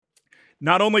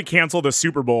Not only cancel the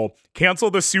Super Bowl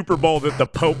that the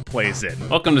Pope plays in.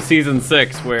 Welcome to season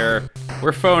 6, where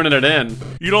we're phoning it in.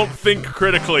 You don't think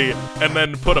critically and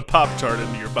then put a Pop-Tart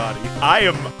into your body. I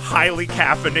am highly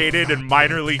caffeinated and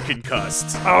minorly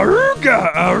concussed.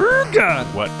 Aruga!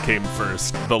 What came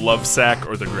first, the love sack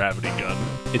or the gravity gun?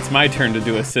 It's my turn to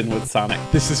do a sin with Sonic.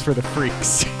 This is for the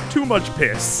freaks. Too much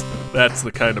piss. That's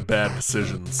the kind of bad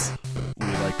decisions we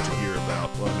like to hear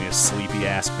about. Love me a sleepy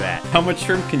ass bat. How much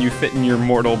shrimp can you fit in your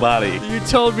mortal body? You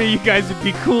told me you guys would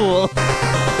be cool.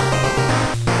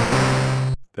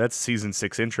 That's season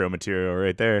 6 intro material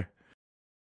right there.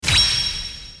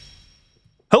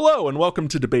 Hello and welcome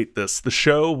to Debate This, the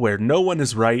show where no one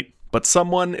is right, but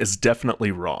someone is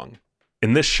definitely wrong.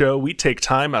 In this show, we take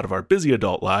time out of our busy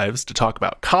adult lives to talk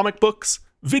about comic books,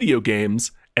 video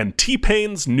games, and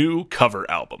T-Pain's new cover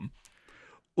album.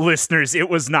 Listeners, it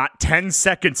was not 10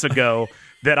 seconds ago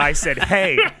that I said,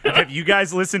 hey, have you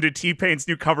guys listened to T-Pain's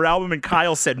new cover album? And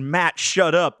Kyle said, Matt,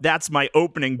 shut up. That's my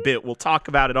opening bit. We'll talk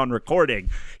about it on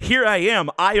recording. Here I am.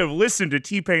 I have listened to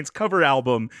T-Pain's cover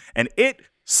album, and it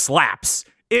slaps.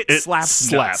 It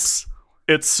slaps. Nuts.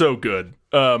 It's so good.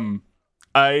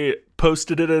 I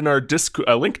posted it in our Discord.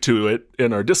 A link to it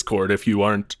in our Discord. If you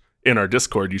aren't in our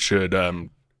Discord, you should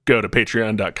go to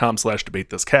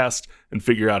patreon.com/debatethiscast and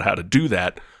figure out how to do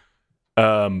that.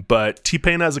 But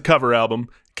T-Pain has a cover album,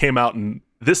 came out in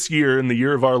this year, in the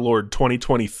year of our Lord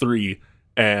 2023,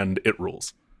 and it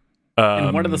rules.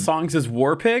 And one of the songs is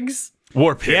War Pigs?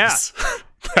 War Pigs. Yeah.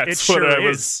 That's what I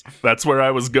was. That's where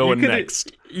I was going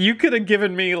next. You could have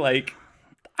given me, like,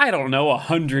 I don't know,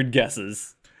 100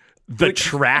 guesses. The like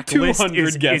track list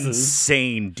is guesses.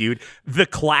 insane, dude. The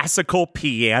classical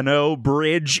piano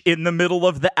bridge in the middle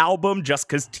of the album, just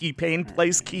because T-Pain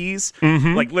plays keys.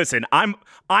 Mm-hmm. Like, listen, I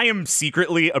am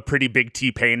secretly a pretty big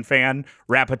T-Pain fan.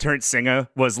 Rappaturnt Singer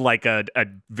was like a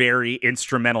very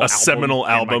instrumental, seminal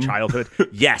album in my childhood.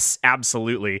 Yes,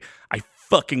 absolutely. I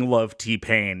fucking love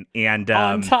T-Pain, and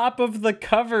On Top of the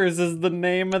Covers is the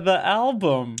name of the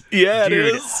album. Yeah, dude,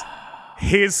 it is.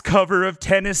 His cover of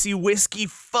Tennessee Whiskey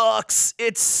fucks.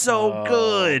 It's so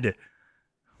good.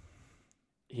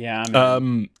 Yeah.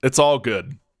 Man. It's all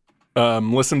good.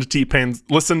 Listen to T-Pain's.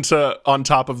 Listen to On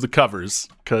Top of the Covers,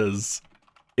 because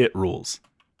it rules.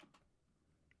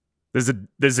 There's a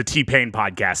T-Pain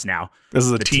podcast now. This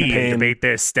is a the T-Pain. Debate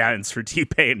This stands for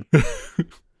T-Pain.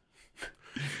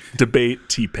 Debate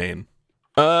T-Pain.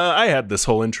 I had this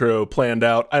whole intro planned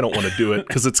out. I don't want to do it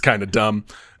because it's kind of dumb.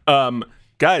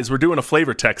 Guys, we're doing a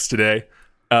flavor text today.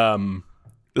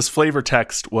 This flavor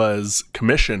text was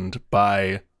commissioned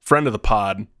by friend of the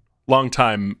pod,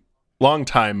 longtime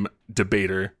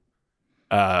debater,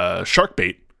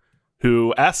 Sharkbait,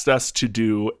 who asked us to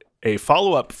do a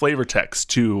follow-up flavor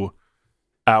text to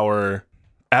our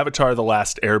Avatar: The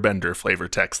Last Airbender flavor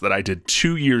text that I did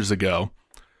 2 years ago.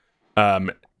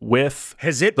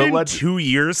 Has it been 2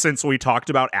 years since we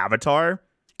talked about Avatar?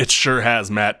 It sure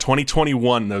has, Matt.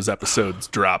 2021, those episodes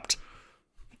dropped.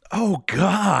 Oh,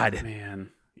 God. Man.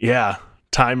 Yeah.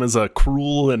 Time is a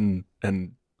cruel and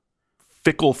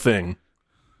fickle thing.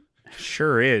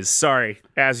 Sure is. Sorry,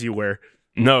 as you were.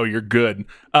 No, you're good.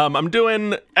 I'm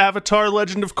doing Avatar: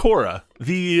 Legend of Korra,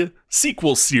 the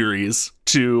sequel series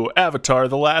to Avatar: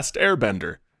 The Last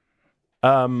Airbender.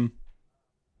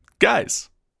 Guys,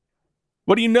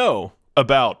 what do you know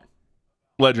about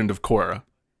Legend of Korra?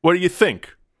 What do you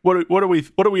think? What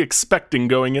are we expecting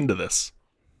going into this?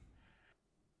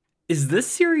 Is this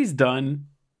series done?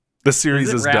 The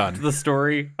series is done. The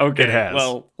story? Okay. It has.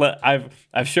 Well,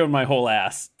 I've shown my whole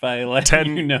ass by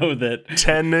letting you know that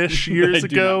 10-ish years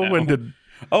ago. When did?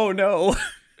 Oh no.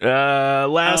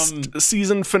 Last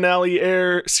series finale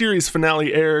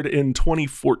aired in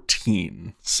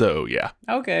 2014. So yeah.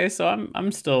 Okay, so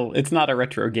I'm still. It's not a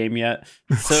retro game yet.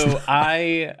 So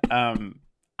I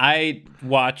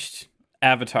watched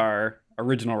Avatar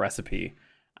Original Recipe.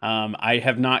 I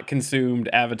have not consumed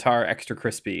Avatar Extra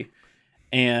Crispy,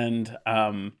 and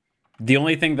the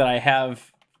only thing that I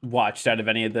have watched out of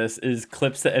any of this is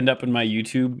clips that end up in my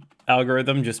YouTube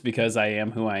algorithm, just because I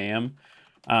am who I am.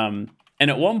 And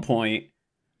at one point,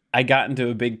 I got into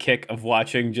a big kick of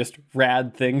watching just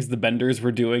rad things the Benders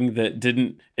were doing that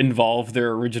didn't involve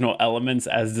their original elements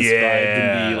as described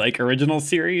in the like original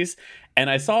series.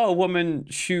 And I saw a woman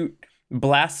shoot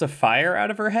blasts of fire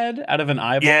out of her head, out of an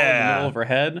eyeball in the middle of her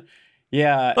head.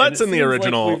 Yeah, well, that's in the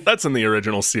original. Like that's in the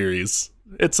original series.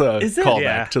 It's a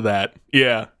callback to that.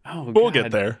 Yeah, we'll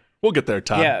get there. We'll get there,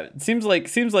 Tom. Yeah, it seems like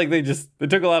they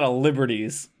took a lot of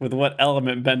liberties with what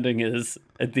element bending is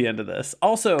at the end of this.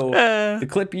 Also, the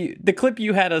clip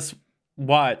you had us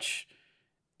watch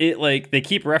it like they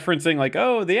keep referencing like,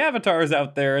 oh, the Avatar's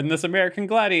out there and this American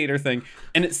Gladiator thing,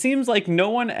 and it seems like no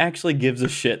one actually gives a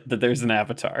shit that there's an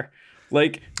Avatar.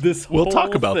 Like this We'll whole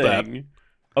talk about that. thing.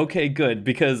 Okay, good,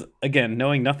 because again,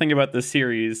 knowing nothing about the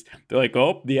series, they're like,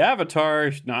 oh, the Avatar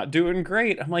is not doing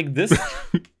great. I'm like, this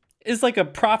is like a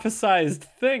prophesized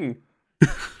thing.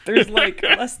 There's like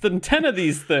less than 10 of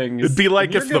these things. It'd be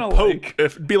like if the Pope,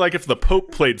 it'd be like if the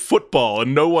Pope played football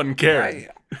and no one cared.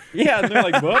 Yeah, and they're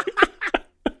like, well,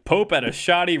 Pope had a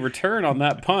shoddy return on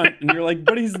that punt, and you're like,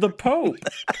 but he's the Pope.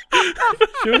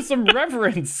 Show some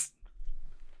reverence.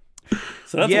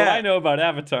 So that's what I know about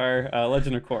Avatar,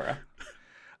 Legend of Korra.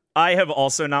 I have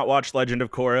also not watched Legend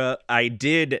of Korra. I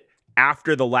did,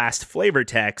 after the last flavor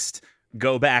text,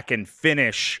 go back and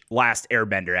finish Last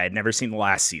Airbender. I had never seen the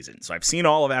last season. So I've seen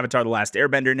all of Avatar The Last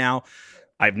Airbender now.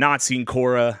 I've not seen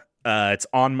Korra. It's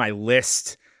on my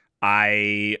list.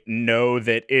 I know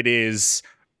that it is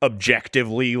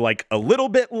objectively like a little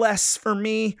bit less for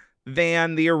me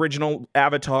than the original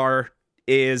Avatar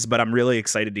is, but I'm really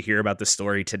excited to hear about the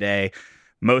story today.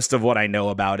 Most of what I know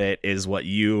about it is what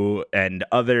you and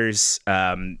others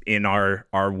in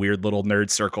our weird little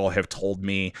nerd circle have told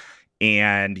me.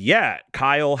 And yeah,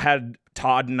 Kyle had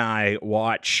Todd and I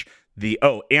watch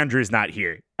Andrew's not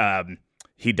here.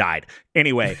 He died.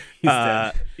 Anyway,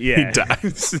 yeah, He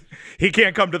died. He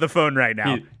can't come to the phone right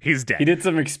now. He's dead. He did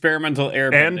some experimental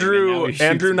airbending.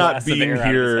 Andrew not being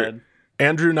here.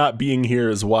 Andrew not being here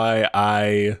is why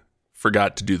I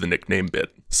forgot to do the nickname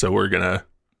bit. So we're gonna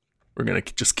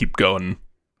just keep going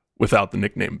without the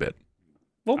nickname bit.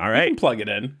 Well, all right, we can plug it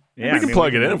in. Yeah, we can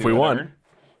plug it in if we want.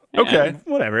 Yeah, okay,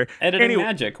 whatever. Editing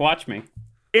magic. Watch me.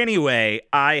 Anyway,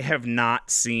 I have not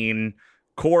seen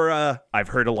Korra. I've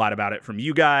heard a lot about it from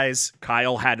you guys.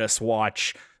 Kyle had us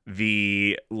watch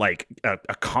the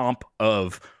a comp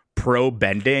of pro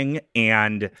bending,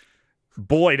 and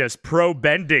boy, does pro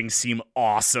bending seem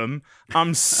awesome.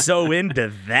 I'm so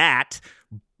into that.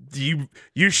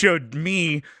 You showed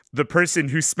me, the person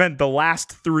who spent the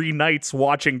last 3 nights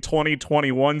watching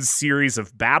 2021's series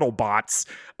of BattleBots,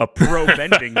 a pro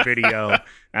bending video,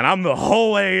 and I'm the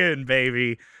whole way in,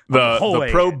 baby. The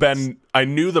pro bend. I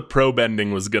knew the pro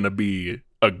bending was gonna be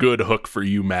a good hook for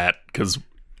you, Matt, because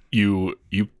you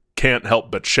can't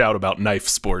help but shout about knife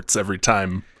sports every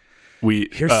time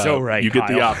You're so right, you get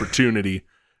Kyle. the opportunity.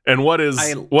 And what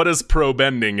is pro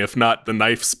bending if not the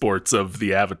knife sports of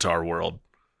the Avatar world?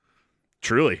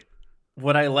 Truly.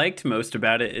 What I liked most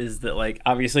about it is that, like,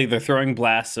 obviously they're throwing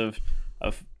blasts of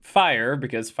fire,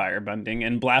 because fire bending,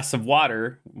 and blasts of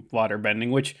water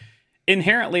bending, which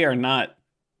inherently are not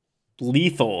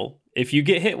lethal. If you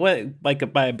get hit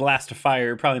by a blast of fire,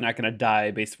 you're probably not going to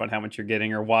die based upon how much you're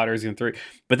getting, or water is going to throw you.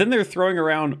 But then they're throwing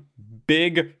around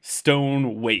big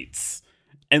stone weights,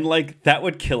 and like that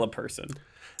would kill a person.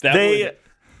 That would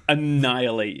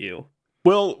annihilate you.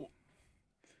 Well,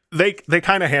 they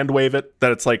kind of hand wave it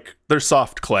that it's like they're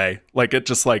soft clay, like it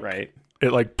just like right.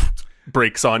 It like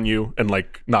breaks on you and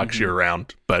like knocks you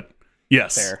around. But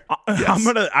yes, Fair. Yes.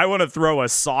 I want to throw a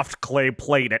soft clay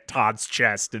plate at Todd's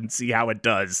chest and see how it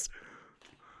does.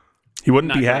 He wouldn't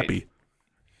Not be great. happy.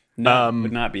 No,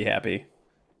 would not be happy.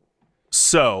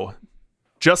 So,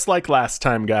 just like last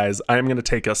time, guys, I am going to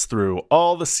take us through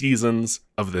all the seasons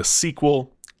of this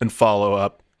sequel and follow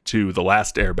up to The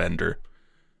Last Airbender.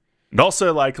 And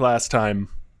also, like last time,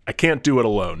 I can't do it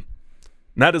alone.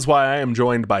 And that is why I am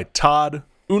joined by Todd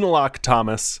Unalak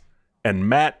Thomas and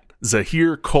Matt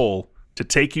Zahir Cole to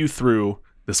take you through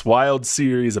this wild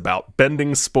series about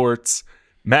bending sports,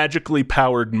 magically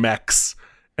powered mechs,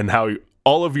 and how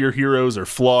all of your heroes are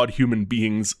flawed human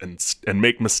beings and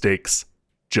make mistakes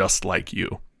just like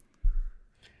you.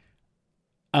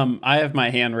 I have my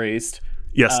hand raised.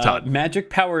 Yes, Todd. Magic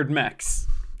powered mechs.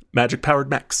 Magic powered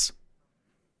mechs.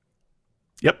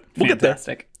 Yep, we'll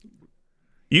Fantastic.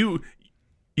 get there.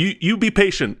 You be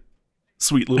patient,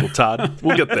 sweet little Todd.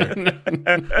 We'll get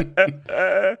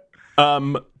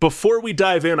there. Before we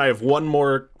dive in, I have one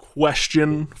more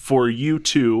question for you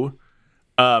two.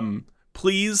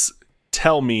 Please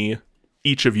tell me,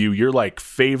 each of you, your like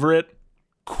favorite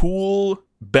cool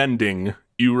bending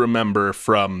you remember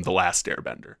from The Last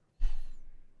Airbender.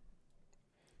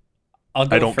 I'll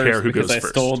go I don't first care who because goes I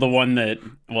first. stole the one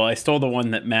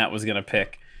that Matt was gonna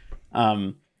pick.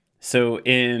 So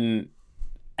in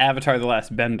Avatar: The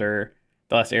Last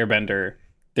Airbender,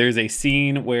 there's a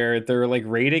scene where they're like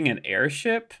raiding an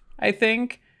airship, I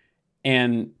think,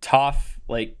 and Toph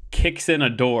like kicks in a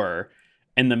door,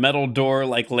 and the metal door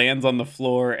like lands on the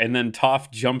floor, and then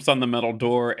Toph jumps on the metal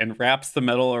door and wraps the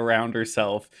metal around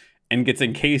herself and gets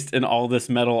encased in all this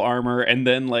metal armor, and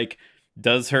then like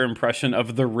does her impression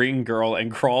of the ring girl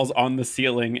and crawls on the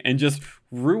ceiling and just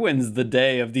ruins the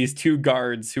day of these two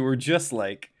guards who are just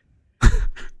like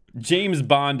James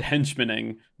Bond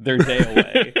henchmaning their day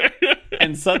away.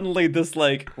 And suddenly this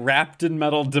like wrapped in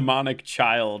metal demonic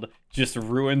child just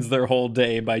ruins their whole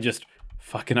day by just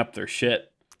fucking up their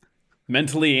shit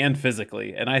mentally and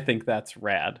physically. And I think that's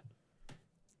rad.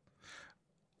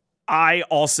 I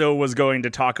also was going to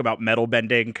talk about metal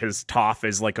bending because Toph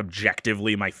is like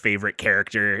objectively my favorite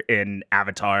character in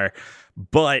Avatar,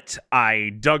 but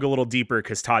I dug a little deeper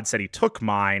because Todd said he took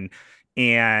mine,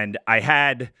 and I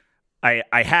had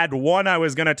one I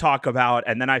was going to talk about,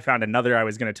 and then I found another I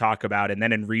was going to talk about, and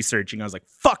then in researching I was like,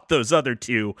 fuck those other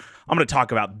two, I'm going to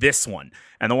talk about this one.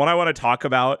 And the one I want to talk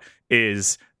about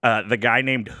is the guy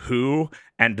named Who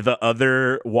and the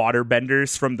other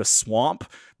waterbenders from the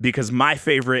swamp, because my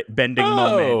favorite bending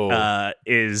moment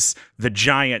is the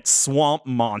giant swamp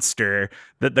monster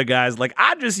that the guy's like,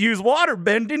 I just use water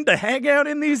bending to hang out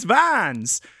in these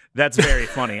vines. That's very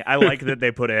funny. I like that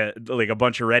they put a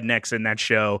bunch of rednecks in that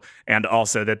show, and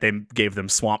also that they gave them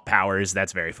swamp powers.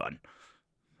 That's very fun.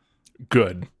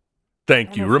 Good.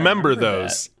 Thank you. Remember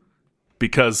those,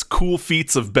 because cool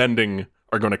feats of bending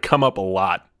are going to come up a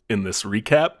lot in this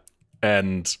recap,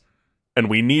 and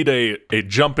we need a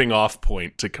jumping off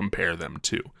point to compare them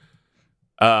to.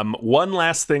 One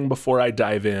last thing before I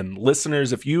dive in.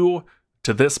 Listeners, if you,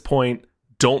 to this point,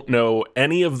 don't know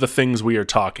any of the things we are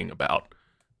talking about,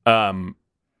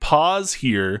 pause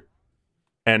here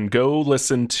and go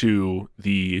listen to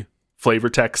the flavor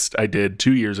text I did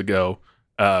 2 years ago.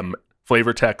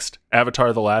 Flavor text,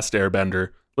 Avatar: The Last Airbender.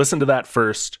 Listen to that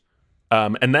first,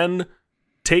 and then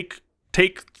take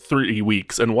 3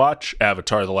 weeks and watch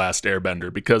Avatar: The Last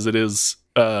Airbender, because it is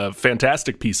a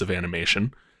fantastic piece of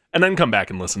animation, and then come back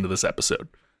and listen to this episode.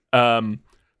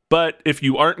 But if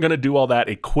you aren't going to do all that,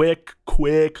 a quick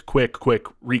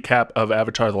recap of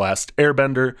Avatar: The Last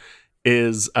Airbender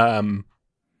is the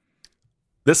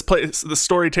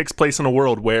story takes place in a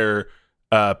world where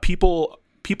people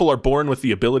are born with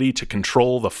the ability to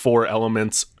control the four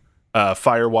elements,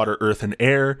 fire, water, earth, and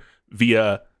air,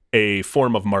 via a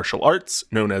form of martial arts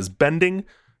known as bending.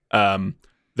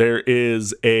 There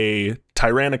is a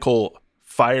tyrannical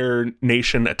Fire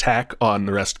Nation attack on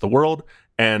the rest of the world,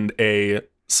 and a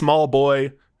small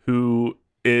boy who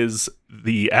is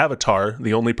the Avatar,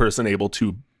 the only person able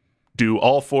to do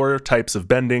all four types of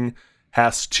bending,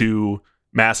 has to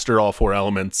master all four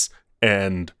elements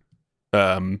and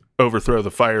overthrow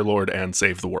the Fire Lord and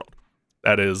save the world.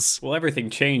 That is... Well, everything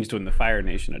changed when the Fire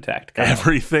Nation attacked.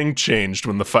 Everything changed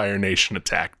when the Fire Nation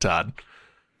attacked, Todd.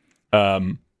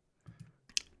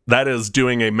 That is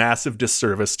doing a massive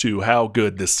disservice to how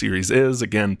good this series is.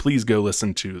 Again, please go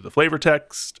listen to the flavor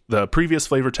text, the previous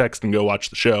flavor text, and go watch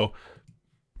the show.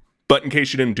 But in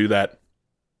case you didn't do that,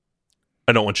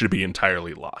 I don't want you to be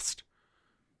entirely lost.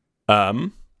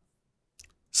 So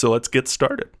let's get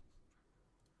started.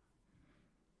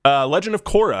 Legend of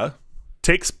Korra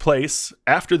takes place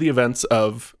after the events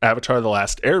of Avatar: The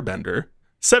Last Airbender,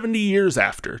 70 years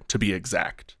after, to be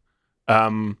exact.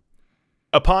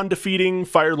 Upon defeating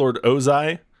Fire Lord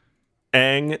Ozai,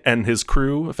 Aang and his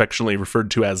crew, affectionately referred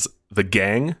to as the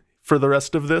Gang for the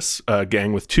rest of this,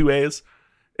 Gang with two A's,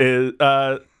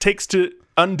 takes to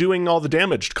undoing all the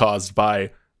damage caused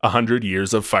by 100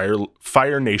 years of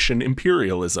Fire Nation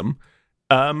imperialism,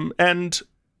 and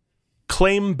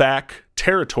claim back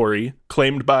territory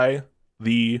claimed by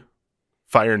the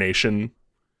Fire Nation,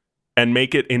 and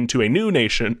make it into a new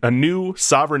nation, a new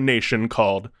sovereign nation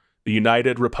called the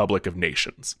United Republic of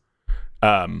Nations.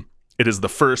 It is the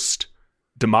first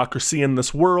democracy in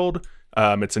this world.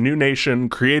 It's a new nation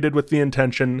created with the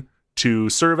intention to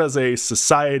serve as a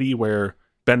society where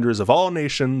benders of all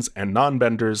nations and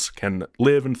non-benders can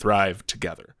live and thrive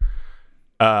together.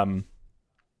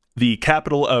 The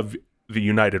capital of the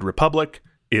United Republic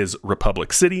is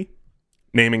Republic City.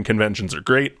 Naming conventions are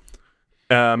great.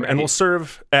 And will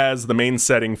serve as the main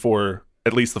setting for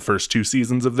at least the first 2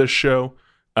 seasons of this show.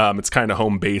 It's kind of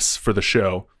home base for the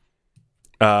show.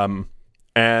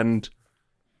 And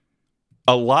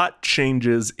a lot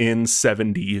changes in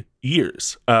 70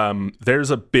 years. There's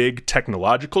a big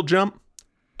technological jump.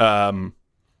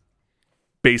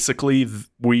 Basically,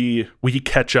 we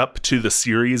catch up to the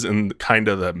series in kind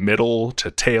of the middle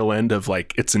to tail end of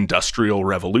like its industrial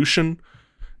revolution.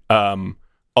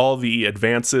 All the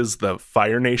advances the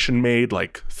Fire Nation made,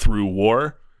 like through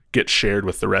war, get shared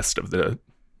with the rest of the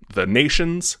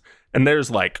nations. And there's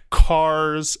like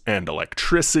cars and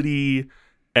electricity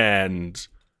and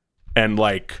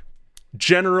like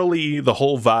generally the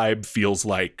whole vibe feels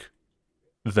like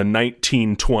the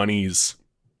 1920s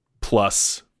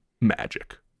plus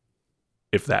magic,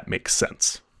 if that makes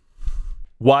sense.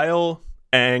 While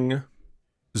Aang,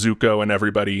 Zuko, and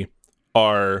everybody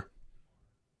are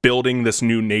building this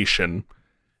new nation,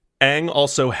 Aang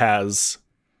also has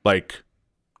like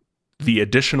the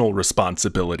additional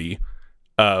responsibility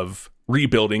of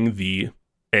rebuilding the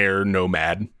air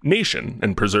nomad nation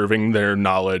and preserving their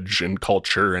knowledge and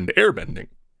culture and airbending.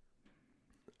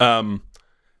 Aang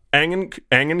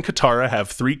and Katara have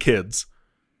 3 kids,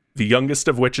 the youngest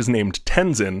of which is named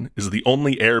Tenzin, is the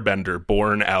only airbender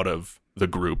born out of the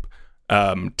group.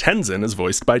 Tenzin is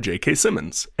voiced by J.K.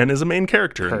 Simmons and is a main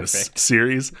character in this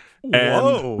series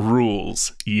and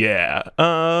rules. Yeah.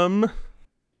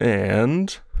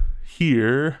 And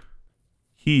here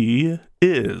he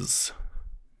is.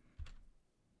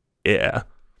 Yeah.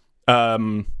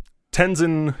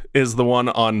 Tenzin is the one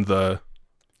on the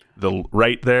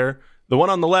right there. The one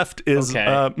on the left is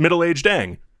middle-aged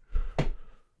Aang.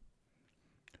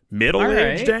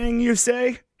 Middle-aged Aang, you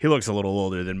say? He looks a little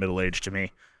older than middle-aged to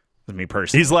me. Me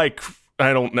personally. He's like,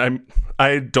 I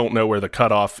don't know where the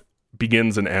cutoff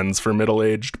begins and ends for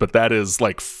middle-aged, but that is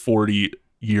like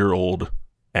 40-year-old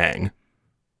Aang.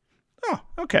 Oh,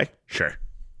 okay. Sure.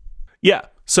 Yeah.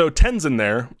 So Tenzin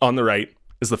there on the right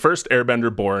is the first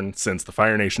airbender born since the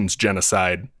Fire Nation's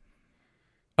genocide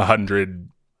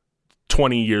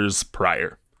 120 years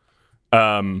prior.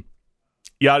 Yada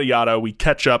yada. We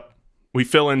catch up. We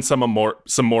fill in some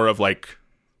more of like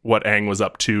what Aang was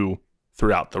up to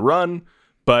throughout the run,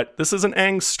 but this isn't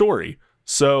Aang's story.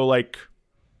 So like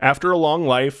after a long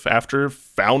life, after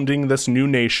founding this new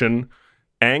nation,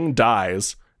 Aang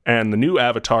dies and the new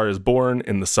avatar is born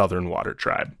in the Southern Water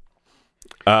Tribe.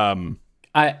 I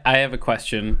have a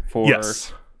question for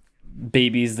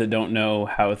babies that don't know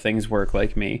how things work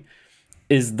like me.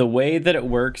 Is the way that it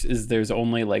works is there's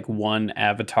only like one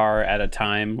avatar at a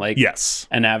time? Like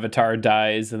an avatar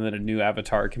dies and then a new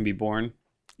avatar can be born?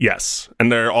 Yes.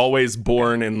 And they're always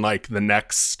born in like the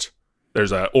next,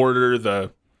 there's a order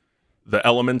the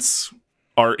elements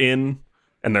are in,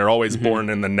 and they're always born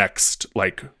in the next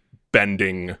like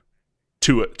bending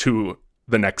to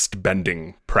the next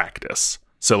bending practice.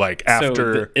 So like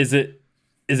after is it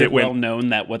well known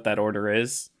that what that order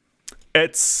is?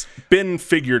 It's been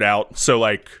figured out. So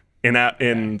like in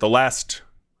the last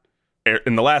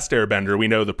Airbender, we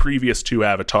know the previous 2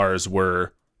 avatars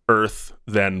were Earth,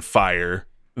 then Fire,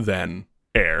 then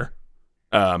Air.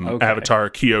 Avatar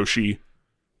Kyoshi,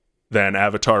 then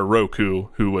Avatar Roku,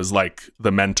 who was like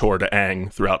the mentor to Aang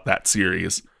throughout that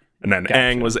series. And then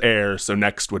Aang was Air, so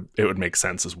next it would make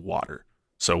sense as Water.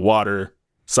 So Water,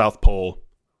 South Pole.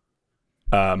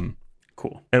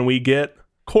 Cool. And we get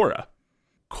Korra.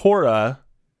 Korra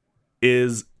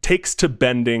takes to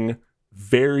bending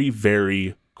very,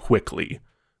 very quickly.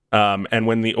 And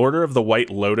when the Order of the White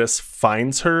Lotus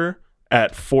finds her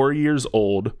at 4 years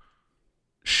old,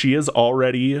 she is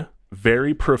already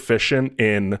very proficient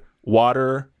in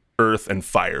water, earth, and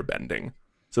fire bending.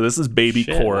 So this is baby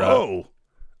Korra.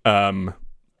 Whoa.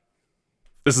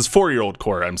 This is 4-year-old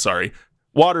Korra, I'm sorry.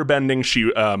 Water bending, she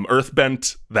earth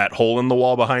bent that hole in the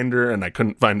wall behind her, and I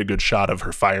couldn't find a good shot of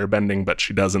her fire bending, but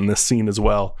she does in this scene as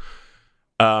well.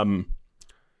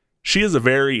 She is a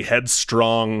very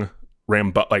headstrong,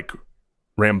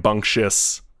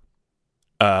 rambunctious,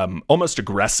 almost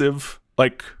aggressive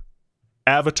like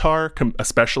avatar,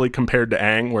 especially compared to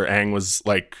Aang, where Aang was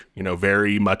like,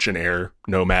 very much an air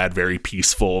nomad, very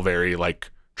peaceful, very like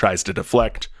tries to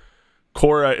deflect.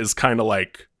 Korra is kind of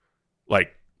like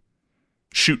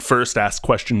shoot first, ask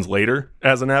questions later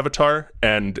as an avatar,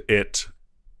 and it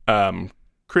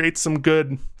creates some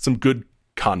good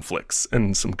conflicts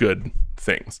and some good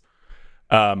things.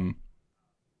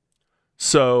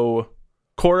 So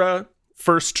Korra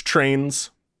first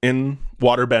trains in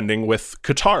waterbending with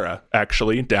Katara,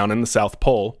 actually, down in the South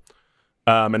Pole.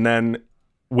 And then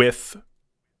with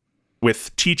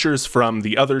teachers from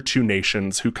the other 2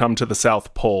 nations who come to the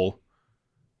South Pole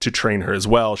to train her as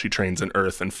well. She trains in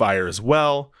earth and fire as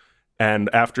well. And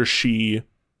after she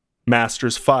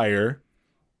masters fire,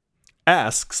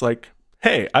 asks like,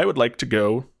 hey, I would like to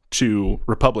go to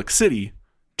Republic City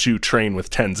to train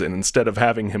with Tenzin instead of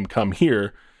having him come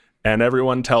here. And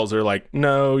everyone tells her like,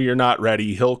 no, you're not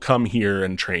ready. He'll come here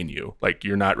and train you. Like,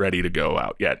 you're not ready to go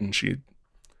out yet. And she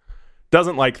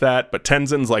doesn't like that, but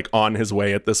Tenzin's like on his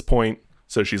way at this point.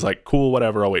 So she's like, cool,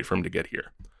 whatever. I'll wait for him to get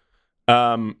here.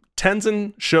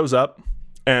 Tenzin shows up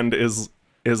and is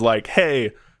like,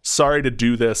 hey, sorry to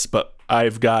do this, but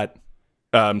I've got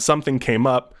something came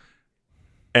up,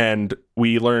 and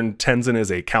we learned Tenzin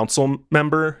is a council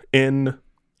member in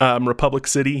Republic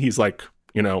City. He's like,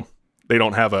 they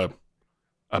don't have a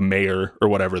a mayor or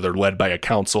whatever. They're led by a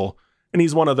council, and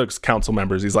he's one of those council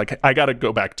members. He's like, I got to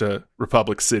go back to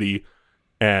Republic City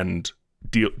and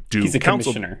do He's a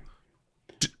council. commissioner.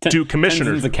 Do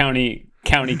commissioner. Tenzin's a county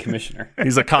commissioner.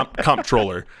 He's a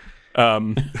comptroller.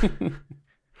 I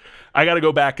got to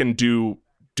go back and do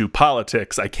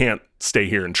politics. I can't stay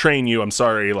here and train you. I'm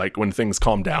sorry. Like, when things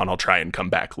calm down, I'll try and come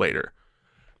back later.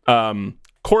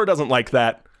 Korra doesn't like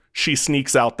that. She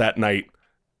sneaks out that night,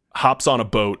 hops on a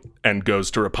boat, and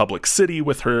goes to Republic City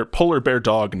with her polar bear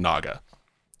dog, Naga.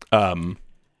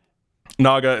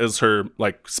 Naga is her,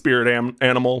 like, spirit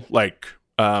animal, like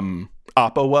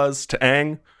Appa was to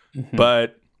Aang,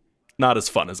 but not as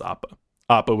fun as Appa.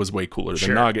 Appa was way cooler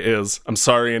than Naga is. I'm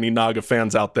sorry, any Naga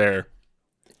fans out there.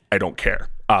 I don't care.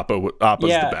 Appa's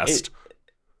the best.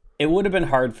 It would have been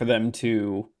hard for them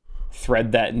to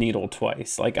thread that needle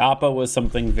twice. Like, Appa was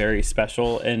something very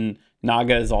special, and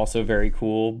Naga is also very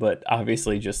cool, but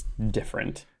obviously just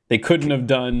different. They couldn't have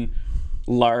done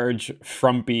large,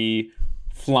 frumpy,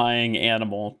 flying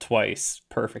animal twice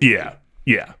perfectly.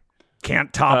 Yeah.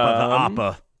 Can't top the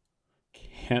Appa.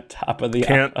 Can't top of the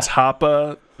Can't Appa. top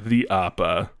the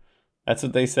Appa. That's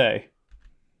what they say.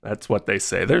 That's what they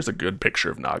say. There's a good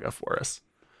picture of Naga for us.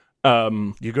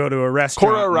 You go to a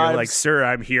restaurant, Korra and you're arrives. like, sir,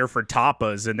 I'm here for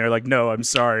tapas. And they're like, no, I'm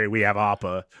sorry, we have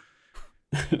Appa.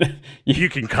 You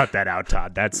can cut that out,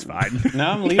 Todd. That's fine. No,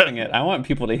 I'm leaving it. I want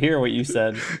people to hear what you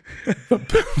said.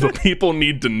 The people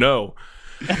need to know.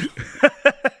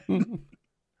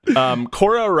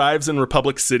 Korra arrives in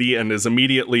Republic City and is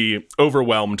immediately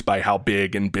overwhelmed by how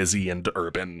big and busy and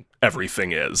urban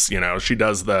everything is. You know, she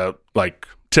does the, like,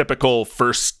 typical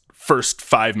first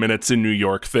 5 minutes in New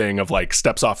York thing of, like,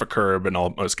 steps off a curb and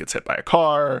almost gets hit by a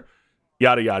car,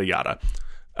 yada, yada, yada.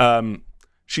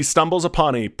 She stumbles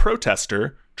upon a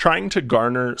protester trying to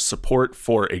garner support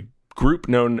for a group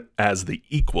known as the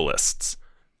Equalists.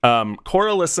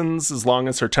 Korra listens, as long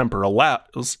as her temper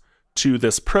allows, to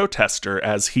this protester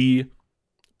as he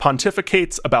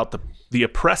pontificates about the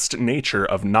oppressed nature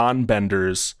of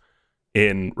non-benders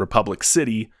in Republic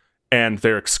City and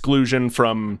their exclusion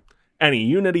from any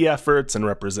unity efforts and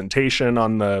representation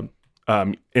on the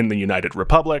in the United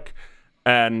Republic,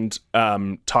 and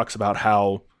talks about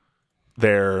how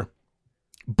they're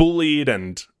bullied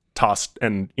and tossed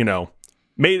and, you know,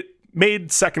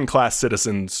 made second-class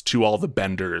citizens to all the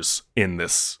benders in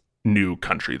this new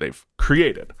country they've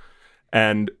created.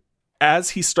 And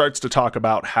as he starts to talk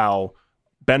about how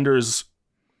benders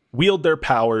wield their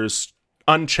powers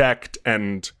unchecked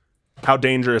and how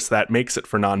dangerous that makes it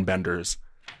for non-benders,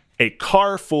 a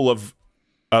car full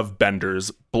of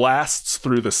benders blasts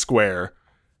through the square.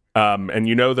 And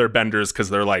you know they're benders because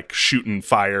they're, like, shooting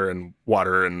fire and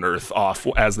water and earth off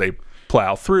as they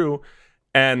plow through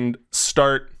and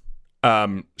start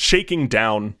shaking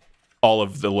down all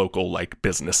of the local, like,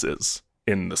 businesses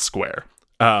in the square.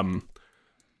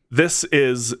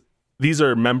 These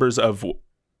are members of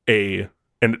a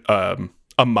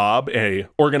mob, a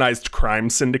organized crime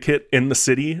syndicate in the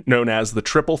city known as the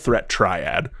Triple Threat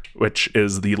Triad, which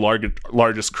is the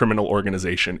largest criminal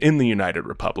organization in the United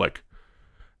Republic.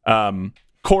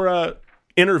 Korra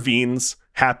intervenes,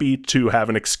 happy to have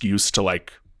an excuse to,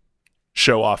 like,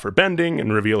 show off her bending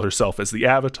and reveal herself as the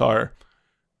Avatar,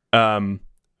 and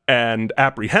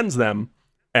apprehends them.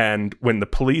 And when the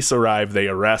police arrive, they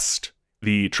arrest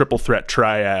the Triple Threat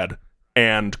Triad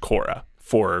and Korra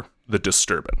for the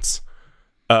disturbance.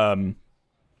 It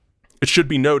should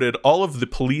be noted, all of the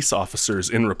police officers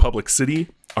in Republic City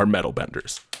are metal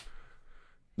benders.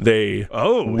 Shit.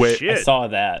 I saw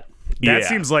that. That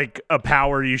seems like a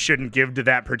power you shouldn't give to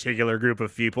that particular group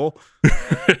of people.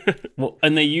 Well,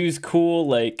 and they use cool,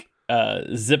 like,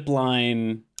 zip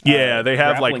line. Yeah, they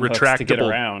have, like, grappling hooks to get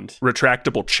around.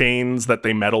 retractable chains that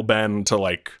they metal bend to,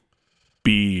 like,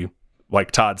 be,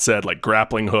 like Todd said, like,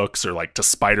 grappling hooks, or, like, to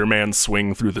Spider-Man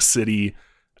swing through the city.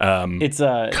 It's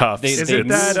cuffs. Isn't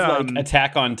that like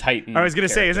Attack on Titan? I was gonna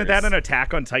say, isn't that an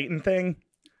Attack on Titan thing?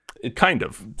 Kind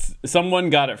of. Someone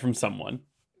got it from someone.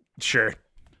 Sure.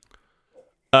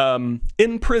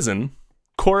 In prison,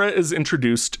 Korra is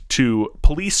introduced to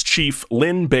Police Chief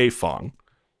Lin Beifong,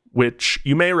 which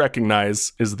you may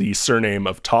recognize is the surname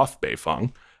of Toph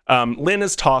Beifong. Lin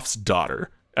is Toph's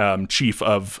daughter, chief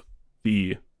of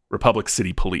the Republic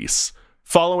City Police,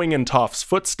 following in Toph's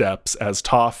footsteps as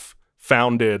Toph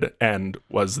founded and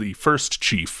was the first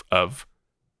chief of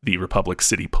the Republic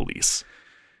City Police.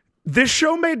 This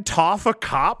show made Toph a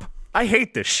cop? I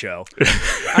hate this show.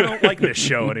 I don't like this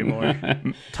show anymore.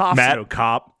 Toph's no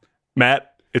cop.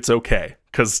 Matt, it's okay,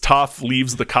 because Toph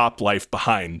leaves the cop life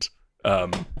behind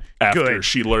after Good.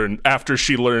 she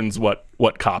learns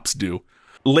what cops do.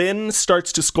 Lin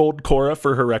starts to scold Korra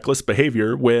for her reckless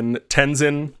behavior when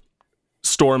Tenzin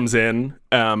storms in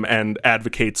and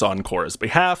advocates on Korra's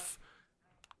behalf,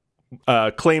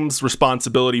 claims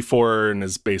responsibility for her, and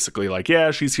is basically like,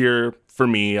 yeah, she's here for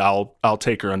me. I'll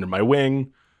take her under my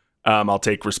wing. I'll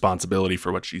take responsibility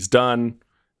for what she's done.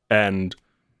 And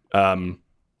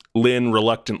Lin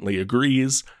reluctantly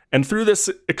agrees. And through this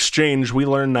exchange, we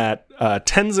learn that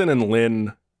Tenzin and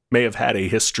Lin may have had a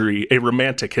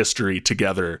romantic history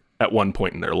together at one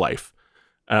point in their life.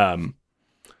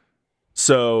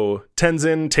 So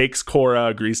Tenzin takes Korra,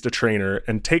 agrees to train her,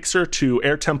 and takes her to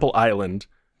Air Temple Island,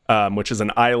 which is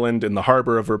an island in the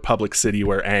harbor of Republic City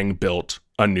where Aang built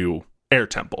a new air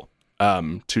temple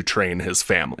to train his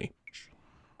family.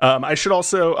 I'll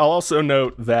also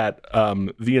note that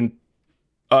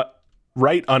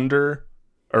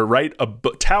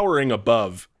towering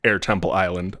above Air Temple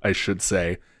Island, I should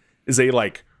say, is a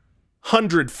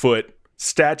 100-foot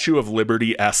Statue of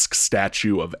Liberty-esque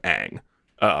statue of Aang.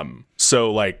 So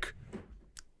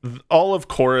all of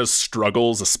Korra's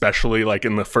struggles, especially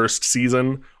in the first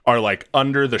season, are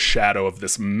under the shadow of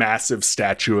this massive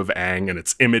statue of Aang and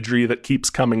its imagery that keeps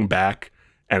coming back,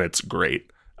 and it's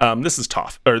great. This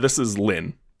is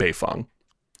Lin Beifong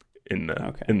in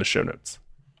the show notes.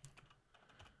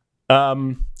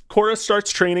 Korra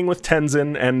starts training with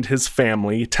Tenzin and his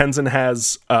family. Tenzin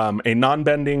has a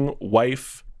non-bending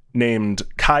wife named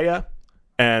Kaya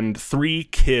and 3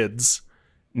 kids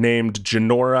named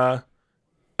Jinora,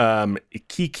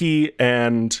 Ikiki,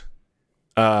 and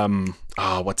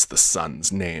what's the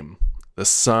son's name? The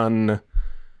son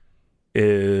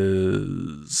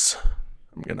is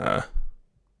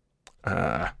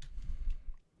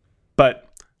but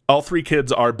all 3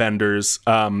 kids are benders.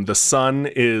 The son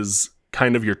is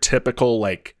kind of your typical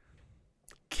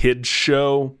kid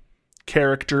show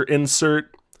character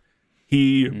insert.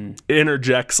 He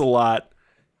interjects a lot.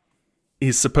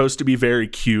 He's supposed to be very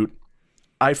cute.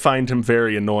 I find him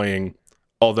very annoying,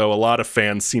 although a lot of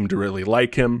fans seem to really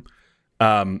like him.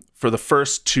 For the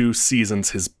first 2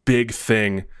 seasons, his big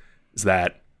thing is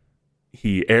that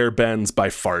he airbends by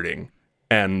farting,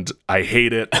 and I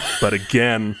hate it. But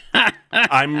again,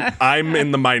 I'm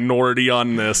in the minority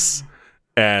on this,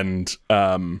 and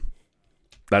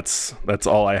that's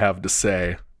all I have to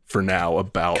say for now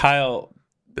about Kyle.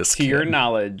 This to kid. Your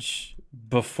knowledge,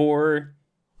 before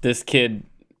this kid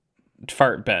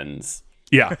fart bends,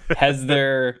 Yeah. has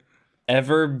there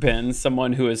ever been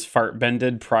someone who has fart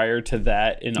bended prior to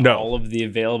that in No. all of the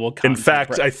available content? In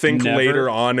fact, I think Never? later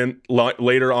on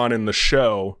in the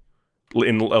show,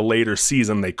 in a later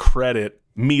season, they credit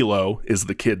Milo is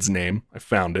the kid's name. I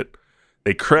found it.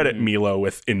 They credit Milo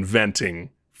with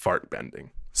inventing fart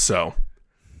bending. So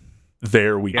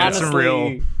there we Yeah, go. it's a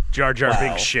real Jar Jar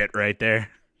Binks shit right there.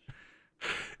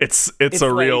 It's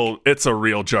a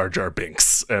real Jar Jar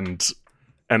Binks, and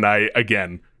I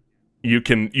again, you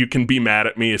can be mad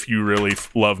at me if you really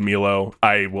love Milo.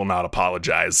 I will not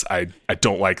apologize. I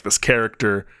don't like this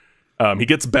character. He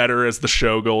gets better as the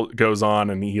show goes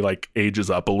on, and he ages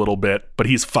up a little bit. But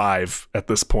he's 5 at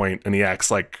this point, and he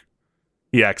acts like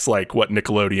what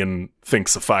Nickelodeon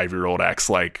thinks a 5-year-old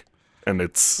acts like, and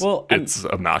it's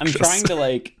obnoxious. I'm trying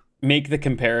to make the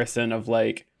comparison of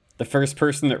the first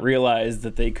person that realized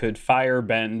that they could fire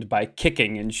bend by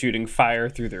kicking and shooting fire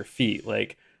through their feet.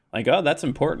 Oh, that's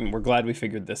important. We're glad we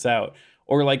figured this out.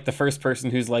 Or the first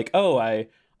person who's I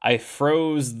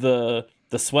froze the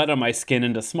sweat on my skin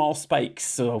into small spikes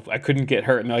so I couldn't get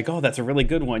hurt. And they're oh, that's a really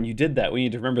good one. You did that. We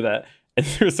need to remember that. And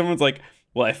there's someone's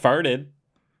well, I farted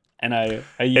and I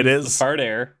used the fart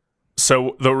air.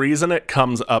 So the reason it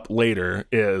comes up later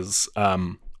is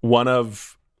one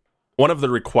of the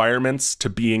requirements to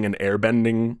being an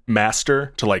airbending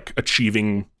master, to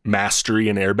achieving mastery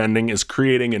in airbending, is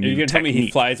creating a new technique. You're gonna tell me he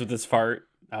flies with his fart?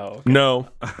 Oh, okay. No,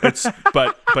 it's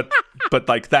but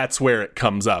that's where it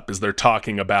comes up, is they're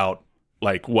talking about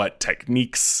what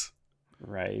techniques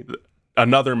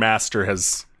another master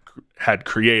had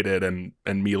created, and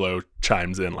Milo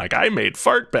chimes in I made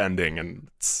fart bending, and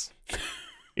it's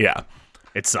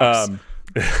It sucks.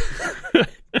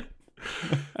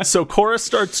 So Korra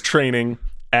starts training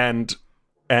and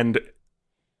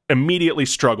immediately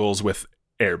struggles with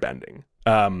airbending.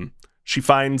 She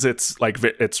finds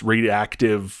its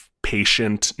reactive,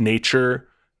 patient nature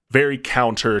very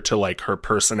counter to her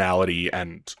personality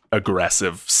and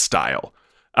aggressive style.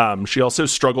 She also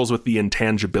struggles with the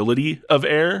intangibility of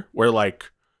air, where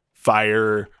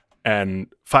fire's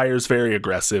very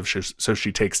aggressive, so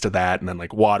she takes to that, and then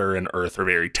water and earth are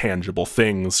very tangible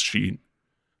things she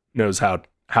knows how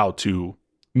to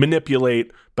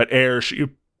manipulate, but air she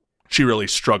really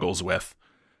struggles with.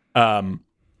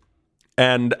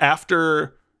 And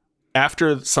after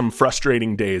some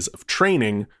frustrating days of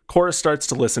training, Korra starts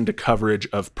to listen to coverage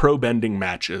of pro bending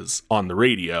matches on the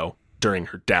radio during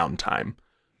her downtime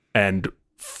and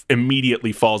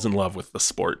immediately falls in love with the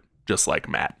sport, just like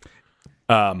Matt.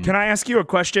 Can I ask you a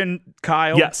question,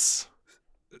 Kyle? Yes.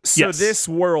 So Yes. this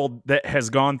world that has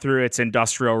gone through its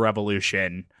industrial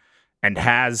revolution and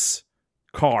has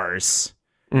cars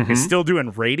Mhm. is still doing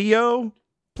radio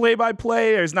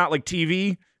play-by-play? There's not like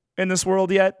TV in this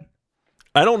world yet?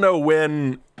 I don't know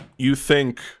when you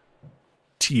think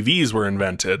TVs were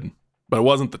invented, but it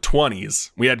wasn't the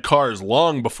 20s. We had cars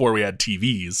long before we had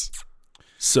TVs.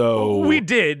 So We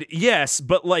did, yes,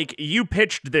 but like you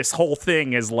pitched this whole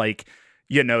thing as like,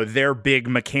 you know, their big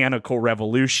mechanical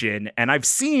revolution, and I've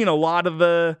seen a lot of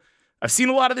the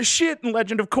shit in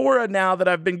Legend of Korra now that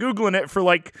I've been Googling it for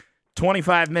like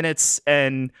 25 minutes,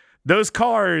 and those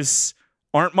cars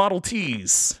aren't Model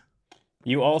Ts.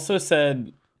 You also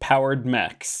said powered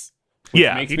mechs.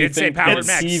 yeah. Makes He me did say think powered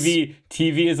that mechs.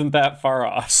 TV isn't that far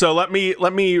off. So let me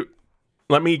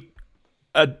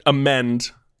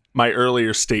amend my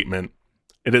earlier statement.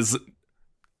 It is,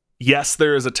 yes,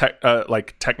 there is a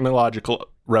technological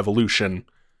revolution.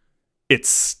 It's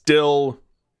still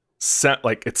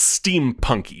it's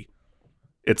steampunky.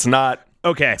 It's not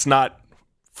Okay.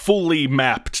 fully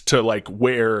mapped to like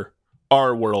where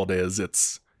our world is.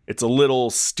 It's a little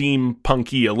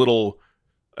steampunky, a little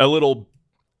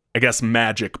I guess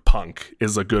magic punk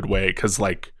is a good way, because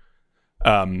like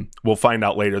we'll find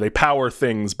out later, they power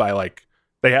things by like,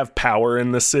 they have power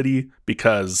in the city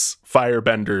because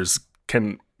firebenders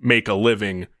can make a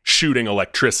living shooting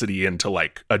electricity into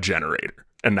like a generator,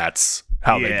 and that's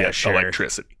how they Yeah, get sure.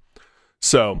 electricity.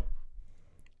 So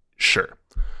sure.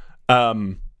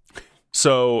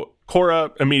 So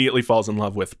Korra immediately falls in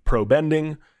love with pro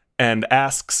bending and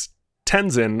asks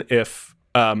Tenzin if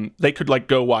they could like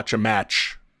go watch a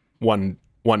match one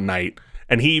night,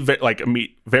 and he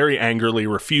very angrily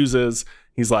refuses.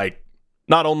 He's like,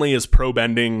 not only is pro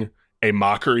bending a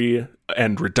mockery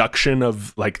and reduction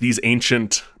of like these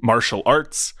ancient martial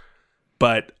arts,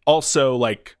 but also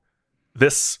like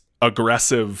this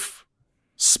aggressive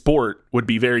sport would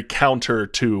be very counter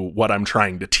to what I'm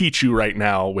trying to teach you right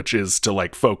now, which is to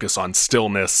like focus on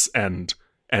stillness and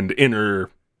inner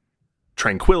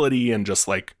tranquility and just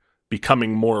like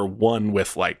becoming more one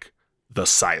with like the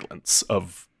silence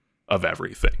of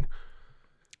everything.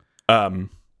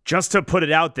 Just to put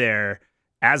it out there,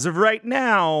 as of right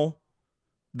now,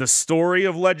 the story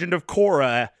of Legend of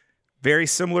Korra, very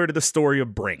similar to the story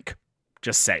of Brink.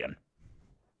 Just saying.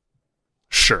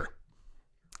 Sure.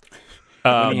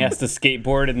 When he has to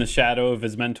skateboard in the shadow of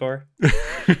his mentor.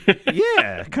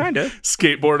 Yeah, kind of.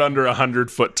 Skateboard under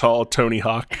 100-foot tall Tony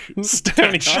Hawk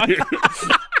statue.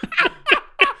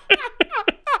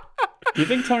 Do you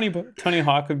think Tony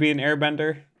Hawk would be an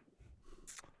airbender?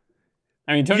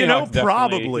 I mean, Tony Hawk's definitely-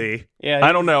 probably. Yeah,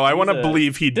 I don't know. I he's want to a-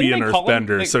 believe he'd be Didn't an they call him,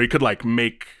 earthbender, like- so he could like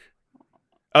make.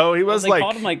 Oh, he was They like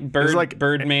called him like it was like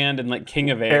Birdman and like King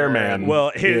of Air. Airman.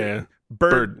 Well, his Yeah.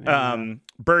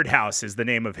 Birdhouse is the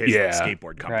name of his Yeah.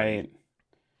 skateboard company.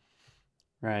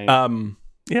 Right.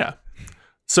 Yeah.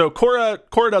 So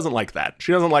Korra doesn't like that.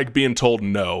 She doesn't like being told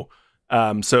no.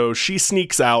 So she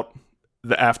sneaks out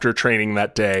after training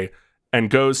that day and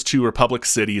goes to Republic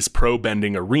City's pro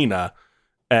bending arena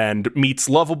and meets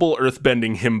lovable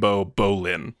earthbending himbo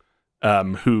Bolin,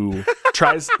 who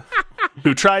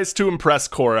tries to impress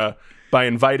Korra by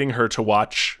inviting her to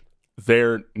watch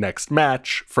their next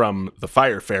match from the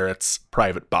Fire Ferrets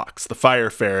private box. The Fire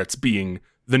Ferrets being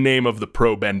the name of the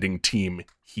pro bending team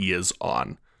he is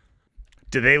on.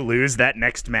 Do they lose that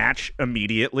next match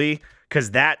immediately?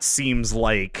 Because that seems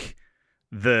like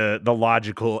the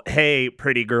logical, hey,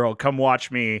 pretty girl, come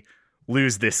watch me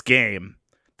lose this game.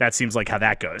 That seems like how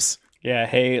that goes. Yeah,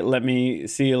 hey, let me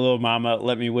see you, little mama.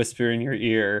 Let me whisper in your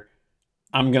ear.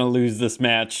 I'm going to lose this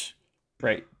match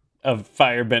of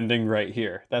firebending right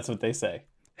here. That's what they say.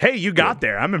 Hey, you got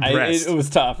there. I'm impressed. It was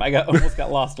tough. I almost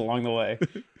got lost along the way.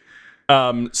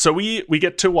 So we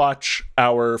get to watch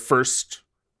our first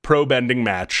pro bending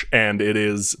match, and it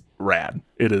is rad.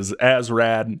 It is as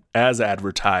rad as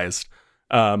advertised.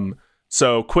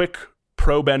 So quick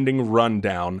pro bending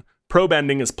rundown. Pro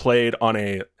bending is played on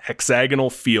a hexagonal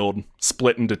field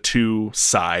split into two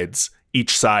sides.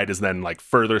 Each side is then like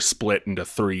further split into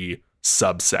three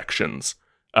subsections.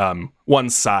 One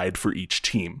side for each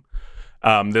team.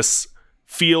 This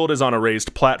field is on a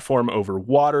raised platform over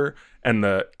water,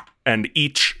 and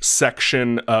each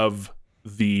section of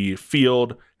the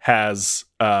field has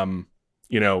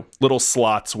little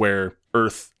slots where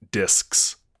earth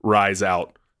discs rise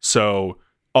out. So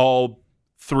all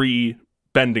three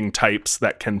bending types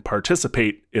that can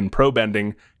participate in pro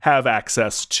bending have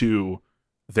access to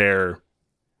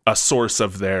a source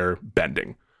of their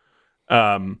bending.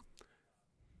 From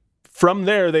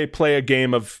there, they play a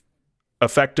game of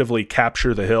effectively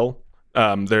capture the hill.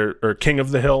 They're king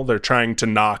of the hill. They're trying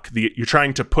to you're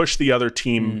trying to push the other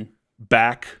team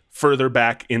further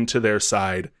back into their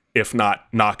side, if not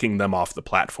knocking them off the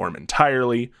platform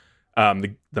entirely.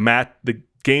 The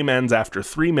game ends after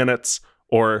 3 minutes,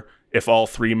 or if all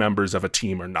three members of a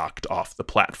team are knocked off the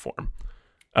platform.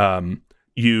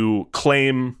 You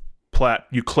claim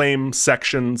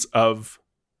sections of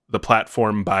the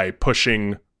platform by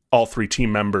pushing all three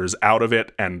team members out of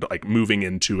it and like moving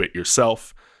into it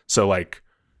yourself. So like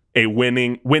a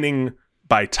winning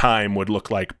by time would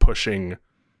look like pushing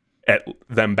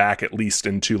them back at least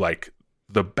into like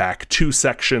the back 2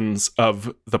 sections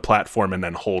of the platform and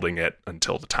then holding it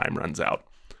until the time runs out.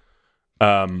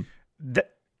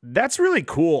 That's really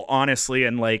cool, honestly.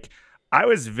 And like, I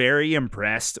was very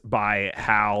impressed by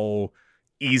how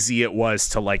easy it was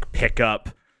to like pick up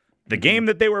the game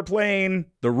that they were playing,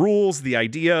 the rules, the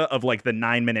idea of like the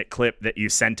 9-minute clip that you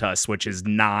sent us, which is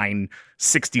 9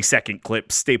 60-second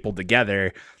clips stapled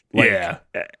together. Like,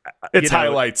 it's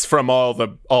highlights from all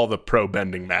the pro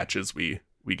bending matches we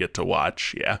get to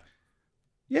watch.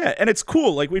 Yeah, and it's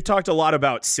cool. Like, we've talked a lot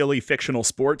about silly fictional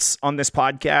sports on this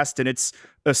podcast and its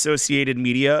associated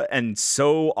media, and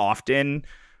so often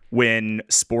when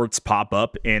sports pop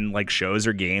up in like shows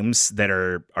or games that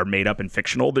are made up and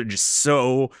fictional, they're just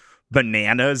so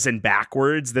bananas and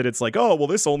backwards that it's like, oh, well,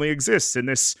 this only exists in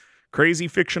this crazy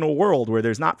fictional world where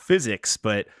there's not physics.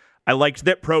 But I liked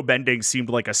that pro bending seemed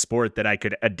like a sport that I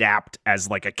could adapt as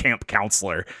like a camp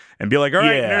counselor and be like, all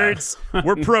right, nerds,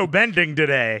 we're pro bending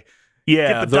today.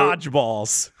 Yeah, get the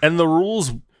dodgeballs. And the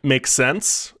rules make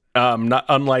sense. Not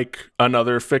unlike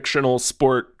another fictional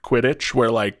sport, Quidditch,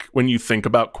 where like when you think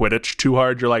about Quidditch too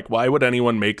hard, you're like, why would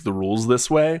anyone make the rules this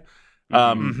way?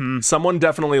 Someone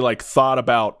definitely like thought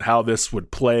about how this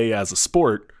would play as a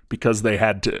sport because they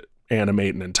had to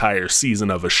animate an entire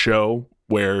season of a show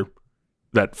where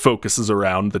that focuses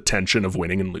around the tension of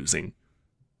winning and losing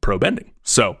pro bending.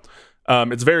 So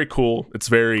it's very cool. It's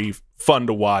very fun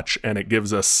to watch, and it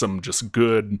gives us some just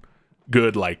good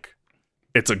like,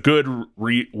 it's a good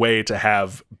way to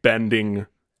have bending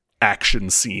action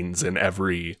scenes in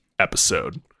every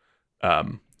episode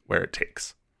where it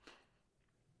takes.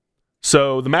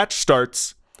 So the match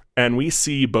starts, and we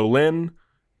see Bolin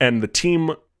and the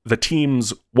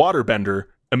team's waterbender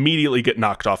immediately get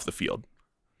knocked off the field.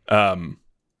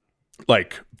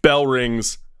 Like, bell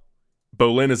rings,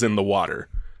 Bolin is in the water.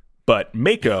 But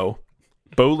Mako,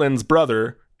 Bolin's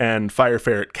brother and Fire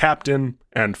Ferret captain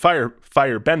and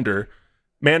Firebender,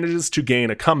 manages to gain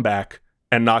a comeback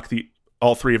and knock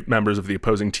all three members of the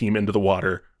opposing team into the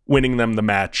water, winning them the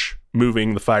match,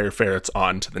 moving the Fire Ferrets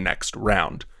on to the next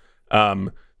round.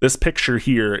 This picture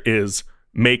here is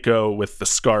Mako with the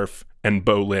scarf and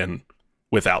Bolin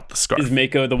without the scarf. Is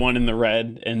Mako the one in the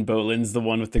red and Bolin's the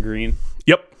one with the green?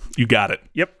 Yep, you got it.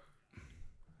 Yep.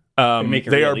 They make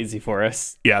it real easy for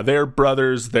us. Yeah, they're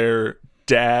brothers. Their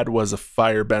dad was a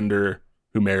firebender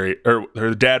who married, or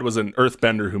her dad was an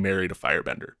earthbender who married a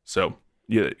firebender. So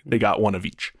yeah, they got one of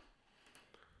each.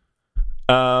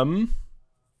 Let's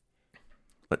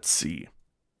see.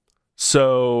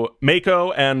 So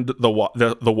Mako and the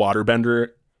waterbender,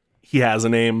 he has a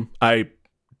name. I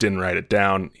didn't write it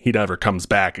down. He never comes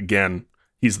back again.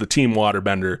 He's the team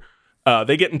waterbender.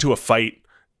 They get into a fight,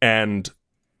 and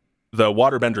the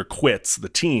waterbender quits the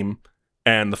team,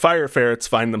 and the Fire Ferrets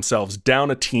find themselves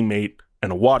down a teammate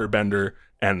and a waterbender,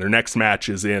 and their next match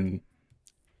is in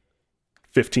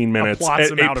 15 minutes. A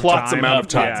plots amount of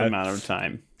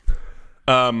time.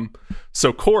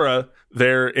 So Korra,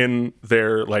 they're in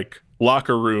their like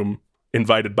locker room,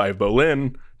 invited by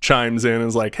Bolin, chimes in and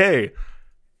is like, hey,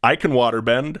 I can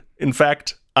waterbend. In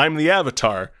fact, I'm the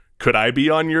Avatar. Could I be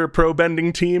on your pro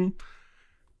bending team?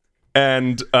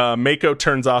 And Mako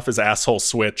turns off his asshole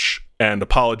switch and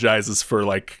apologizes for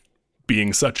like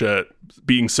being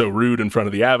so rude in front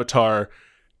of the Avatar,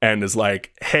 and is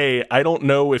like, hey, I don't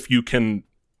know if you can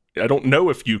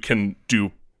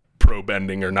do pro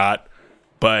bending or not,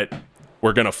 but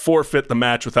we're gonna forfeit the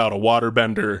match without a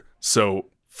waterbender, so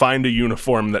find a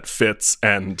uniform that fits,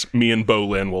 and me and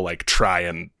Bolin will like try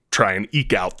and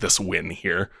eke out this win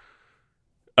here.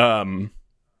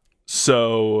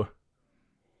 So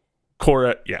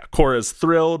Korra's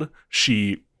thrilled.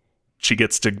 She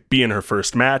gets to be in her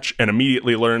first match and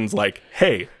immediately learns like,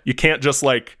 hey, you can't just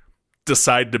like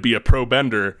decide to be a pro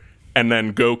bender and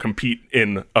then go compete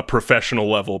in a professional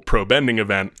level pro bending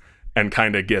event and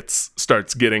kind of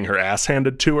starts getting her ass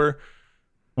handed to her.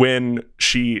 When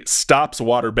she stops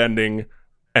waterbending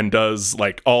and does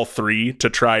like all three to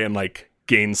try and like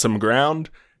gain some ground,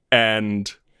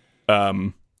 and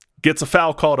gets a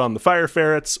foul called on the fire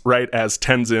ferrets right as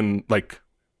Tenzin like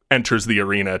enters the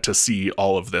arena to see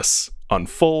all of this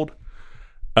unfold.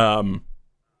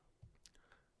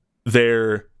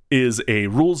 There is a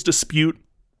rules dispute.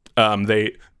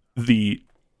 They've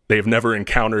never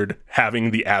encountered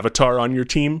having the Avatar on your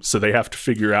team, so they have to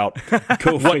figure out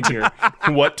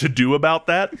what to do about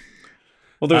that.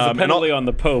 Well, there's a penalty on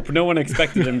the Pope. No one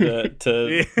expected him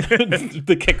to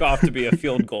the kickoff to be a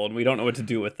field goal, and we don't know what to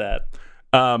do with that.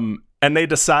 And they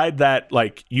decide that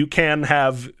like you can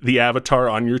have the Avatar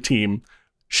on your team.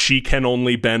 She can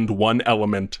only bend one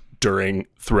element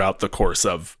throughout the course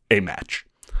of a match.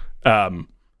 The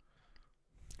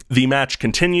match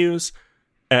continues,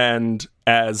 and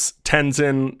as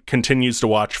Tenzin continues to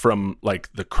watch from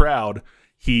like the crowd,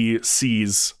 he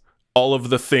sees all of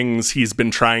the things he's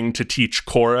been trying to teach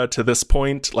Korra to this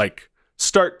point like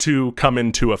start to come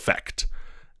into effect.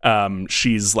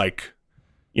 She's like,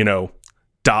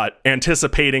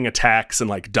 anticipating attacks and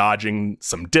like dodging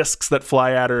some discs that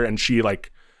fly at her, and she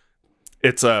like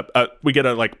we get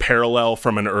a like parallel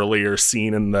from an earlier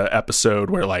scene in the episode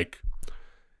where like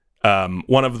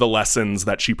one of the lessons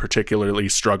that she particularly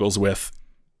struggles with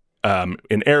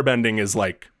in airbending is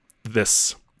like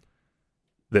this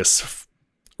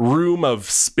room of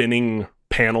spinning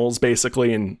panels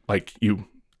basically, and like an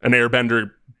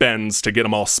airbender bends to get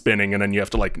them all spinning, and then you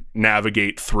have to like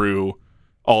navigate through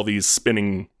all these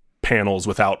spinning panels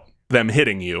without them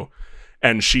hitting you,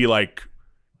 and she like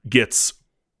gets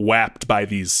whapped by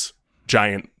these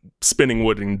giant spinning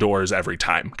wooden doors every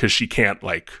time because she can't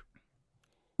like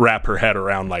wrap her head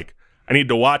around like I need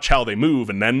to watch how they move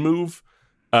and then move.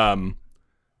 And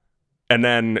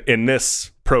then in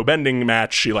this pro bending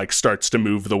match, she like starts to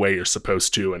move the way you're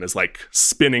supposed to and is like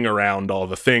spinning around all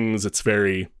the things. It's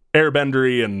very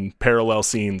airbendery and parallel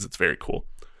scenes. It's very cool.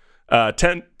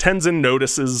 Tenzin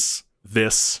notices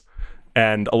this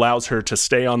and allows her to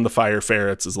stay on the fire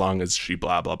ferrets as long as she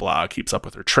blah, blah, blah, keeps up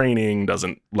with her training,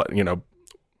 doesn't let,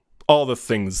 all the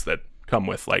things that come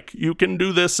with like, you can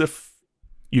do this if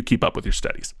you keep up with your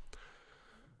studies.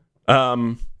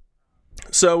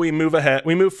 So we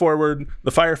move forward.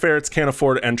 The fire ferrets can't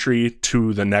afford entry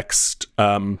to the next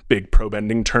big pro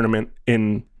bending tournament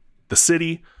in the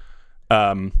city.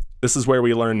 This is where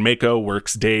we learn Mako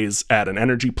works days at an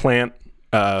energy plant,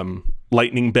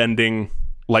 lightning bending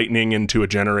lightning into a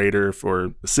generator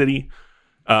for the city.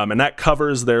 And that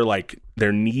covers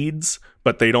their needs,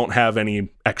 but they don't have any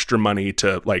extra money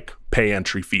to like pay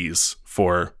entry fees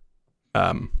for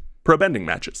pro bending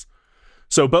matches.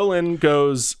 So Bolin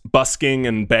goes busking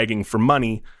and begging for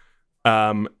money,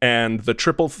 and the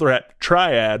triple threat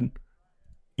triad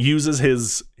uses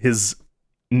his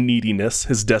neediness,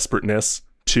 his desperateness,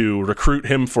 to recruit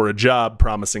him for a job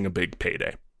promising a big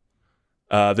payday.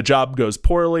 The job goes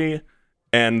poorly,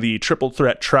 and the triple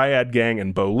threat triad gang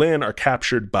and Bolin are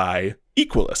captured by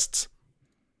equalists.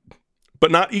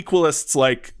 But not equalists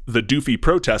like the doofy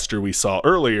protester we saw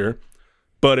earlier,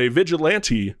 but a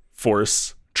vigilante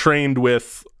force trained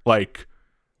with like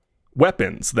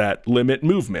weapons that limit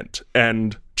movement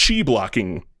and chi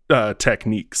blocking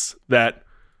techniques that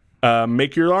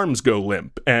make your arms go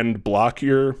limp and block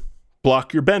your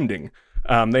bending.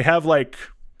 They have like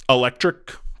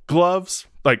electric gloves,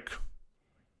 like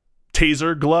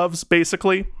taser gloves,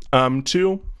 basically.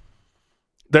 Too.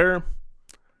 They're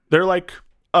like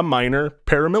a minor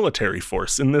paramilitary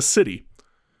force in this city.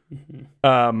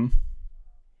 Mm-hmm.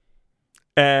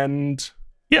 And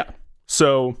yeah,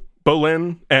 so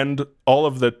Bolin and all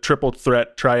of the triple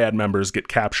threat triad members get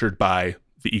captured by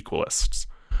the equalists.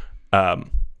 The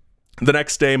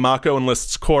next day, Mako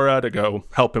enlists Korra to go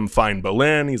help him find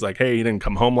Bolin. He's like, hey, he didn't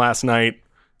come home last night.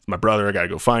 It's my brother. I got to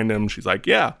go find him. She's like,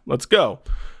 yeah, let's go.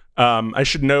 I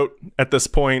should note at this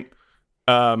point,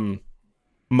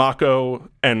 Mako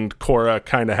and Korra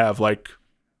kind of have like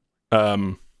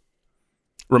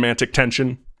romantic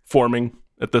tension forming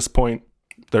at this point.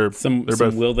 They're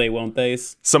both will they, won't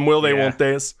theys. Some will they, won't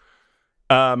theys.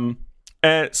 And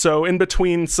so in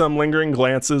between some lingering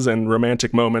glances and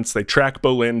romantic moments, they track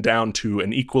Bolin down to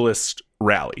an equalist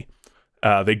rally.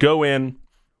 They go in,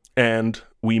 and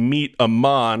we meet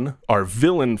Amon, our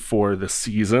villain for the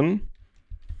season.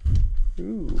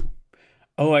 Ooh.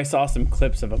 Oh, I saw some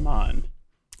clips of Amon.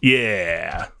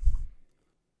 Yeah.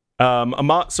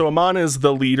 Amon is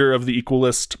the leader of the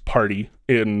equalist party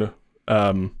in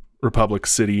Republic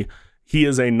City. He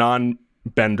is a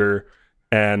non-bender,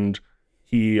 and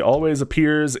he always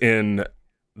appears in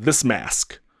this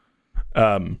mask.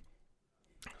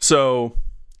 So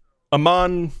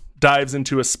Amon dives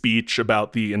into a speech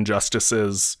about the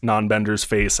injustices non-benders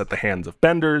face at the hands of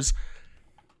benders.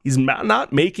 He's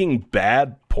not making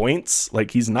bad points.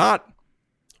 Like, he's not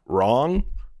wrong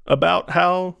about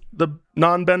how the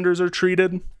non-benders are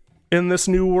treated in this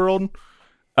new world.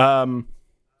 But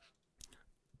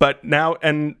now,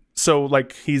 and so,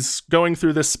 like, he's going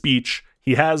through this speech.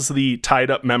 He has the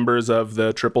tied up members of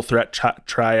the triple threat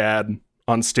triad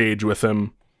on stage with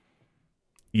him.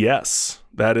 Yes,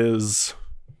 that is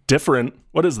different.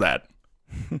 What is that?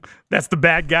 That's the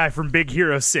bad guy from Big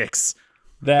Hero 6.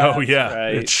 That's oh, yeah,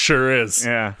 right. it sure is.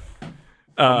 Yeah.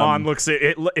 Amon looks at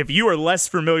it. If you are less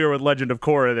familiar with Legend of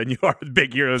Korra than you are with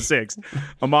Big Hero 6,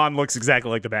 Amon looks exactly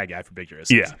like the bad guy from Big Hero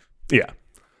 6. Yeah.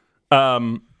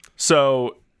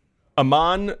 So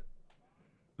Amon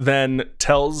then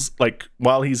tells, like,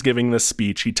 while he's giving this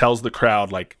speech, he tells the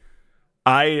crowd, like,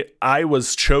 I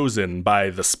was chosen by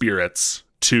the spirits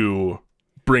to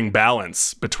bring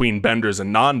balance between benders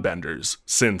and non-benders,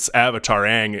 since Avatar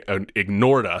Aang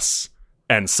ignored us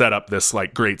and set up this,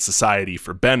 like, great society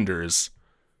for benders.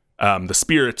 The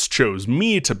spirits chose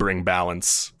me to bring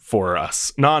balance for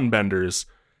us non-benders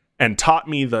and taught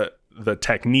me the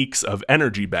techniques of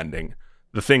energy bending,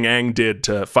 the thing Aang did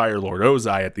to Fire Lord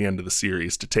Ozai at the end of the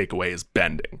series to take away his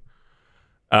bending.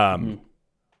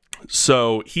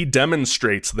 So he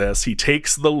demonstrates this. He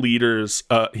takes the leader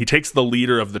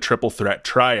of the triple threat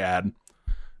triad,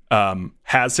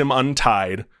 has him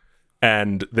untied,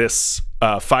 and this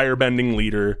firebending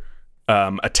leader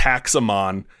attacks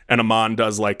Amon, and Amon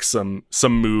does like some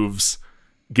moves,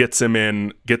 gets him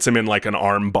in like an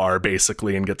arm bar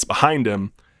basically, and gets behind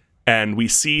him, and we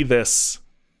see this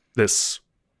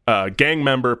gang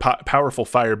member, powerful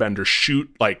firebender, shoot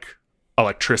like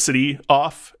electricity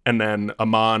off, and then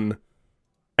Amon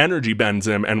energy bends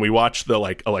him, and we watch the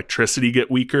like electricity get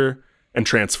weaker and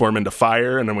transform into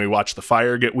fire, and then we watch the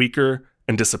fire get weaker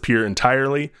and disappear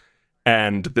entirely,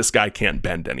 and this guy can't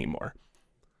bend anymore.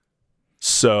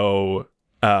 So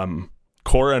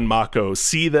Korra and Mako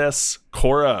see this.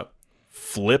 Korra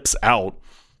flips out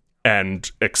and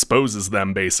exposes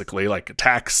them, basically, like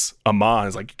attacks Amon.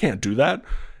 Is like, you can't do that.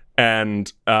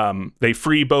 And they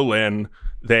free Bolin.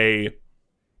 They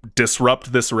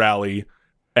disrupt this rally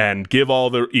and give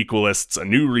all the equalists a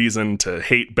new reason to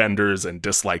hate benders and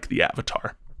dislike the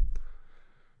Avatar.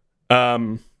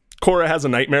 Korra has a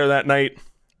nightmare that night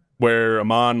where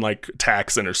Amon like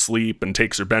attacks in her sleep and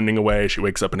takes her bending away. She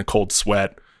wakes up in a cold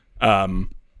sweat.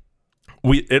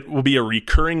 It will be a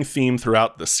recurring theme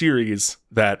throughout the series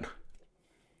that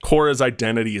Korra's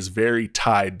identity is very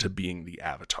tied to being the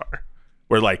Avatar,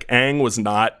 where like Aang was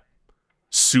not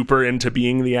super into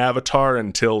being the Avatar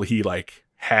until he like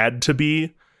had to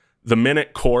be. The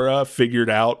minute Korra figured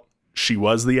out she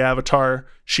was the Avatar,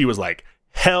 she was like,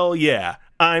 hell yeah,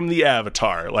 I'm the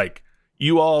Avatar. Like,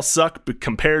 you all suck, but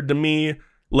compared to me,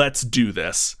 let's do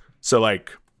this. So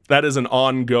like that is an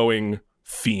ongoing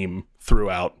theme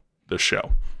throughout the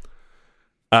show.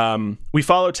 We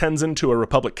follow Tenzin to a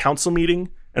Republic Council meeting,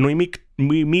 and we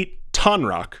meet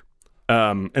Tonraq,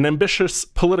 an ambitious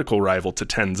political rival to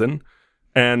Tenzin,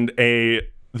 and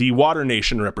the Water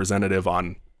Nation representative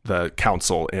on the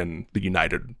council in the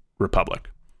United Republic.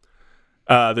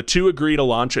 The two agree to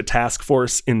launch a task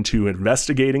force into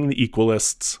investigating the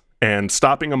Equalists and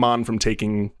stopping Amon from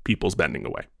taking people's bending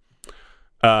away.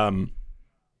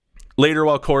 Later,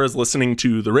 while Korra's listening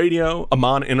to the radio,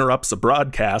 Amon interrupts a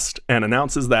broadcast and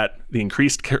announces that the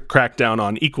increased crackdown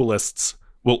on Equalists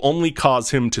will only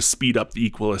cause him to speed up the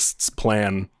Equalists'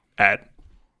 plan at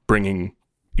bringing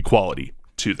equality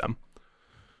to them.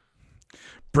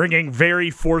 Bringing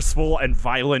very forceful and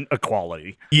violent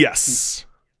equality. Yes.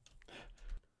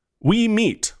 We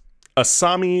meet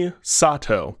Asami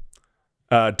Sato,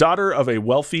 daughter of a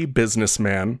wealthy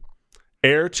businessman,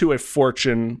 heir to a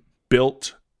fortune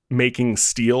built making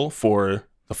steel for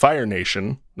the Fire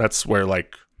Nation. That's where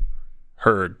like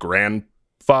her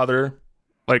grandfather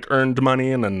like earned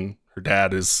money, and then her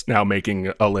dad is now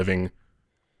making a living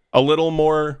a little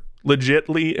more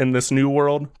legitly in this new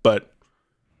world, but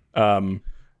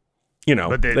you know,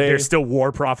 but they're still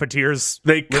war profiteers.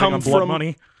 They come on blood from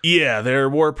money. Yeah, they're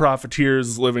war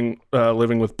profiteers living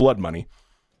with blood money.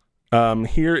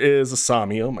 Here is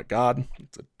Asami. Oh my god,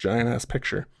 it's a giant ass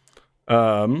picture.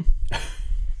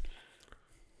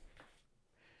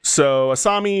 So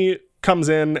Asami comes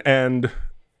in and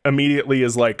immediately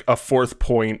is like a fourth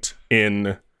point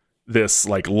in this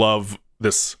like love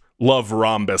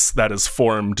rhombus that is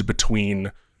formed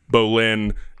between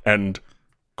Bolin and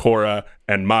Korra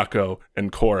and Mako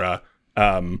and Korra.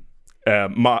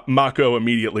 Mako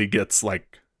immediately gets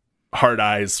like hard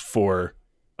eyes for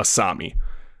Asami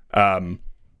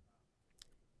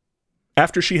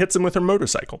after she hits him with her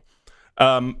motorcycle.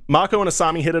 Mako and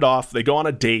Asami hit it off. They go on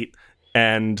a date,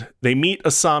 and they meet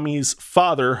Asami's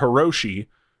father, Hiroshi,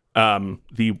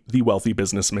 the wealthy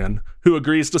businessman, who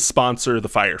agrees to sponsor the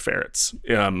Fire Ferrets.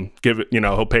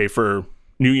 He'll pay for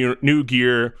new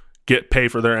gear, pay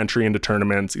for their entry into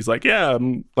tournaments. He's like, yeah,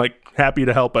 I'm like happy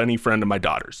to help any friend of my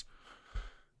daughter's.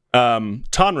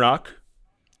 Tonrock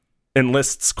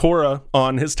enlists Korra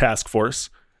on his task force,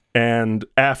 and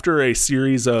after a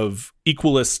series of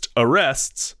equalist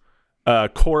arrests,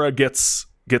 Korra gets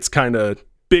kind of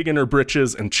big in her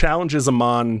britches and challenges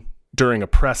Amon during a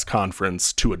press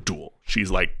conference to a duel.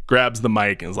 She's like, grabs the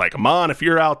mic and is like, Amon, if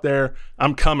you're out there,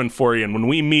 I'm coming for you. And when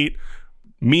we meet,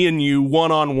 me and you,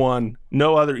 one-on-one,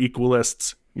 no other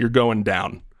equalists, you're going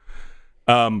down.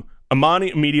 Amon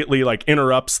immediately like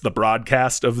interrupts the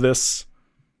broadcast of this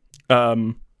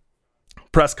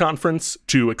press conference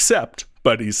to accept,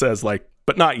 but he says like,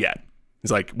 but not yet.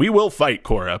 He's like, we will fight,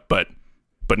 Korra, but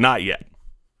not yet.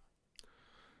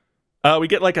 We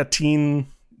get like the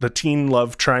teen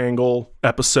love triangle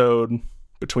episode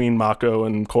between Mako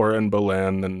and Korra and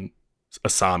Bolan and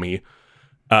Asami.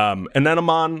 And then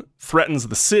Amon threatens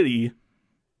the city,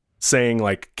 saying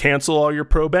like, cancel all your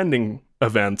pro bending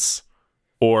events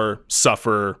or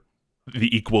suffer the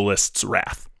equalists'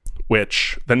 wrath,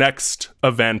 which the next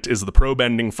event is the pro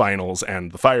bending finals,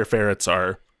 and the Fire Ferrets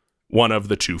are one of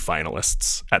the two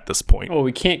finalists at this point. Oh,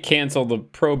 we can't cancel the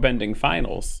pro bending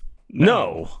finals.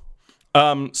 No.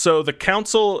 So the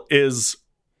council is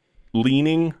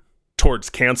leaning towards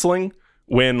canceling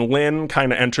when Lin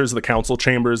kind of enters the council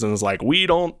chambers and is like, we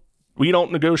don't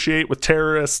negotiate with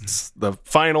terrorists. The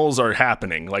finals are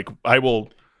happening. Like, I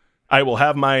will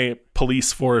have my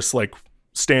police force like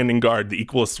standing guard. The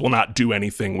equalists will not do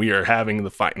anything. We are having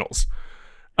the finals.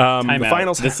 The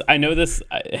finals. I know this.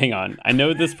 Hang on. I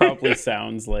know this probably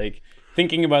sounds like,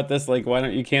 thinking about this, like, why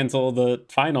don't you cancel the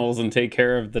finals and take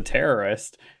care of the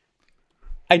terrorist?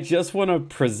 I just want to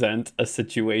present a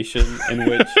situation in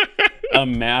which a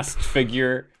masked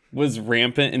figure was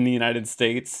rampant in the United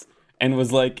States and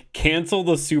was like, cancel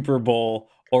the Super Bowl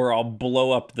or I'll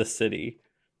blow up the city.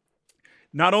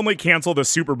 Not only cancel the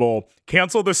Super Bowl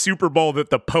that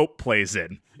the Pope plays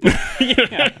in.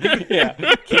 yeah.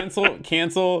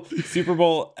 Cancel Super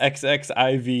Bowl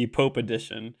XXIV Pope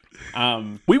edition.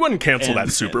 We wouldn't cancel that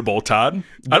Super Bowl, Todd.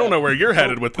 I don't know where you're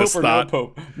headed with this thought. No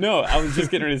Pope. No, I was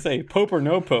just getting ready to say, Pope or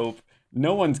no Pope,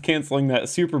 no one's canceling that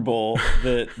Super Bowl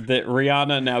that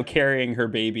Rihanna, now carrying her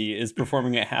baby, is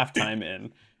performing at halftime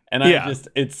in. And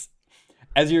it's,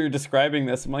 as you're describing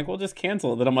this, I'm like, well, just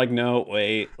cancel it. Then I'm like, no,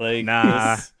 wait, like,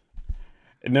 nah.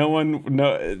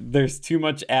 There's too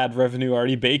much ad revenue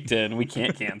already baked in. We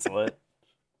can't cancel it.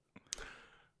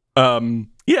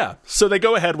 Yeah. So they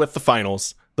go ahead with the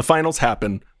finals. The finals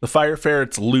happen. The Fire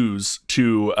Ferrets lose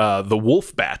to the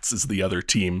Wolf Bats is the other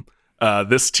team.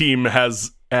 This team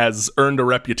has earned a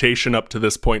reputation up to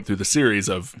this point through the series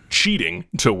of cheating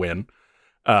to win.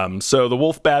 So the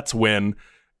Wolf Bats win,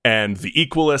 and the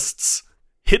Equalists,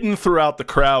 hidden throughout the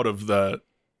crowd of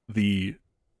the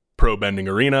pro bending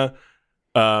arena,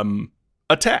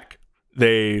 attack.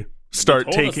 They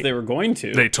start taking. Us they were going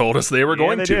to. They told us they were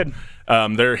going they to. Did.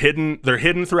 They're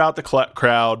hidden throughout the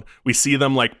crowd. We see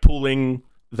them like pulling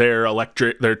their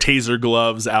taser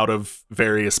gloves out of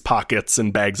various pockets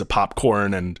and bags of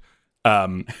popcorn, and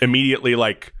immediately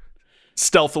like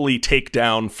stealthily take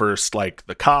down first like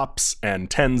the cops and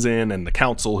Tenzin and the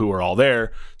council, who are all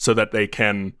there, so that they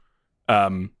can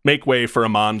make way for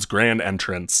Amon's grand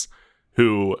entrance,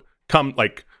 who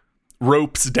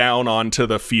ropes down onto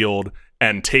the field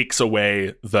and takes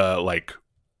away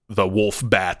the wolf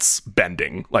bats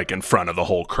bending like in front of the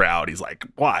whole crowd. He's like,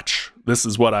 watch, this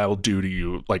is what I will do to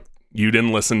you. Like, you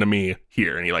didn't listen to me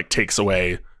here. And he like takes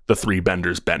away the three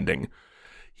benders bending.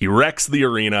 He wrecks the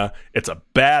arena. It's a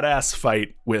badass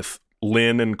fight with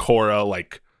Lin and Korra.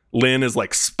 Like, Lin is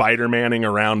like Spider-Manning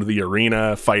around the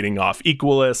arena, fighting off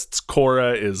equalists.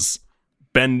 Korra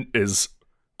is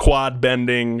quad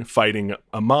bending, fighting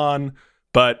Amon,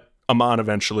 but Amon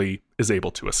eventually is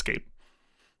able to escape.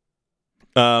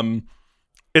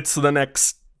 It's the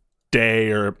next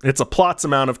day, or it's a plot's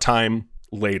amount of time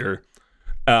later,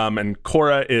 and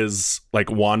Korra is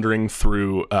like wandering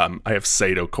through. I have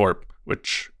Sato Corp,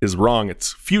 which is wrong.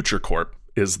 It's Future Corp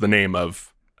is the name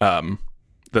of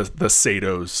the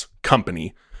Sato's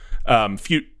company.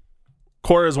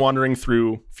 Korra is wandering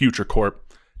through Future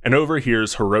Corp and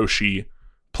overhears Hiroshi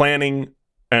planning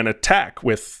an attack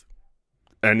with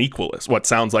an equalist, what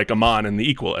sounds like Amon and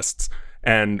the equalists.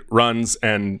 and runs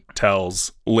and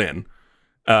tells Lynn.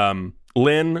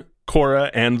 Lynn,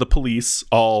 Korra, and the police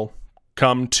all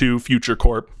come to Future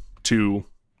Corp to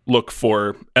look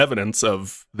for evidence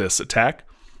of this attack.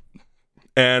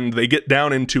 And they get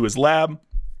down into his lab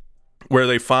where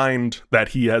they find that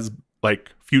he has,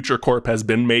 like, Future Corp has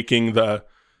been making the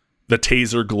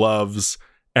taser gloves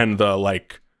and the,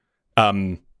 like,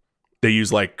 they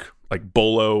use like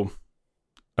bolo,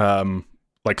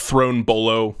 like thrown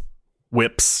bolo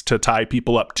whips to tie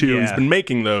people up to. Yeah. He's been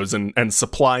making those and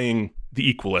supplying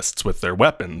the Equalists with their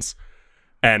weapons.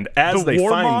 And as the they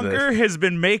find warmonger this, has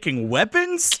been making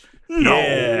weapons? No.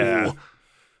 yeah.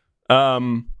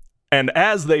 And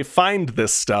as they find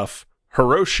this stuff,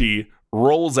 Hiroshi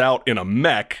rolls out in a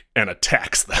mech and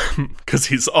attacks them because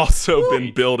he's also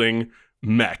been building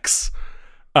mechs.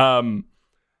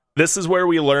 This is where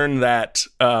we learn that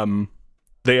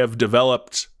they have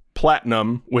developed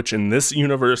platinum, which in this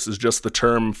universe is just the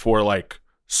term for like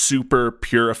super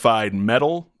purified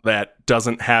metal that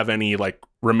doesn't have any like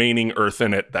remaining earth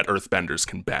in it that earthbenders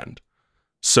can bend.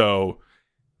 So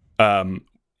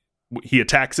he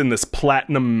attacks in this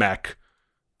platinum mech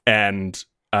and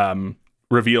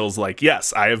reveals like,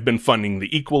 yes, I have been funding the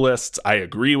Equalists. I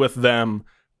agree with them.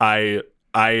 I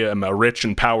am a rich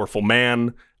and powerful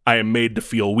man. I am made to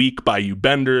feel weak by you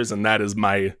benders, and that is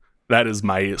my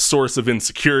source of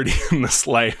insecurity in this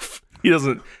life. He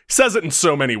says it in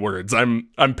so many words. I'm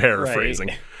paraphrasing.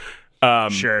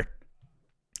 Right. Sure.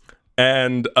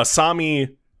 And Asami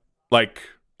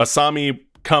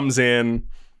comes in,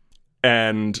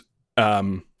 and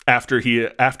after he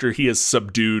has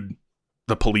subdued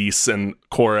the police and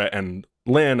Korra and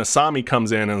Lynn, Asami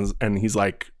comes in and he's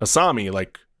like, Asami,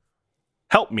 like,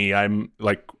 help me. I'm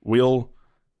like, we'll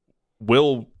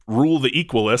rule the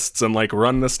Equalists and like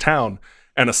run this town.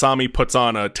 And Asami puts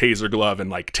on a taser glove and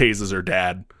like tases her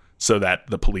dad so that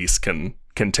the police can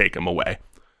take him away.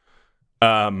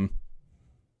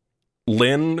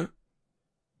 Lynn,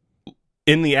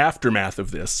 in the aftermath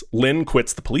of this, Lynn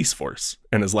quits the police force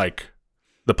and is like,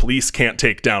 the police can't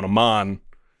take down Amon.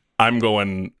 I'm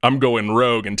going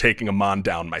rogue and taking Amon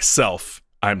down myself.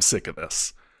 I'm sick of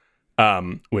this.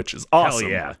 Which is awesome.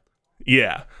 Hell yeah.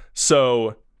 Yeah.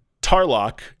 So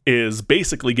Tarlok is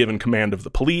basically given command of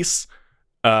the police,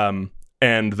 and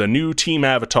the new team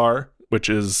avatar, which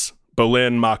is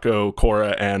Bolin, Mako,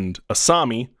 Korra, and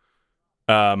Asami,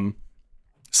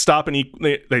 stop an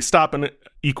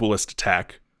Equalist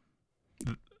attack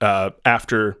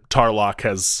after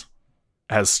Tarlok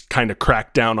has kind of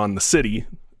cracked down on the city,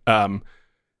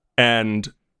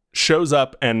 and shows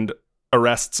up and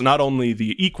arrests not only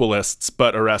the Equalists,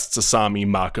 but arrests Asami,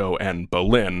 Mako, and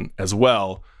Bolin as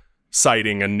well,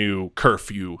 citing a new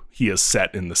curfew he has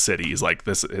set in the city. He's like,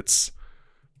 it's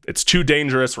too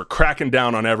dangerous. We're cracking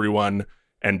down on everyone.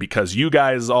 And because you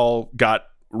guys all got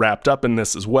wrapped up in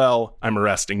this as well, I'm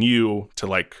arresting you to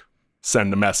like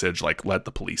send a message, like, let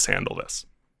the police handle this.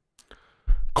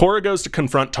 Korra goes to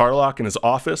confront Tarlok in his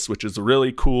office, which is a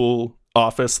really cool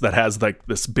office that has like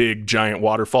this big giant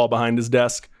waterfall behind his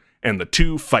desk, and the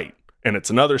two fight. And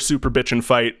it's another super bitchin'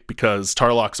 fight because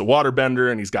Tarlok's a waterbender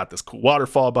and he's got this cool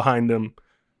waterfall behind him.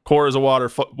 Korra's a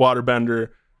waterbender.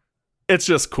 It's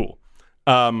just cool.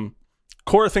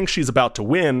 Korra thinks she's about to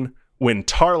win when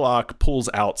Tarlok pulls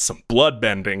out some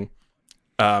bloodbending.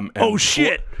 Oh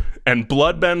shit! And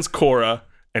bloodbends Korra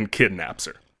and kidnaps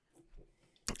her.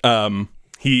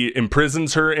 He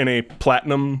imprisons her in a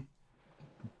platinum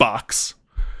box,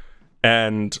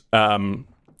 and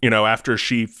after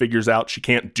she figures out she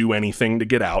can't do anything to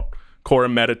get out,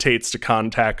 Korra meditates to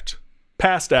contact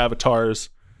past avatars,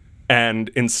 and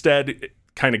instead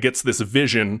kind of gets this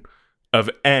vision of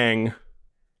Aang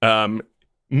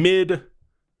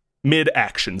mid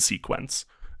action sequence.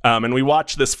 And we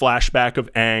watch this flashback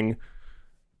of Aang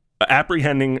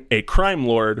apprehending a crime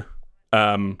lord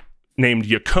named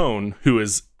Yakone, who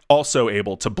is also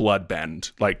able to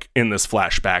bloodbend, like in this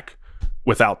flashback,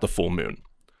 without the full moon.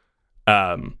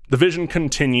 The vision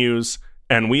continues,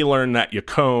 and we learn that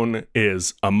Yakone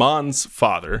is Amon's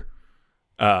father.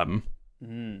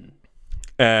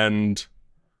 And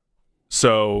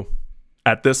so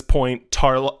at this point,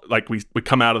 Tarlok, we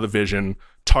come out of the vision,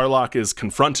 Tarlok is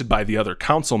confronted by the other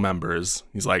council members.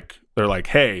 They're like,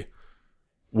 hey,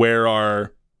 where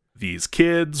are these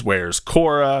kids? Where's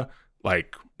Korra?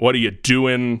 Like, what are you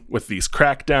doing with these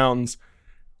crackdowns?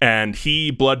 And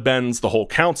he bloodbends the whole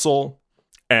council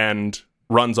and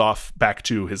runs off back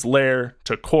to his lair,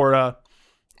 to Korra,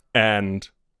 and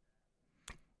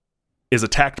is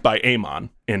attacked by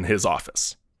Amon in his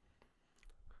office,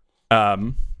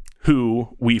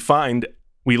 who we find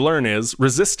we learn is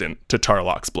resistant to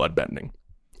Tarlok's bloodbending.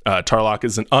 Tarlok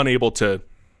is unable to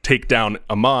take down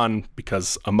Amon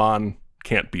because Amon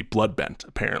can't be bloodbent,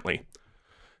 apparently.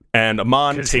 And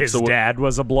Amon takes his dad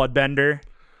was a bloodbender.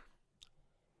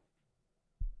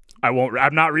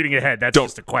 I'm not reading ahead. That's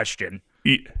just a question.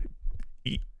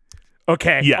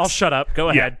 Okay, yes. I'll shut up. Go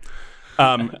ahead.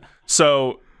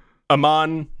 So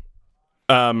Amon,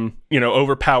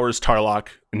 overpowers Tarlok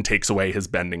and takes away his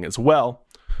bending as well.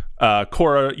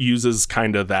 Korra uses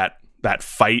kind of that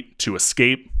fight to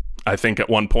escape. I think at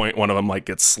one point one of them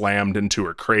gets slammed into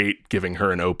her crate, giving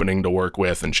her an opening to work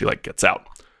with, and she gets out.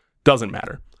 Doesn't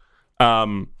matter.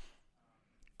 Korra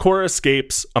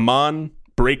escapes. Amon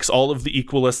breaks all of the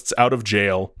Equalists out of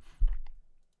jail,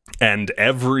 and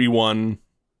everyone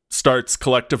starts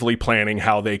collectively planning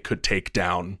how they could take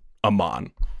down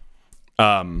Amon.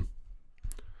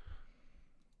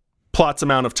 Plot's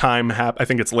amount of time, I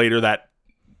think it's later that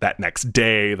next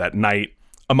day, that night,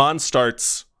 Amon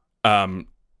starts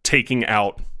taking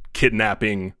out,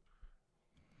 kidnapping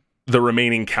the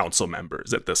remaining council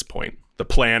members at this point. The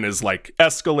plan is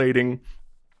escalating.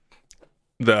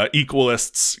 The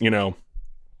Equalists,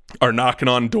 are knocking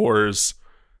on doors,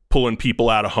 pulling people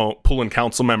out of home, pulling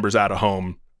council members out of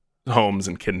homes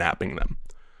and kidnapping them.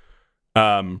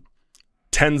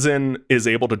 Tenzin is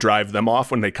able to drive them off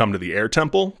when they come to the air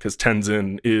temple because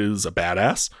Tenzin is a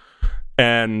badass.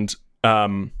 And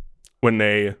when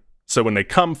they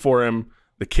come for him,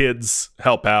 the kids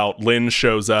help out. Lin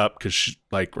shows up because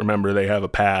remember, they have a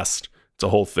past. It's a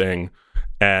whole thing.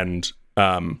 And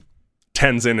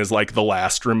Tenzin is the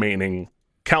last remaining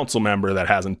council member that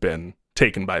hasn't been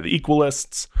taken by the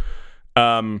Equalists.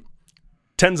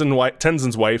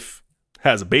 Tenzin's wife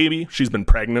has a baby. She's been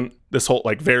pregnant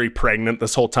very pregnant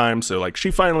this whole time. So she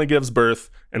finally gives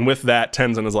birth. And with that,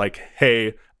 Tenzin is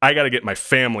hey, I got to get my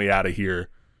family out of here.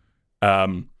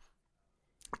 Lin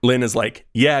is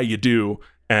yeah, you do.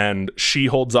 And she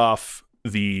holds off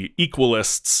the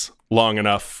Equalists long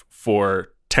enough for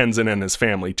Tenzin and his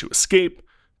family to escape.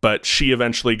 But she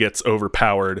eventually gets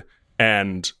overpowered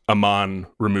and Amon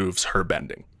removes her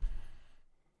bending.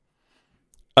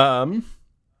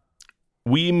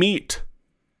 We meet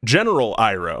General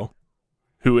Iroh,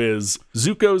 who is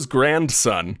Zuko's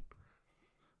grandson,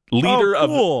 leader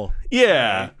of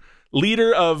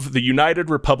the United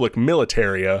Republic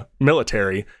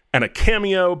military, and a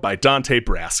cameo by Dante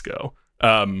Brasco.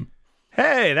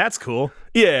 Hey, that's cool.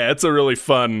 Yeah, it's a really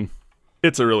fun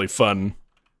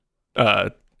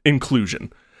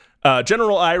inclusion.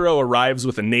 General Iroh arrives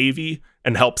with a navy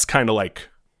and helps kind of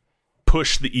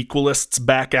push the Equalists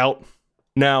back out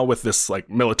now with this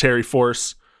military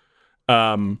force.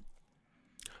 Korra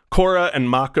and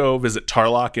Mako visit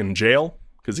Tarlok in jail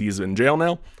because he's in jail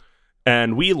now,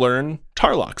 and we learn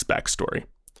Tarlok's backstory.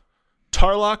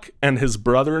 Tarlok and his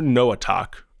brother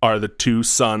Noatak are the two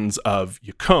sons of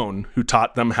Yakone, who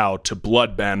taught them how to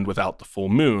bloodbend without the full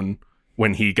moon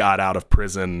when he got out of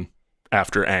prison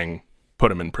after Aang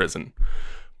put him in prison.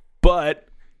 But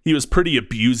he was pretty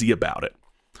abusy about it.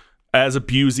 As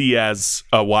abusy as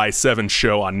a Y7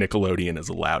 show on Nickelodeon is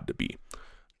allowed to be.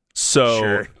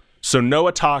 So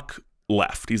Noatak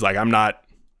left. He's I'm not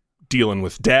dealing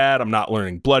with dad. I'm not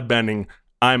learning bloodbending.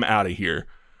 I'm out of here.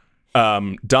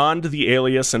 Donned the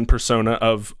alias and persona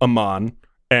of Amon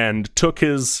and took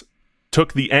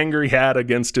the anger he had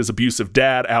against his abusive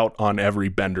dad out on every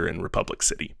bender in Republic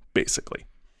City, basically.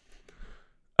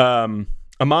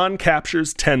 Amon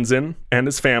captures Tenzin and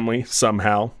his family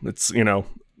somehow. It's,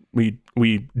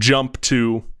 we jump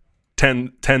to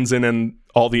Tenzin and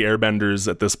all the airbenders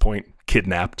at this point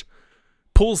kidnapped,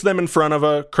 pulls them in front of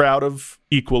a crowd of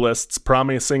Equalists,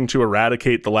 promising to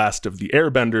eradicate the last of the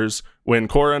airbenders when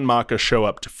Korra and Maka show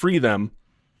up to free them.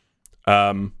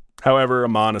 However,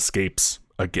 Amon escapes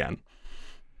again.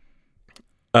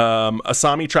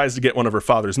 Asami tries to get one of her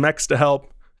father's mechs to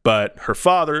help, but her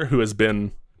father, who has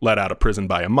been let out of prison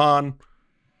by Amon,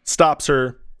 stops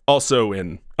her, also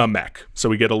in a mech. So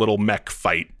we get a little mech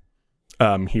fight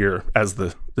here as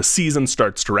the season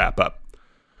starts to wrap up.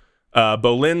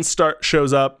 Bolin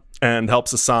shows up and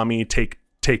helps Asami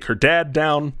take her dad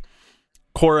down.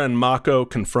 Korra and Mako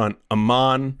confront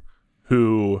Amon,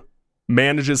 who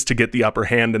manages to get the upper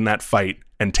hand in that fight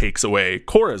and takes away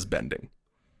Korra's bending,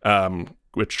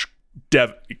 which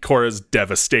Korra's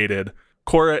devastated.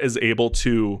 Korra is able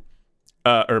to,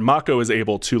 or Mako is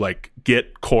able to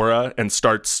get Korra and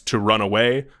starts to run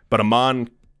away, but Amon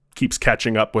keeps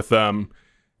catching up with them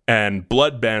and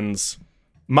bloodbends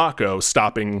Mako,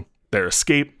 stopping their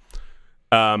escape,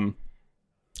 and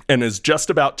is just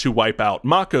about to wipe out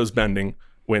Mako's bending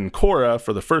when Korra,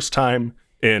 for the first time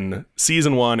in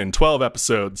season 1 in 12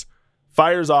 episodes,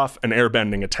 fires off an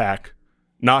airbending attack,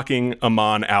 knocking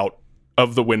Amon out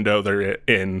of the window they're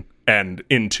in and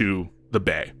into the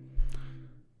bay.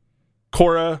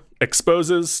 Korra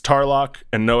exposes Tarlok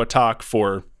and Noatak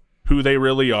for who they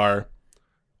really are,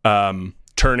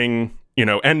 ending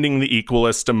the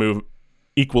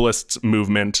Equalists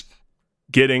movement,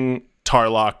 getting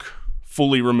Tarlok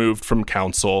fully removed from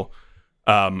council,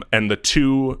 and the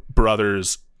two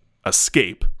brothers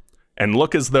escape and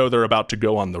look as though they're about to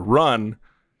go on the run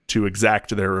to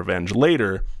exact their revenge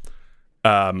later.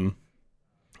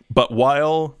 But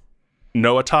while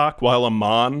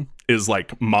Amon is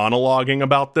like monologuing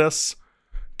about this,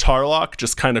 Tarlok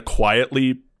just kind of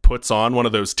quietly puts on one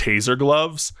of those taser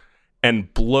gloves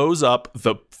and blows up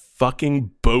the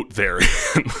fucking boat they're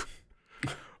in,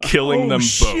 killing them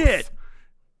shit. both.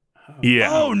 Yeah.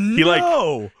 Oh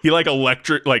no. He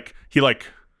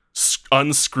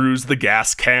unscrews the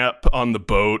gas cap on the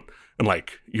boat, and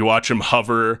like you watch him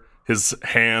hover his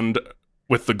hand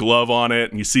with the glove on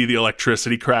it, and you see the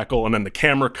electricity crackle, and then the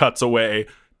camera cuts away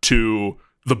to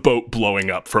the boat blowing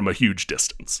up from a huge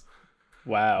distance.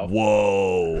 Wow.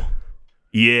 Whoa.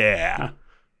 Yeah.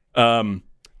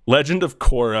 Legend of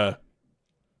Korra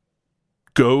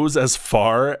goes as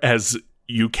far as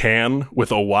you can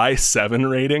with a Y7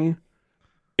 rating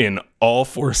in all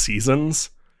 4 seasons,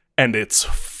 and it's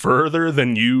further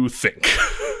than you think.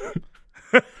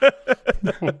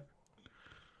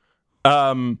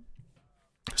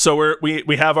 So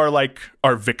we have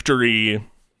our victory,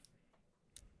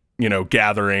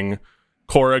 gathering.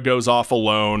 Korra goes off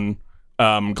alone.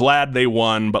 Glad they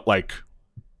won, but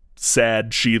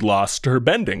sad she lost her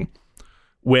bending.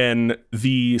 When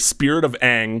the spirit of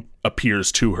Aang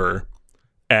appears to her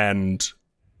and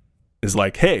is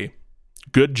like, hey,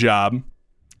 good job.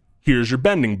 Here's your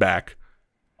bending back.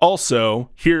 Also,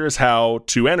 here's how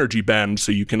to energy bend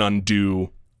so you can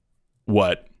undo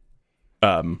what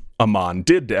Amon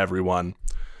did to everyone.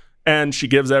 And she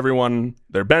gives everyone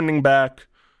their bending back.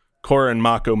 Korra and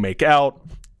Mako make out.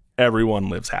 Everyone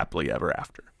lives happily ever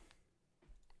after.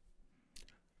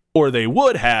 Or they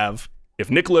would have if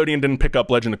Nickelodeon didn't pick up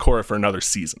Legend of Korra for another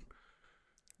season.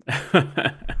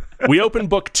 We open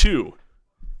book 2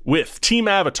 with Team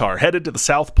Avatar headed to the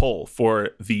South Pole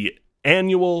for the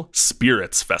annual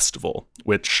Spirits Festival,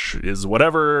 which is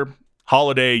whatever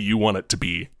holiday you want it to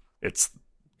be. It's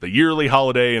the yearly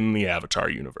holiday in the Avatar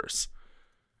universe.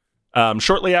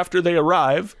 Shortly after they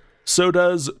arrive, so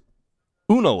does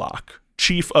Unalaq,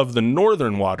 chief of the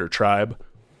Northern Water Tribe,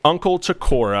 uncle to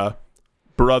Korra,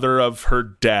 brother of her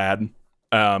dad,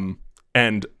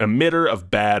 and emitter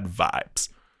of bad vibes.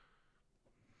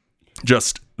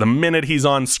 Just the minute he's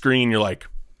on screen, you're like,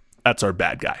 that's our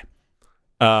bad guy.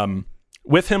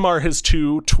 With him are his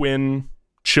 2 twin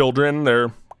children.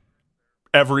 They're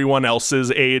everyone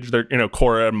else's age. They're,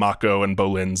 Korra, Mako, and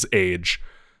Bolin's age.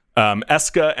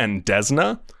 Eska and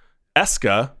Desna.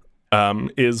 Eska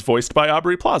is voiced by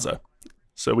Aubrey Plaza.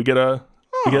 So we get a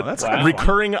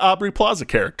recurring Aubrey Plaza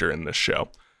character in this show.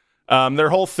 Their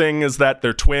whole thing is that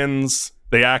they're twins.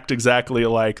 They act exactly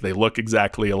alike. They look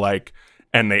exactly alike.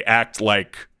 And they act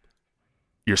like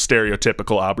your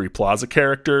stereotypical Aubrey Plaza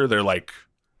character. They're like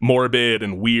morbid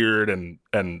and weird and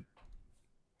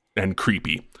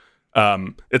creepy.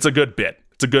 It's a good bit.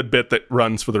 It's a good bit that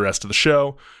runs for the rest of the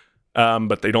show.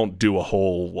 But they don't do a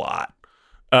whole lot.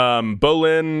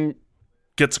 Bolin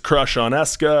gets a crush on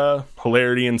Eska.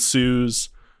 Hilarity ensues.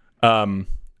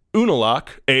 Unalaq,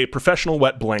 a professional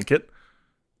wet blanket,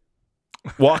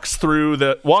 walks through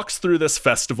this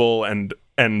festival and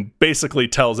basically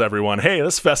tells everyone, hey,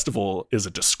 this festival is a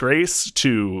disgrace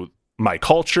to my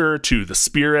culture, to the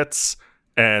spirits,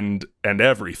 and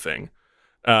everything.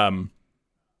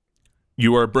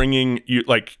 You are bringing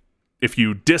if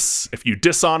you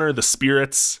dishonor the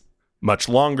spirits much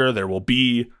longer, there will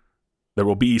be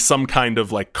some kind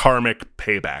of karmic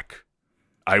payback.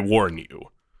 I warn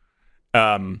you.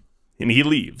 And he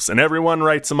leaves, and everyone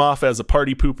writes him off as a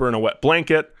party pooper in a wet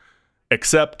blanket,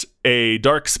 except a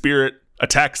dark spirit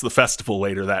attacks the festival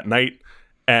later that night,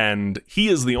 and he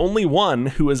is the only one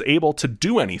who is able to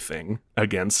do anything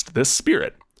against this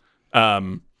spirit.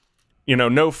 No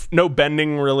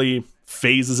bending really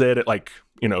phases it.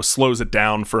 It slows it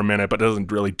down for a minute, but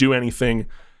doesn't really do anything.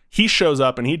 He shows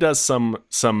up and he does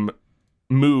some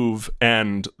move,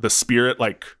 and the spirit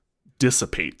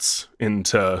dissipates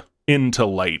into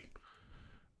light.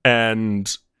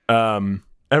 And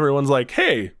everyone's like,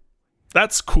 hey,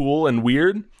 that's cool and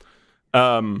weird.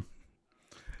 Nobody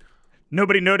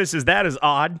notices that as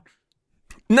odd.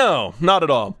 No, not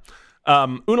at all.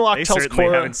 Unalaq They tells certainly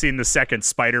Korra. haven't seen the second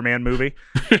Spider-Man movie.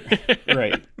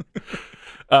 Right.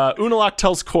 Unalaq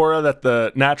tells Korra that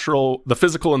the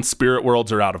physical and spirit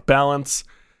worlds are out of balance,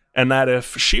 and that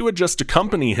if she would just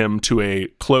accompany him to a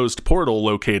closed portal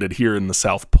located here in the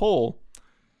South Pole,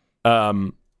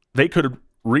 they could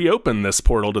reopen this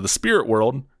portal to the spirit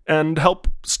world and help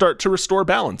start to restore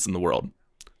balance in the world.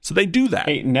 So they do that.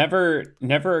 Hey, never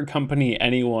accompany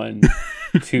anyone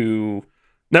to.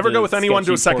 Never the go with anyone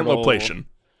to a sketchy second portal. location.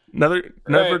 Never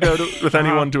go with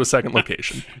anyone to a second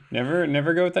location.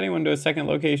 Never go with anyone to a second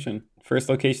location. First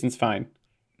location's fine.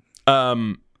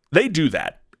 They do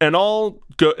that, and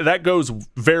that goes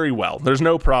very well. There's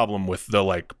no problem with the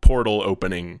like portal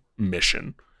opening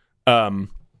mission.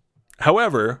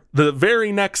 However, the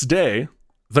very next day,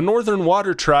 the Northern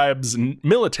Water Tribe's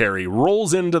military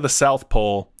rolls into the South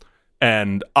Pole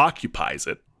and occupies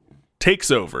it,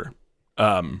 takes over,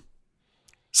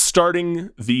 starting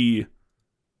the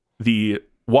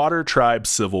Water Tribe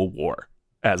Civil War,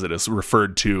 as it is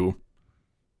referred to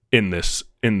in this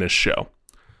show.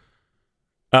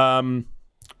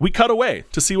 We cut away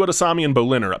to see what Asami and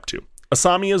Bolin are up to.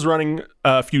 Asami is running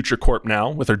Future Corp now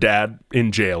with her dad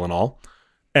in jail and all.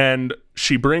 And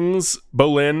she brings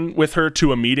Bolin with her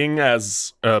to a meeting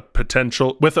brings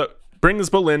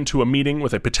Bolin to a meeting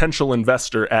with a potential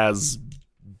investor as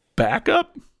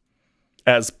backup,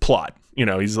 as plot. You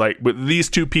know, he's like, but these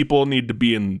two people need to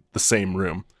be in the same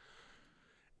room.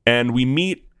 And we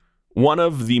meet one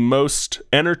of the most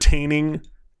entertaining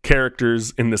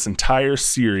characters in this entire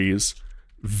series,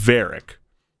 Varric,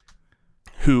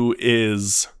 who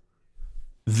is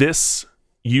this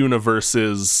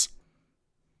universe's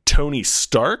Tony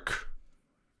Stark.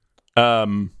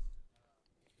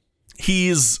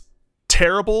 He's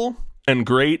terrible and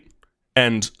great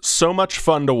and so much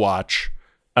fun to watch.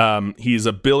 He's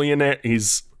a billionaire.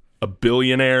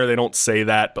 They don't say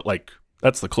that, but like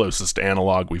that's the closest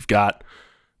analog we've got.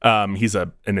 He's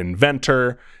an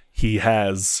inventor. He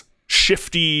has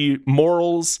shifty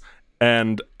morals,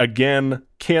 and again,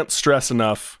 can't stress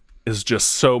enough, is just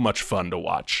so much fun to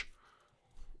watch.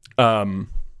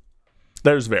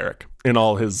 There's Varric in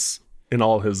all his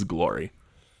glory.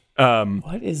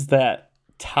 What is that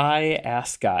tie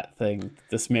ascot thing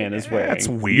this man is wearing? That's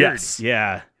weird. Yes.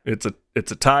 Yeah. It's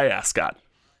a tie ascot.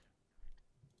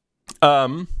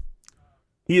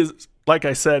 He is, like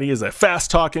I said, he is a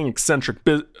fast-talking, eccentric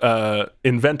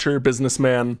inventor,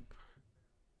 businessman.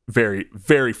 Very,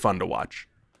 very fun to watch.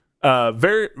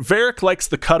 Varric likes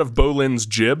the cut of Bolin's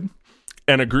jib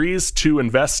and agrees to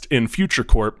invest in Future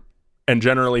Corp and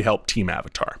generally help Team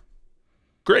Avatar.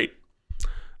 Great.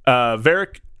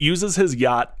 Varric uses his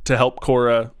yacht to help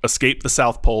Korra escape the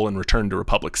South Pole and return to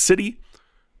Republic City,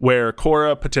 where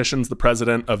Korra petitions the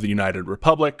president of the United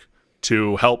Republic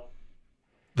to help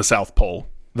the South Pole,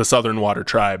 the Southern Water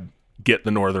Tribe, get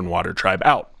the Northern Water Tribe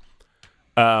out.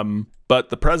 But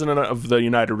the president of the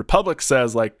United Republic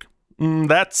says, like,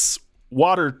 that's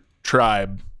Water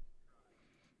Tribe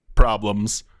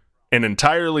problems, an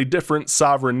entirely different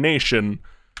sovereign nation.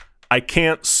 I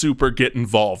can't super get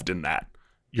involved in that.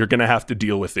 You're going to have to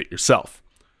deal with it yourself.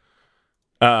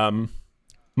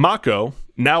 Mako,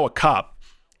 now a cop,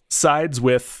 sides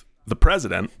with the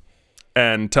president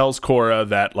and tells Korra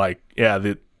that,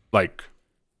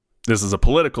 this is a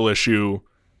political issue.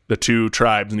 The two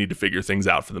tribes need to figure things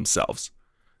out for themselves.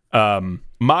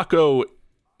 Mako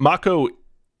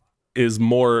is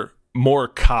more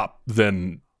cop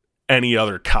than any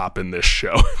other cop in this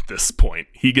show at this point.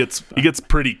 He gets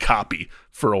pretty coppy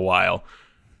for a while.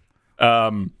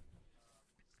 Korra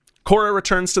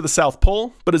returns to the South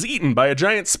Pole, but is eaten by a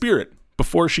giant spirit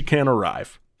before she can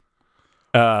arrive.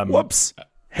 Whoops.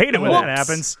 Hate it when that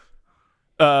happens.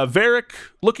 Varric,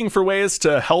 looking for ways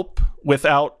to help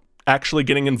without actually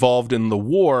getting involved in the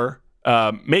war,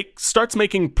 starts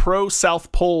making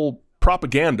pro-South Pole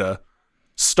propaganda,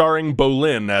 starring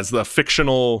Bolin as the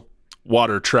fictional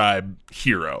Water Tribe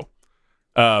hero.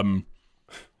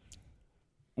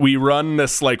 We run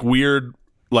this weird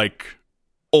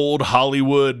old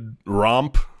Hollywood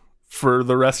romp for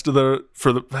the rest of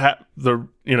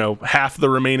half the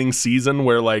remaining season,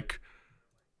 where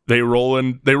they roll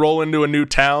into a new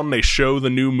town, they show the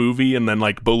new movie, and then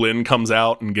Bolin comes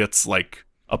out and gets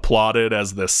applauded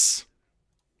as this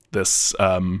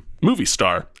movie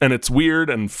star, and it's weird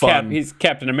and fun. He's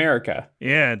Captain America.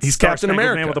 Yeah, he's Captain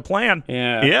America, man with a plan.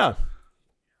 Yeah.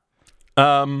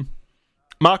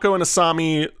 Mako and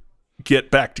Asami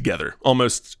get back together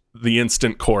almost the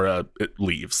instant Korra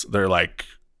leaves. They're like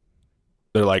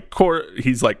Korra.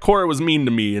 He's like, Korra was mean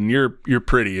to me, and you're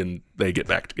pretty, and they get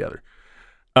back together.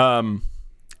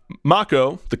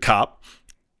 Mako, the cop,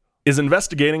 is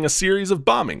investigating a series of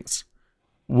bombings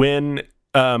when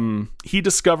he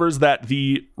discovers that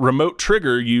the remote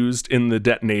trigger used in the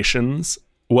detonations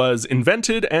was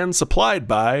invented and supplied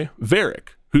by Varric,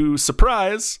 who,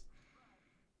 surprise,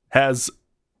 has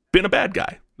been a bad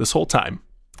guy this whole time.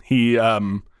 He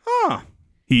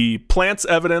plants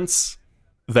evidence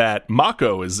that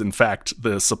Mako is in fact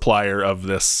the supplier of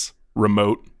this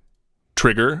remote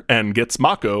trigger and gets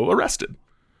Mako arrested.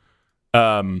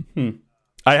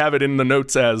 I have it in the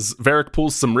notes as Varric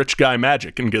pulls some rich guy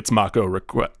magic and gets Mako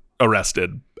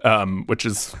arrested, which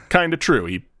is kind of true.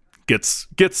 He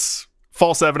gets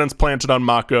false evidence planted on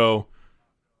Mako,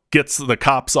 gets the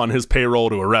cops on his payroll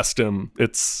to arrest him.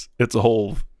 It's a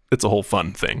whole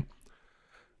fun thing.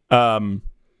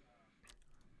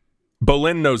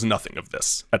 Bolin knows nothing of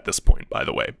this at this point, by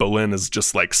the way. Bolin is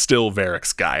just like still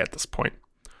Varric's guy at this point.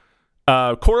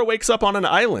 Korra wakes up on an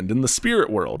island in the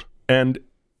spirit world and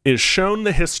is shown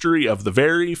the history of the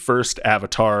very first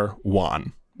avatar,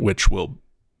 Wan,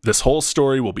 this whole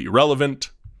story will be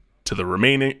relevant to the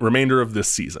remainder of this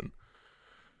season.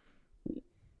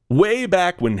 Way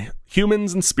back when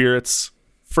humans and spirits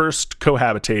first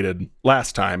cohabitated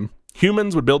last time,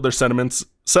 humans would build their settlements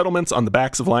on the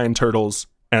backs of lion turtles,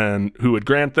 and who would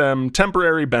grant them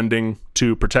temporary bending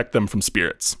to protect them from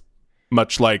spirits.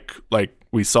 Much like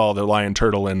we saw the lion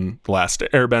turtle in The Last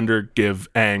Airbender give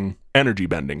Aang energy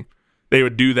bending. They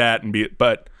would do that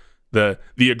but the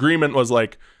agreement was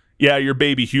like, yeah, you're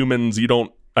baby humans,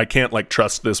 I can't like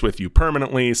trust this with you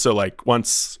permanently, so like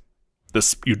once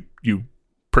this you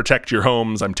protect your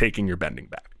homes, I'm taking your bending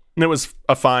back. And it was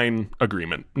a fine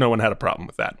agreement. No one had a problem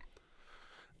with that.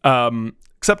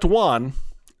 Except Wan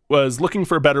was looking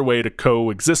for a better way to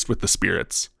coexist with the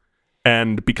spirits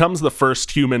and becomes the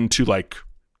first human to like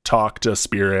talk to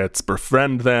spirits,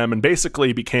 befriend them, and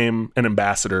basically became an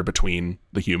ambassador between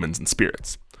the humans and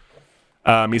spirits.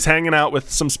 He's hanging out with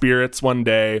some spirits one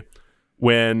day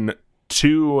when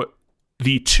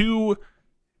the two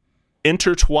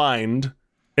intertwined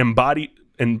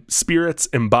spirits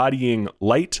embodying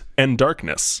light and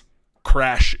darkness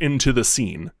crash into the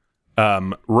scene.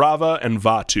 Rava and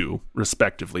Vatu,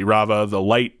 respectively. Rava,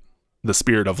 the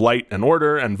spirit of light and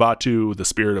order, and Vatu, the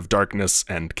spirit of darkness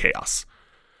and chaos.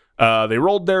 They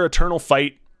rolled their eternal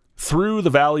fight through the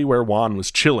valley where Wan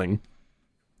was chilling.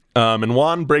 And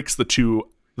Wan breaks the two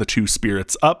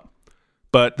spirits up.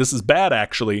 But this is bad,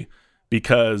 actually,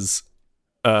 because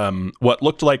what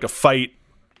looked like a fight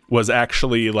was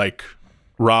actually like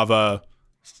Rava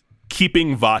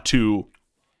keeping Vatu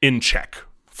in check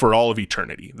for all of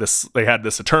eternity. They had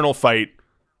this eternal fight,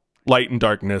 light and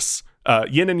darkness,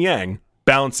 yin and yang,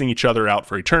 balancing each other out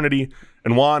for eternity,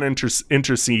 and Wan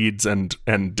intercedes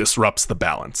and disrupts the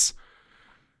balance.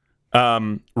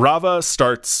 Rava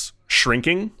starts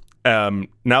shrinking.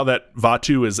 Now that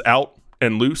Vatu is out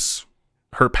and loose,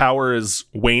 her power is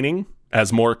waning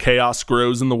as more chaos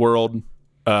grows in the world.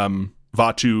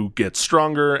 Vatu gets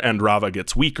stronger and Rava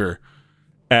gets weaker.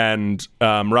 And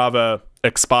Rava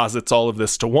exposits all of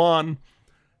this to Wan,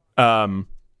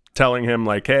 telling him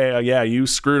like, hey, yeah, you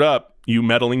screwed up, you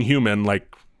meddling human,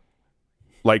 like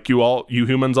you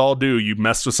humans all do. You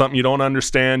messed with something you don't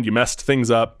understand, you messed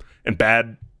things up, and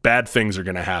bad things are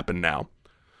going to happen now.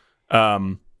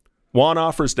 Wan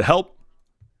offers to help,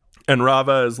 and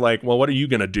Rava is like, well, what are you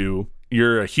going to do?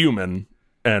 You're a human.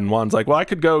 And Wan's like, well, I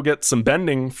could go get some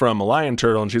bending from a lion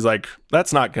turtle. And she's like,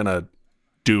 that's not going to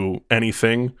do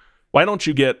anything. Why don't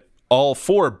you get all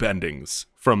 4 bendings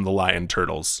from the lion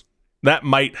turtles? That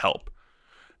might help.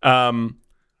 The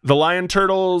lion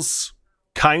turtles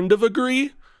kind of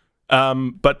agree,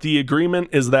 but the agreement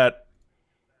is that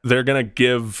they're going to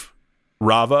give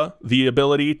Rava the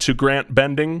ability to grant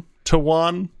bending to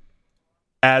Wan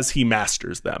as he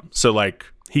masters them. So like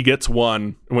he gets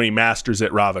one, and when he masters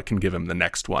it, Rava can give him the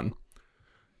next one.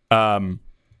 And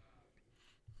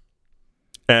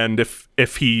if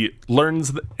he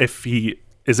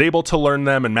is able to learn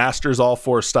them and masters all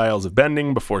 4 styles of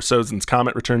bending before Sozin's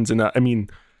Comet returns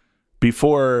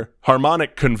before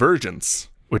harmonic convergence,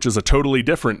 which is a totally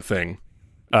different thing.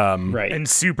 Right. And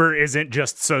Super isn't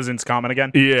just Sozin's Comet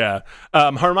again? Yeah.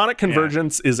 Harmonic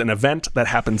convergence is an event that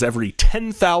happens every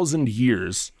 10,000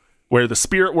 years where the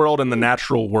spirit world and the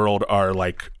natural world are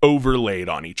like overlaid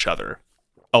on each other,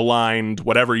 aligned,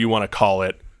 whatever you want to call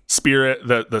it.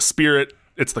 The spirit,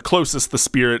 it's the closest the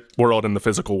spirit world and the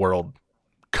physical world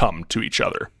come to each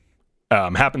other.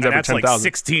 Happens every 10,000. That's like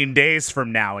 16 days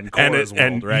from now in Korra's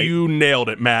world, right? You nailed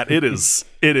it, Matt. It is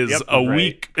Yep, a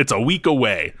week. It's a week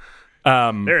away.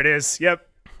 There it is. Yep.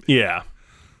 Yeah.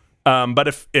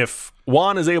 But if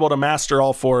Wan is able to master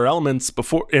all 4 elements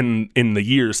before in the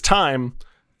year's time,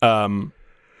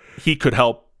 he could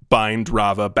help bind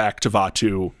Rava back to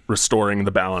Vatu, restoring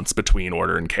the balance between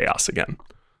order and chaos again.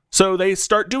 So they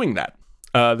start doing that.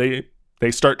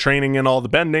 They start training in all the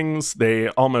bendings. They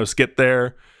almost get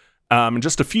there. And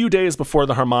just a few days before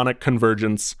the harmonic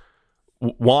convergence,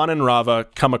 Juan and Rava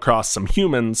come across some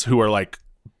humans who are like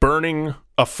burning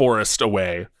a forest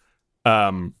away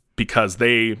because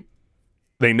they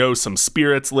know some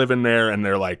spirits live in there, and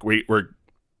they're like, we're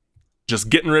just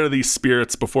getting rid of these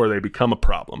spirits before they become a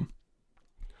problem.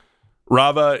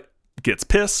 Rava gets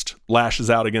pissed, lashes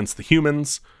out against the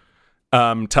humans,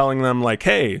 telling them like,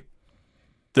 hey,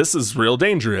 this is real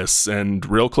dangerous and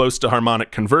real close to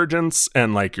harmonic convergence,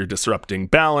 and like you're disrupting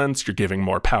balance, you're giving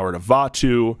more power to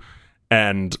Vatu,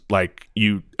 and like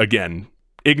you, again,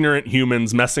 ignorant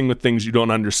humans messing with things you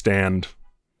don't understand.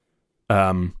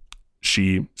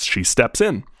 She steps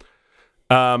in.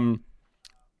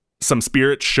 Some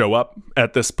spirits show up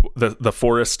at this, the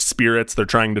forest spirits they're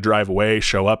trying to drive away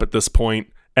show up at this point,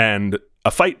 and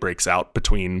a fight breaks out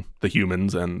between the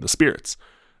humans and the spirits,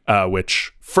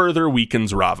 which further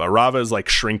weakens Rava. Rava is like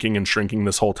shrinking and shrinking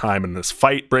this whole time, and this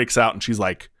fight breaks out, and she's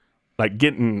like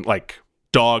getting like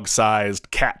dog-sized,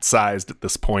 cat-sized at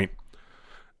this point.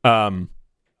 Juan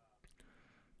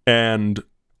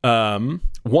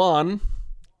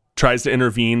tries to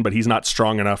intervene, but he's not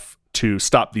strong enough to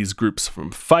stop these groups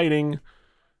from fighting.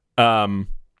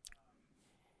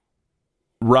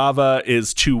 Rava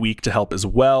is too weak to help as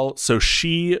well, so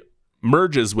she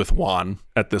merges with Juan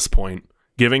at this point,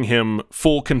 giving him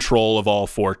full control of all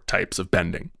 4 types of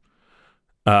bending.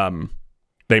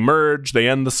 They merge, they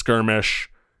end the skirmish,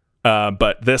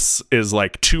 but this is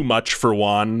like too much for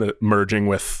Juan, merging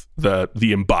with the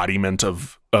embodiment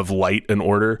of light and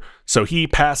order. So he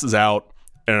passes out,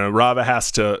 and Rava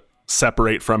has to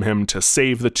separate from him to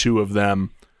save the 2 of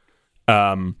them.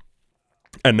 And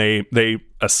they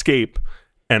escape.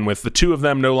 And with the 2 of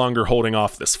them no longer holding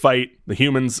off this fight, the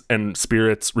humans and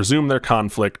spirits resume their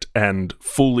conflict and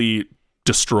fully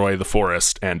destroy the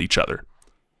forest and each other.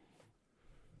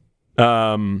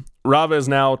 Rava is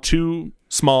now too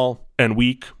small and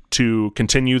weak to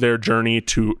continue their journey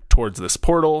towards this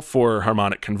portal for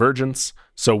harmonic convergence.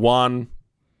 So Juan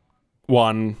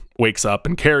wakes up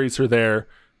and carries her there.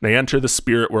 They enter the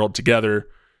spirit world together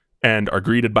and are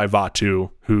greeted by Vatu,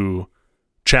 who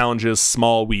challenges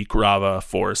small, weak Rava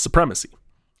for supremacy.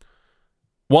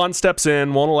 Juan steps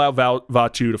in, won't allow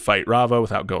Vatu to fight Rava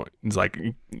without going. He's like,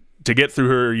 to get through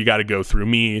her, you got to go through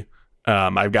me.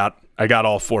 I got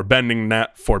all 4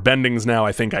 bendings now.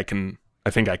 I think I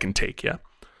can take you.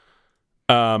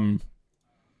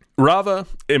 Rava,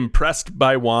 impressed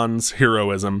by Juan's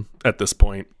heroism at this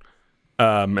point,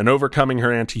 and overcoming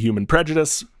her anti-human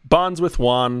prejudice, bonds with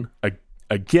Juan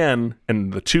again,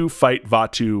 and the 2 fight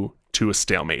Vatu to a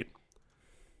stalemate.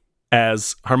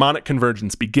 As harmonic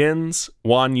convergence begins,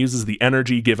 Juan uses the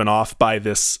energy given off by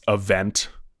this event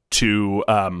to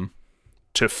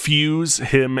fuse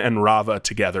him and Rava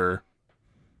together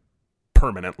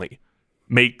permanently,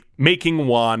 making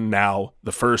Juan now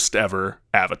the first ever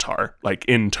avatar, like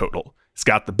in total. He's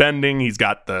got the bending, he's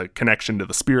got the connection to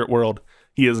the spirit world.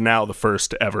 He is now the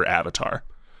first ever avatar.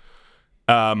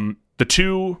 The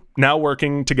 2 now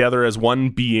working together as one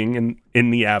being in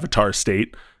the avatar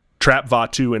state, trap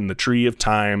Vatu in the tree of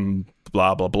time,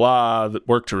 blah, blah, blah, that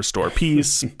work to restore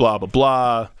peace, blah, blah,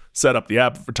 blah, set up the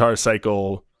avatar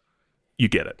cycle. You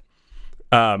get it.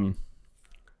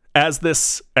 As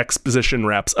this exposition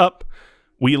wraps up,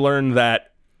 we learn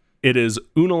that it is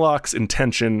Unalaq's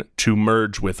intention to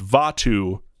merge with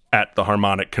Vatu at the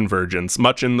harmonic convergence,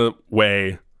 much in the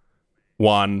way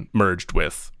Juan merged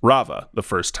with Rava the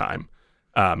first time.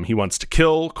 He wants to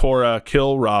kill Korra,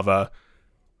 kill Rava,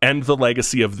 end the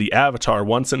legacy of the Avatar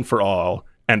once and for all,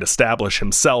 and establish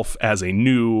himself as a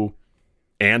new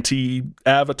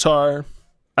anti-Avatar,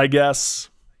 I guess.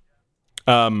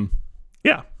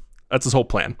 Yeah, that's his whole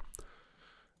plan.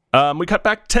 We cut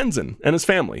back to Tenzin and his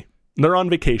family. They're on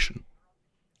vacation.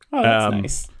 Oh, that's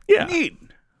nice. Yeah. Neat.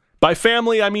 By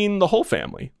family, I mean the whole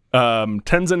family.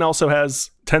 Tenzin also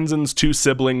has Tenzin's 2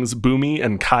 siblings, Bumi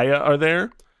and Kaya, are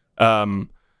there.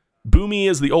 Bumi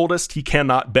is the oldest. He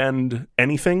cannot bend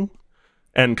anything.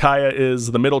 And Kaya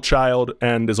is the middle child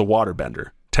and is a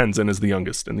waterbender. Tenzin is the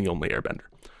youngest and the only airbender.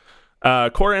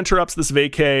 Korra interrupts this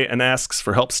vacay and asks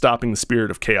for help stopping the spirit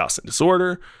of chaos and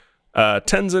disorder.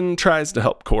 Tenzin tries to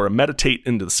help Korra meditate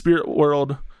into the spirit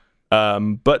world.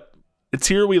 But it's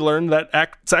here we learn that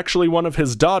it's actually one of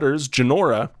his daughters,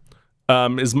 Jinora,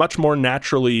 is much more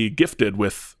naturally gifted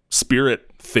with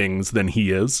spirit things than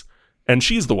he is. And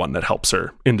she's the one that helps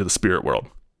her into the spirit world.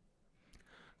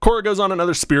 Korra goes on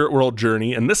another spirit world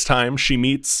journey, and this time she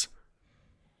meets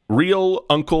real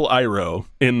Uncle Iroh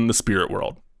in the spirit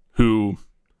world, who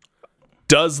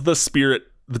does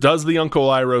the Uncle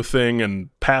Iroh thing and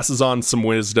passes on some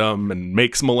wisdom and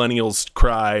makes millennials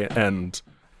cry and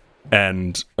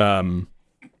then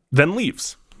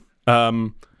leaves.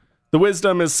 The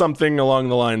wisdom is something along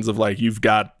the lines of like you've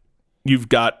got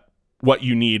what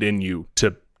you need in you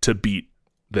to beat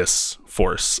this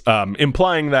force,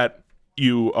 implying that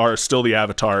you are still the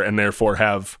Avatar and therefore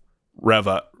have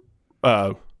Rava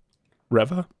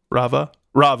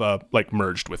like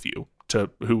merged with you,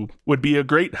 who would be a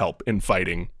great help in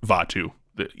fighting Vaatu,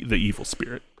 the evil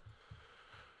spirit.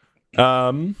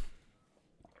 The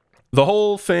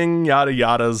whole thing yada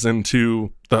yadas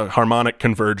into the harmonic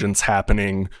convergence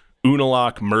happening.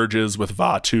 Unalaq merges with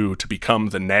Vaatu to become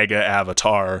the Naga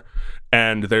Avatar,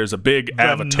 and there's a big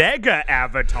avatar. Naga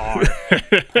Avatar.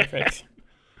 Perfect.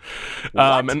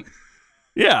 And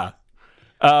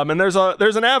there's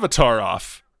an avatar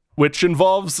off, which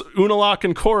involves Unalaq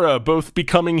and Korra both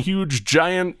becoming huge,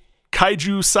 giant,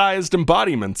 kaiju-sized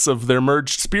embodiments of their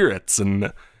merged spirits,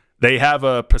 and they have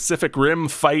a Pacific Rim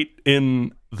fight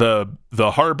in the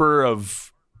harbor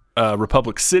of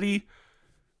Republic City,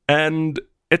 and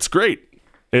it's great.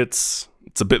 It's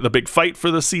the big fight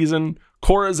for the season.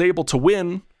 Korra is able to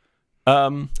win.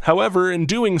 However, in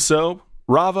doing so,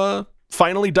 Rava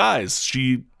finally dies.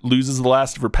 She loses the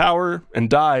last of her power and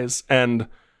dies, and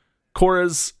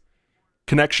Korra's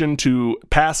connection to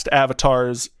past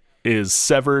avatars is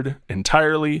severed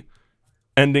entirely,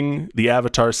 ending the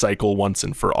avatar cycle once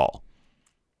and for all.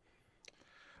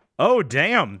 Oh,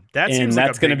 damn. That seems like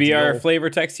that's going to be deal. our flavor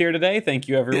text here today. Thank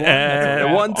you, everyone. That's a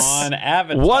wrap on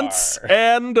Avatar. Once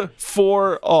and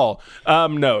for all.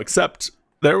 No, except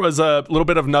there was a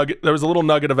little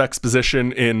nugget of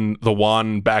exposition in the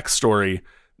Wan backstory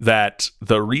that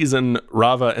the reason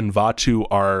Rava and Vaatu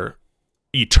are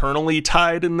eternally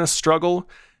tied in this struggle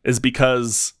is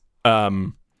because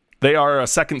they are a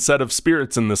second set of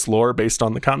spirits in this lore based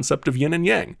on the concept of yin and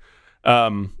yang.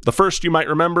 The first you might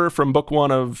remember from book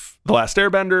 1 of The Last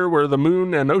Airbender were the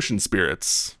moon and ocean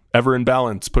spirits, ever in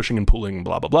balance, pushing and pulling,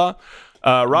 blah, blah,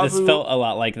 blah. This felt a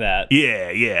lot like that.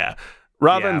 Yeah.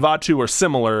 Rava and Vaatu are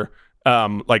similar.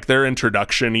 Like their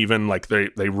introduction, even like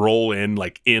they roll in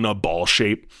like in a ball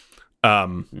shape.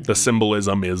 The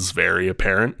symbolism is very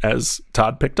apparent, as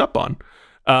Todd picked up on.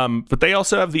 But they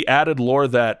also have the added lore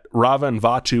that Rava and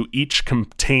Vaatu each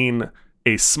contain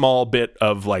a small bit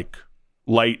of like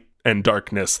light and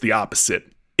darkness, the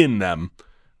opposite, in them,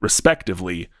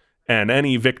 respectively. And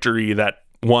any victory that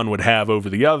one would have over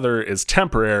the other is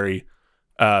temporary,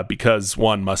 because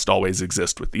one must always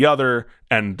exist with the other,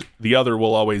 and the other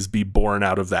will always be born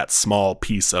out of that small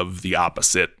piece of the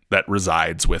opposite that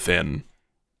resides within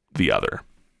the other.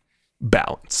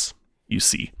 Balance, you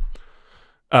see.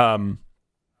 So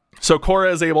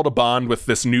Korra is able to bond with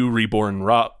this new reborn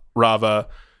Rava,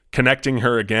 connecting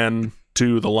her again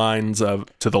to the line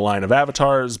of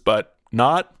avatars, but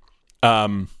not.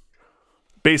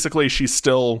 Basically, she's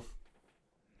still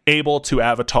able to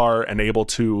avatar and able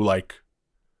to like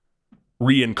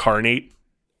reincarnate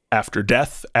after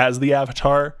death as the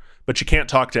avatar, but she can't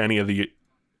talk to any of the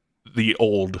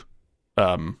old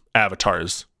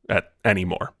avatars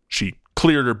anymore. She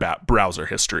cleared her browser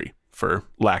history, for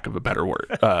lack of a better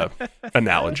word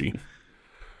analogy.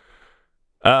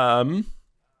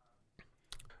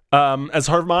 As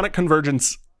harmonic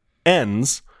convergence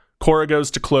ends, Korra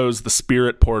goes to close the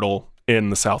spirit portal in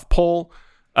the South Pole,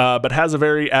 but has a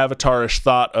very avatarish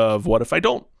thought of, what if I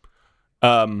don't?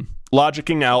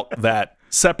 Logicking out that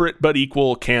separate but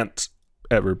equal can't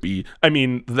ever be. I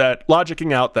mean, that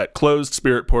logicking out that closed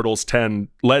spirit portals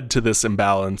led to this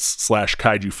imbalance /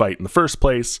 kaiju fight in the first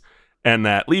place, and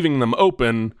that leaving them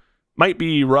open might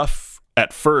be rough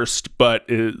at first, but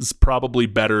is probably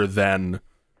better than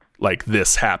like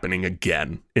this happening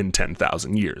again in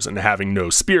 10,000 years and having no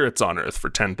spirits on Earth for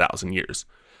 10,000 years.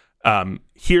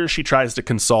 Here she tries to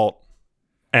consult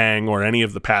Aang or any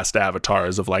of the past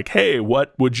avatars of like, hey,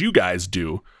 what would you guys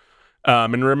do?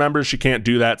 And remember, she can't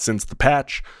do that since the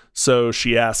patch. So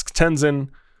she asks Tenzin,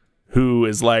 who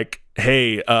is like,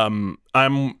 hey, I'm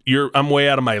way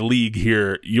out of my league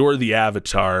here. You're the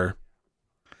avatar.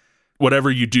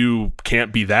 Whatever you do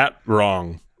can't be that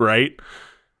wrong, right?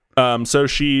 So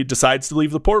she decides to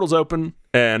leave the portals open,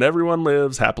 and everyone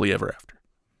lives happily ever after.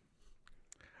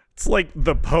 It's like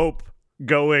the Pope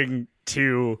going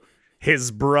to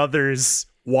his brother's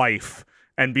wife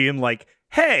and being like,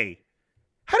 hey,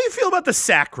 how do you feel about the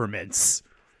sacraments?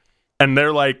 And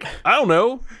they're like, I don't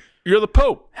know. You're the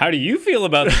Pope. How do you feel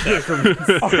about the sacraments?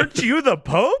 Aren't you the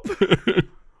Pope?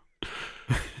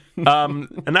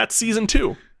 And that's season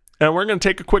 2. And we're going to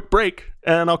take a quick break,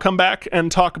 and I'll come back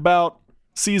and talk about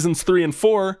seasons 3 and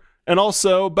 4, and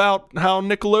also about how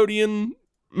Nickelodeon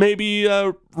maybe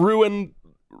ruined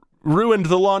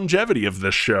the longevity of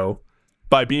this show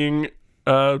by being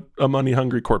a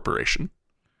money-hungry corporation.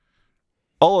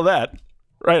 All of that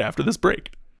right after this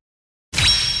break.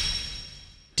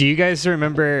 Do you guys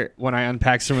remember when I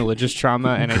unpacked some religious trauma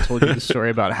and I told you the story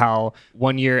about how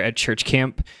one year at church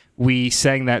camp, we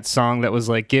sang that song that was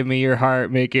like, give me your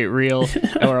heart, make it real,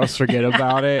 or else forget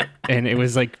about it. And it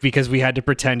was like, because we had to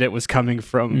pretend it was coming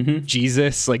from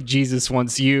Jesus, like Jesus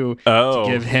wants you to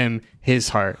give him his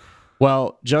heart.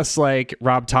 Well, just like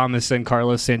Rob Thomas and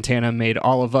Carlos Santana made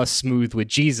all of us smooth with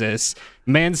Jesus,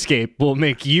 Manscaped will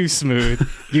make you smooth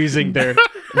using their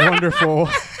wonderful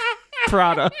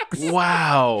products.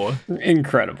 Wow.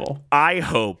 Incredible. I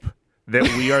hope that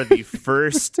we are the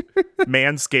first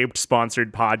Manscaped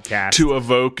sponsored podcast To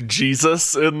evoke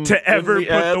Jesus to ever in the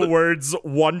put ad. the words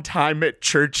 "one time at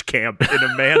church camp" in a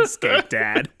Manscaped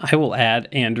ad. I will add,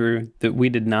 Andrew, that we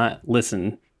did not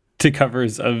listen to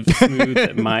covers of Smooth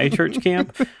at my church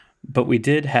camp, but we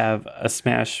did have a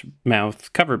Smash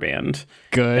Mouth cover band.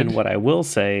 Good. And what I will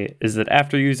say is that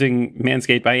after using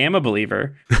Manscaped, I am a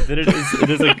believer that it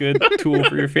is a good tool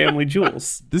for your family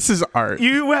jewels. This is art.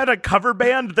 You had a cover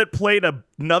band that played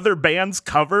another band's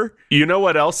cover. You know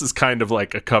what else is kind of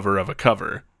like a cover of a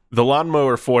cover? The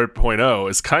Lawnmower 4.0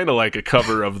 is kind of like a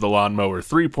cover of the Lawnmower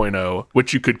 3.0,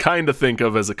 which you could kind of think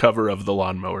of as a cover of the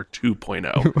Lawnmower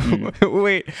 2.0.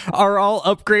 Wait, are all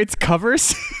upgrades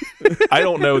covers? I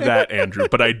don't know that, Andrew,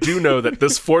 but I do know that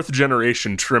this 4th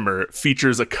generation trimmer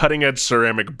features a cutting-edge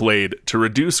ceramic blade to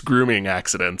reduce grooming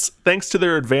accidents thanks to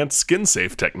their advanced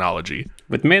skin-safe technology.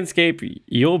 With Manscaped,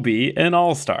 you'll be an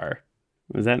all-star.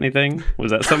 Was that anything?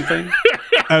 Was that something?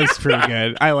 That was pretty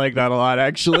good. I like that a lot,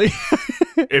 actually.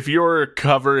 If you're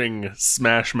covering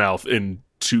Smash Mouth in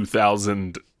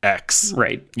 2000X,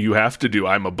 Right. you have to do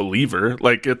I'm a Believer.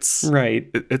 Like, it's Right.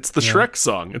 it's the Shrek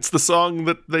song. It's the song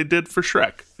that they did for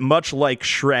Shrek. Much like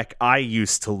Shrek, I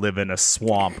used to live in a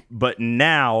swamp, but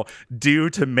now, due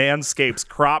to Manscaped's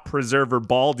crop preserver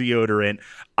ball deodorant,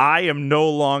 I am no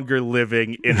longer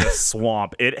living in a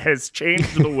swamp. It has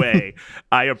changed the way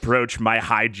I approach my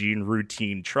hygiene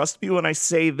routine. Trust me when I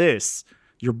say this,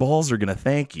 your balls are going to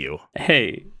thank you.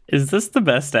 Hey, is this the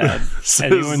best ad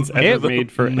anyone's ever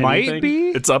made for Might anything? be.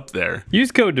 It's up there.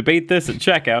 Use code DEBATETHIS at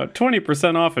checkout,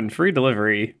 20% off and free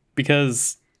delivery,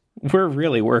 because we're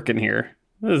really working here.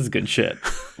 This is good shit.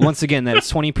 Once again, that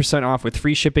is 20% off with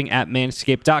free shipping at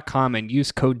manscaped.com and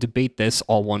use code DEBATETHIS,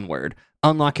 all one word.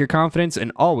 Unlock your confidence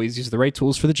and always use the right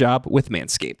tools for the job with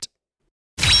Manscaped.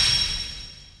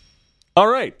 All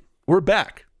right, we're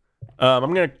back.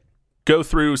 I'm going to go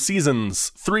through seasons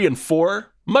 3 and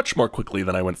 4 much more quickly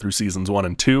than I went through seasons 1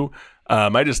 and 2.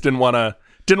 I just didn't want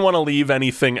to leave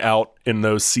anything out in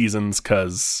those seasons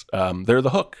because they're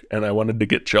the hook, and I wanted to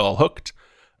get y'all hooked.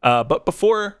 But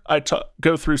before I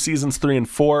go through seasons 3 and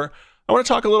 4, I want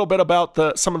to talk a little bit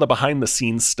about some of the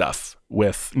behind-the-scenes stuff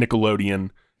with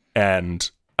Nickelodeon and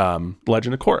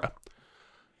Legend of Korra.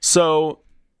 So,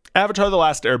 Avatar: The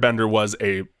Last Airbender was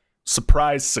a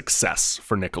surprise success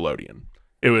for Nickelodeon.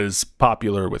 It was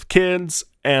popular with kids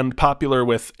and popular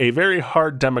with a very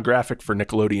hard demographic for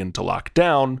Nickelodeon to lock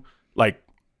down, like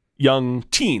young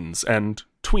teens and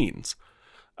tweens.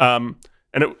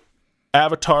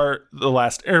 Avatar: The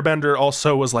Last Airbender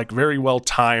also was like very well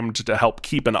timed to help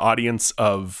keep an audience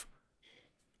of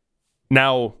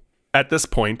now, at this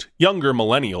point, younger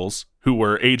millennials who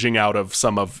were aging out of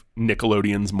some of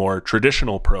Nickelodeon's more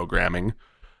traditional programming.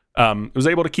 It was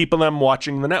able to keep them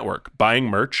watching the network, buying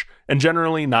merch, and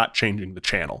generally not changing the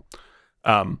channel.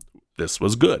 This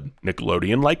was good.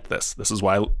 Nickelodeon liked this. This is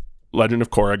why Legend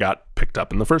of Korra got picked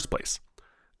up in the first place.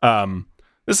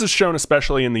 This is shown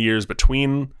especially in the years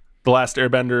between The Last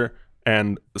Airbender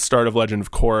and the start of Legend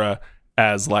of Korra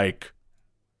as like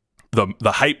the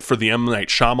hype for the M. Night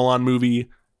Shyamalan movie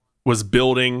was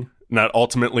building, and that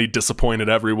ultimately disappointed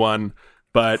everyone.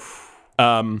 But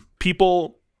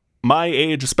people my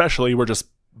age especially were just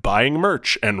buying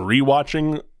merch and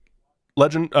rewatching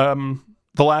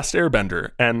The Last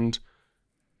Airbender and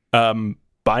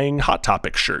buying Hot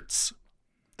Topic shirts.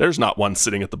 There's not one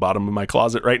sitting at the bottom of my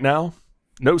closet right now.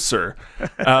 No, sir.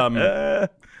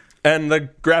 And the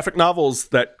graphic novels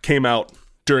that came out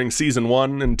during season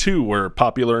 1 and 2 were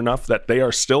popular enough that they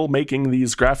are still making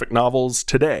these graphic novels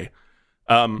today.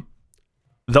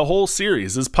 The whole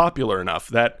series is popular enough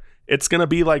that it's going to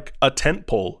be like a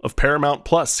tentpole of Paramount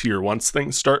Plus here once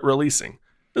things start releasing.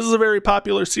 This is a very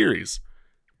popular series.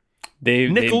 They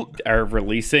are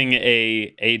releasing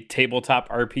a tabletop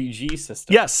RPG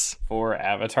system. Yes. For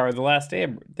Avatar: The Last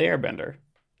Airbender.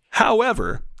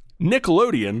 However,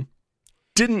 Nickelodeon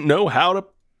didn't know how to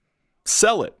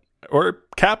sell it or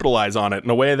capitalize on it in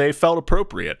a way they felt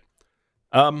appropriate.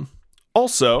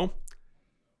 Also,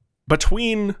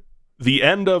 between the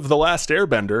end of The Last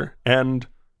Airbender and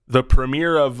the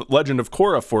premiere of Legend of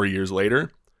Korra 4 years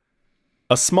later,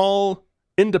 a small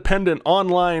independent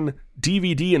online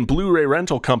DVD and Blu-ray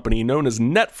rental company known as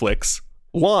Netflix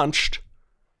launched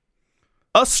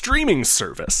a streaming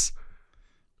service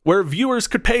where viewers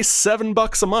could pay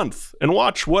 $7 a month and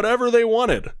watch whatever they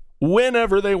wanted,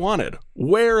 whenever they wanted,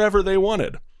 wherever they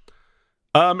wanted.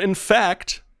 In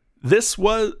fact, this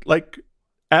was like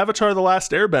Avatar: The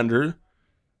Last Airbender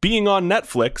being on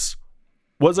Netflix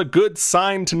was a good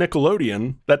sign to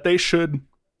Nickelodeon that they should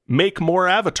make more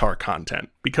Avatar content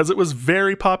because it was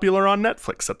very popular on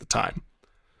Netflix at the time.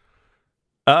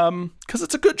 Because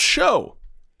it's a good show.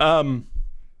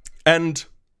 And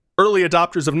early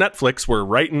adopters of Netflix were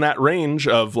right in that range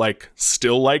of like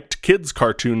still liked kids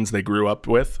cartoons they grew up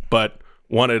with, but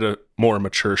wanted a more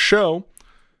mature show,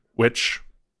 which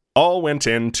all went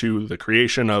into the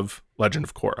creation of Legend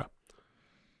of Korra.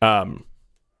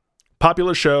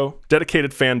 Popular show,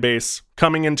 dedicated fan base,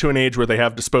 coming into an age where they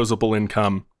have disposable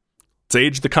income. It's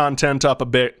aged the content up a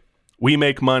bit. We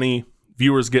make money.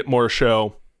 Viewers get more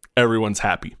show. Everyone's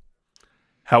happy.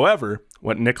 However,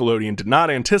 what Nickelodeon did not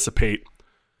anticipate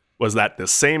was that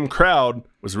this same crowd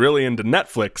was really into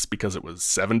Netflix because it was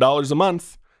 $7 a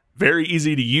month, very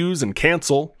easy to use and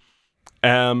cancel,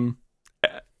 and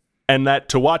that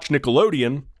to watch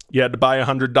Nickelodeon, you had to buy a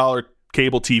 $100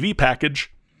 cable TV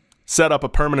package, set up a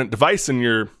permanent device in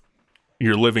your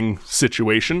living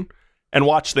situation, and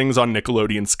watch things on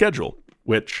Nickelodeon's schedule,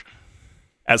 which,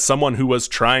 as someone who was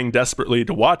trying desperately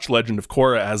to watch Legend of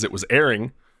Korra as it was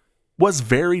airing, was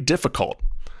very difficult.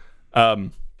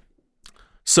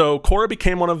 So Korra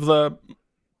became one of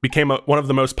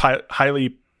the most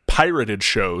highly pirated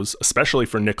shows, especially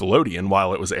for Nickelodeon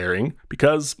while it was airing,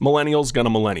 because millennials gonna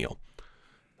millennial.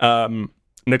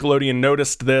 Nickelodeon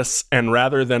noticed this, and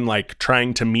rather than like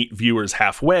trying to meet viewers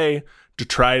halfway,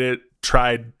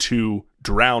 tried to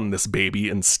drown this baby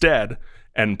instead,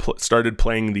 and started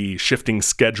playing the shifting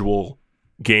schedule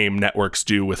game networks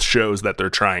do with shows that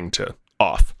they're trying to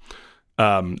off.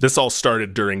 This all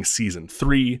started during season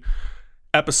 3.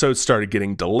 Episodes started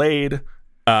getting delayed.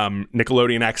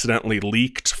 Nickelodeon accidentally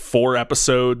leaked 4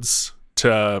 episodes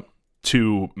to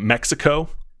Mexico,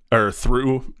 or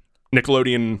through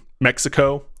Nickelodeon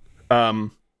Mexico.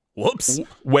 Whoops.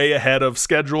 Way ahead of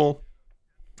schedule.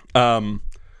 And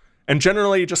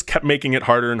generally just kept making it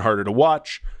harder and harder to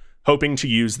watch, hoping to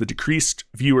use the decreased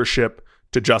viewership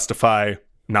to justify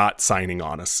not signing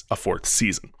on a 4th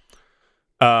season.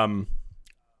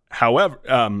 However,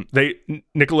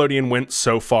 Nickelodeon went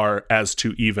so far as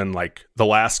to even like the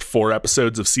last 4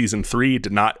 episodes of season 3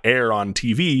 did not air on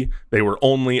TV. They were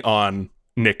only on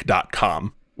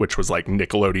Nick.com, which was like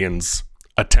Nickelodeon's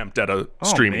attempt at a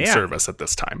streaming service at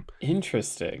this time.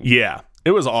 Interesting. Yeah,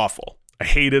 it was awful. I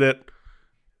hated it.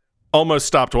 Almost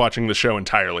stopped watching the show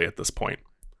entirely at this point.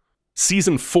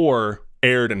 Season 4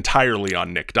 aired entirely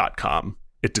on Nick.com.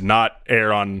 It did not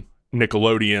air on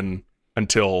Nickelodeon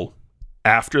until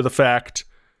after the fact.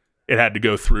 It had to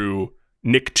go through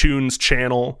Nicktoons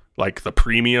channel, like the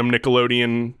premium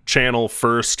Nickelodeon channel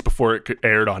first before it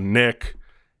aired on Nick.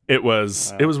 It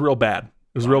was real bad.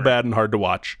 It was real bad and hard to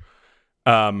watch.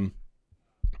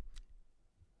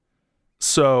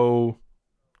 So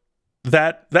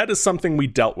that is something we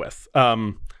dealt with.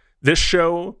 This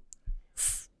show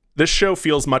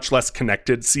feels much less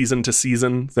connected season to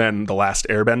season than The Last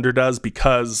Airbender does,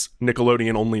 because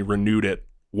Nickelodeon only renewed it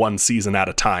 1 season at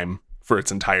a time for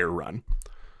its entire run.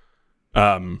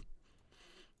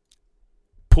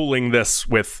 Pulling this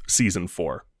with season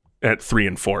 4 at 3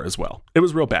 and 4 as well. It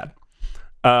was real bad.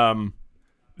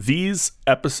 These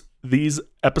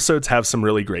episodes have some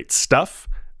really great stuff.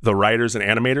 The writers and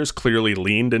animators clearly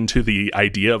leaned into the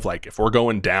idea of like, if we're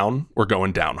going down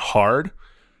hard.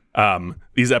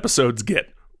 These episodes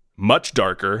get much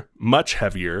darker, much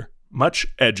heavier, much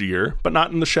edgier, but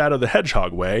not in the Shadow the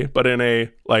Hedgehog way, but in a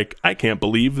like, I can't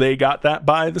believe they got that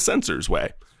by the censors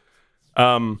way.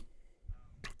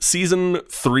 Season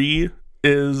 3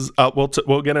 is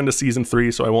we'll get into season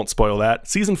 3, so I won't spoil that.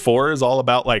 Season 4 is all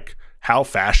about like how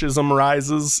fascism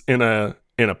rises in a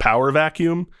power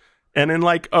vacuum, and in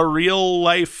like a real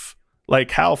life,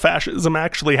 like how fascism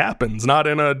actually happens, not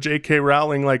in a J.K.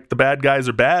 Rowling like the bad guys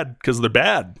are bad because they're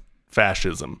bad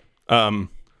fascism.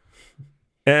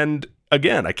 And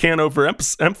again, I can't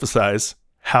overemphasize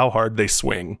how hard they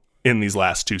swing in these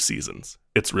last 2 seasons.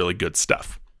 It's really good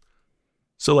stuff.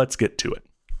 So let's get to it.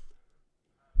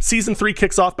 Season 3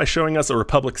 kicks off by showing us a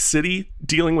Republic City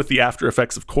dealing with the after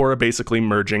effects of Korra basically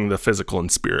merging the physical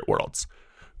and spirit worlds.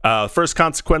 First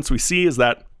consequence we see is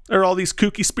that there are all these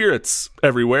kooky spirits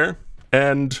everywhere,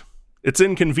 and it's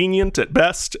inconvenient at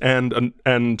best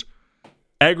and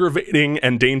aggravating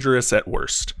and dangerous at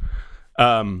worst.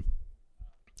 The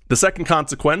second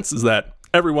consequence is that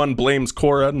everyone blames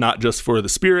Korra not just for the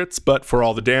spirits, but for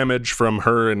all the damage from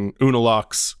her and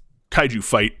Unalaq's kaiju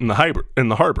fight in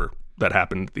the harbor that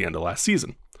happened at the end of last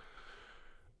season.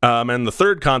 And the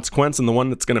third consequence, and the one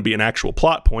that's going to be an actual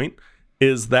plot point,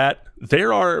 is that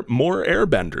there are more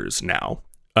airbenders now.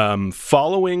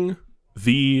 Following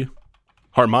the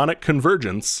harmonic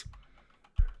convergence,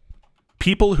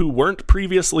 people who weren't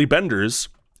previously benders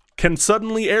can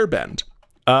suddenly airbend.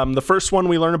 The first one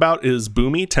we learn about is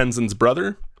Boomy, Tenzin's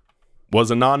brother, was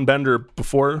a non-bender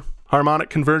before harmonic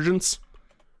convergence.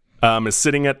 Is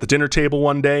sitting at the dinner table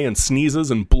one day and sneezes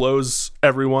and blows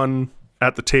everyone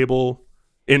at the table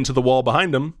into the wall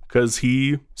behind him because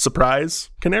he, surprise,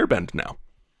 can airbend now.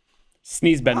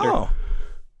 Sneezebender. Oh.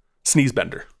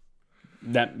 Sneezebender.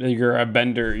 That you're a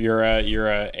bender. You're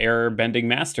a air bending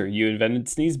master. You invented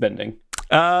sneeze bending.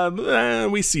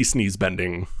 We see sneeze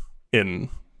bending in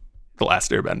The Last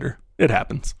Airbender. It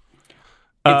happens.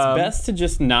 It's best to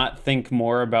just not think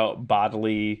more about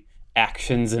bodily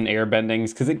actions and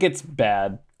airbendings because it gets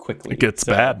bad quickly. It gets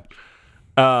bad.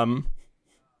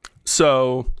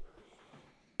 So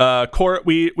Korra,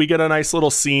 we get a nice little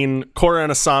scene. Korra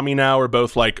and Asami now are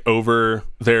both like over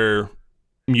their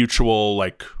mutual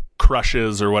like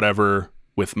crushes or whatever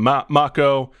with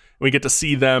Mako. We get to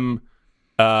see them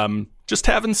just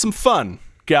having some fun.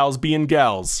 Gals being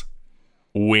gals.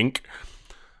 Wink.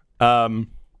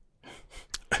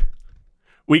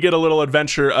 We get a little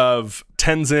adventure of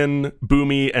Tenzin,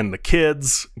 Boomy, and the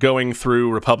kids going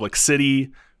through Republic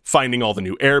City, finding all the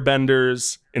new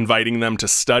airbenders, inviting them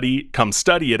to come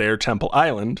study at Air Temple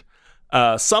Island.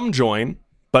 Some join,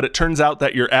 but it turns out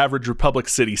that your average Republic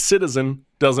City citizen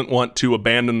doesn't want to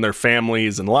abandon their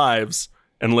families and lives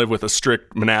and live with a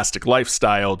strict monastic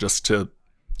lifestyle just to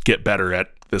get better at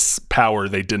this power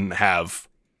they didn't have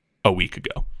a week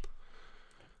ago.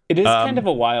 It is kind of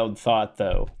a wild thought,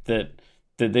 though, that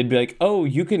they'd be like, "Oh,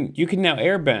 you can now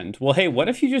airbend." Well, hey, what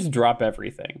if you just drop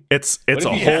everything? It's a whole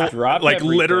like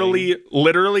everything?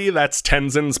 literally that's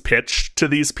Tenzin's pitch to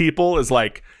these people is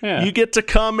like, you get to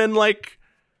come and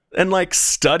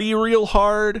study real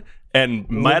hard and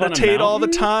meditate all the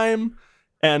time,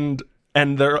 and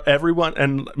everyone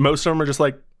and most of them are just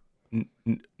like,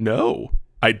 no.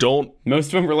 I don't. Most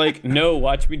of them were like, no,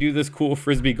 watch me do this cool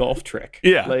frisbee golf trick.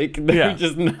 Yeah. Like, they're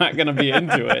just not going to be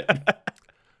into it.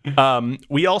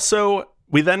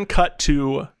 We then cut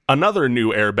to another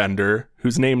new airbender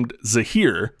who's named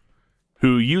Zahir,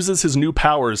 who uses his new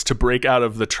powers to break out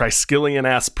of the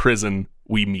Triskelion-ass prison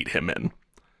we meet him in.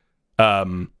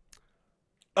 I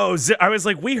was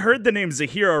like, we heard the name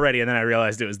Zahir already, and then I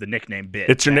realized it was the nickname bit.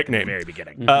 It's your nickname. At the very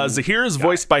beginning. Zahir is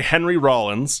voiced by Henry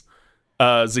Rollins.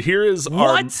 Zahir is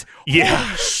what? Yeah.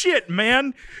 Holy shit,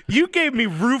 man! You gave me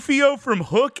Rufio from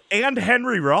Hook and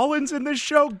Henry Rollins in this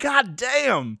show. God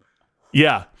damn.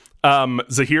 Yeah.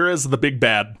 Zahir is the big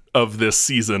bad of this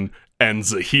season, and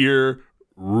Zahir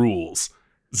rules.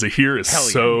 Zahir is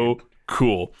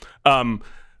cool.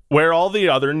 Where all the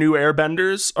other new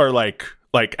airbenders are like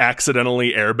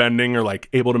accidentally airbending or like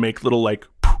able to make little like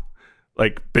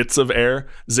bits of air,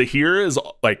 Zahir is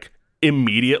like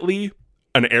immediately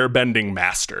an airbending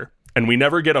master, and we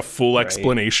never get a full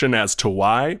explanation as to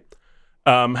why.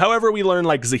 However, we learn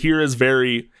like Zahir is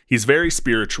he's very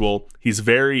spiritual, he's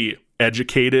very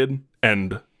educated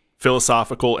and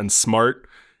philosophical and smart,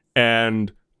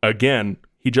 and again,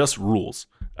 he just rules.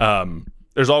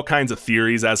 There's all kinds of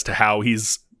theories as to how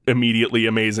he's immediately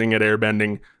amazing at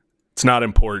airbending. It's not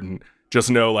important. Just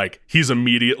know like he's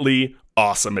immediately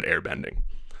awesome at airbending.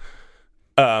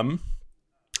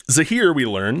 Zahir, we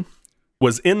learn,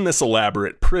 was in this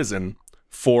elaborate prison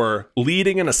for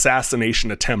leading an assassination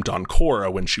attempt on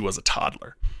Korra when she was a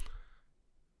toddler.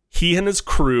 He and his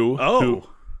crew...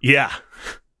 He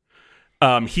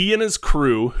and his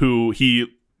crew, who he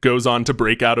goes on to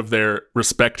break out of their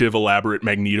respective elaborate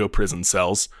Magneto prison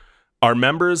cells, are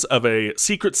members of a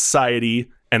secret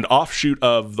society and offshoot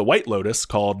of the White Lotus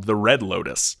called the Red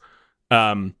Lotus,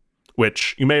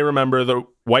 which you may remember the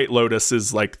White Lotus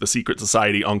is like the secret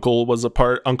society Uncle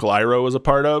Iroh was a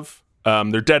part of.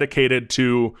 They're dedicated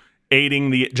to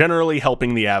generally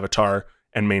helping the Avatar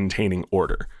and maintaining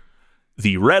order.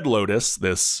 The Red Lotus,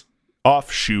 this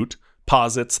offshoot,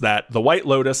 posits that the White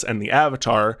Lotus and the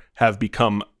Avatar have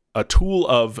become a tool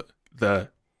of the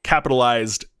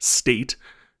capitalized state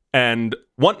and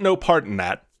want no part in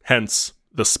that, hence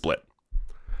the split.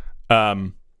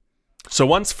 So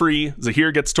once free,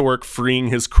 Zahir gets to work freeing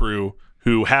his crew,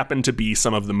 who happen to be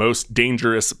some of the most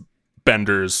dangerous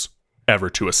benders ever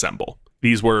to assemble.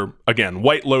 These were, again,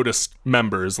 White Lotus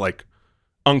members like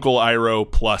Uncle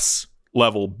Iroh plus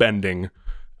level bending,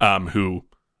 who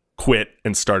quit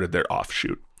and started their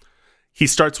offshoot. He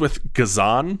starts with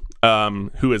Ghazan,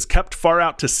 who is kept far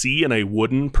out to sea in a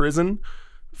wooden prison,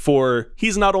 for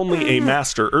he's not only a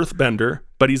master earthbender,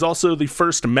 but he's also the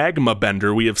first magma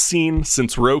bender we have seen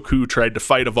since Roku tried to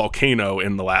fight a volcano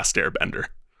in The Last Airbender.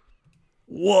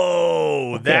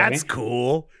 Whoa, that's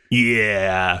cool.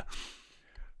 Yeah.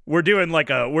 We're doing like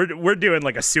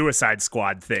a Suicide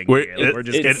Squad thing. We're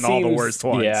just getting all the worst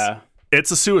ones. Yeah.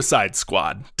 It's a Suicide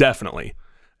Squad, definitely.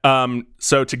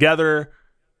 So together,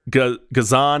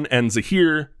 Ghazan and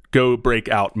Zahir go break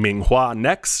out Minghua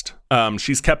next.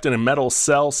 She's kept in a metal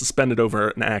cell suspended over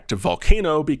an active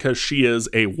volcano because she is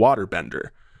a waterbender.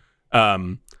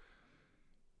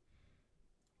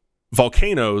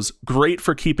 Volcanoes, great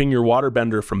for keeping your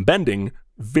waterbender from bending,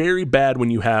 very bad when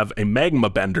you have a magma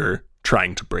bender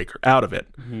trying to break her out of it.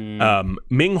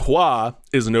 Minghua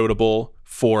is notable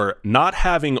for not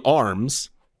having arms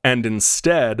and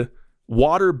instead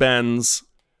water bends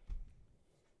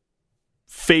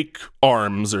fake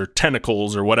arms or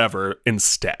tentacles or whatever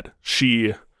instead.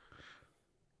 She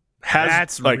has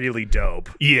That's really dope.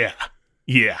 Yeah.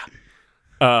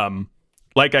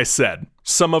 Like I said,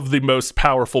 some of the most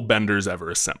powerful benders ever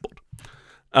assembled.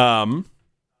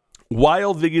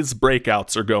 While these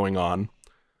breakouts are going on,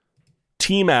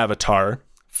 Team Avatar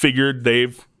figured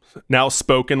they've now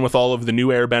spoken with all of the new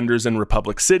airbenders in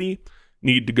Republic City,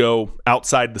 need to go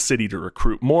outside the city to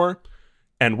recruit more,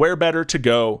 and where better to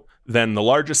go than the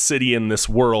largest city in this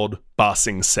world, Ba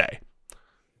Sing Se,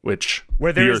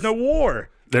 where there is no war.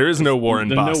 There is no war in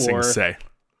Ba Sing Se.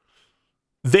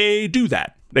 They do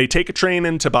that. They take a train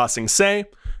into Ba Sing Se.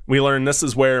 We learn this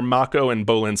is where Mako and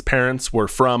Bolin's parents were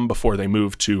from before they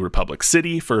moved to Republic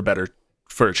City for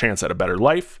a chance at a better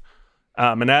life.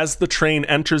 And as the train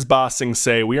enters Ba Sing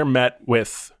Se, we are met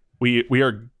with we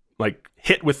are like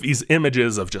hit with these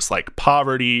images of just like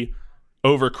poverty,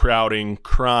 overcrowding,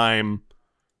 crime,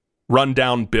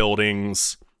 rundown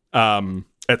buildings,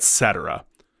 etc.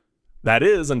 That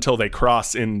is until they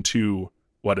cross into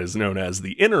what is known as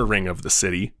the inner ring of the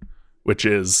city, which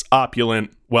is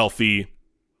opulent, wealthy,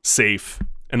 safe,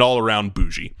 and all around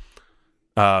bougie.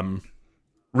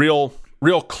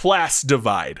 Real class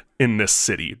divide in this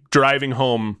city. Driving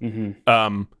home,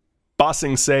 Ba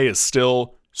Sing Se is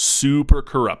still super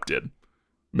corrupted.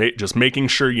 Just making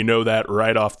sure you know that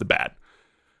right off the bat.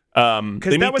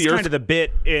 Because that was kind of the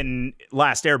bit in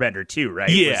Last Airbender too, right?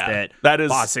 Yeah, that is.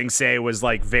 Ba Sing Se was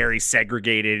like very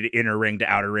segregated, inner ring to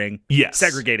outer ring. Yes,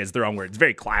 segregated is the wrong word. It's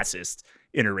very classist.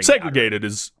 Inner ring. Segregated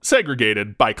is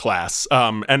segregated by class.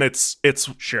 And it's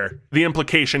sure. The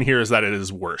implication here is that it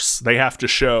is worse. They have to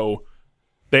show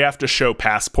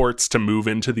passports to move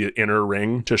into the inner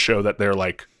ring to show that they're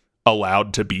like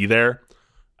allowed to be there.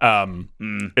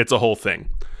 It's a whole thing.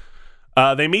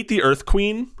 They meet the Earth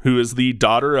Queen, who is the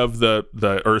daughter of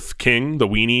the Earth King, the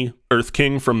weenie Earth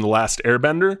King from The Last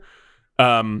Airbender.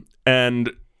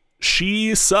 And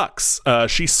she sucks.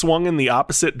 She swung in the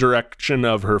opposite direction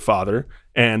of her father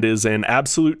and is an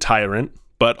absolute tyrant,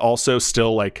 but also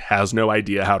still like has no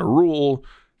idea how to rule,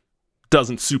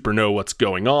 doesn't super know what's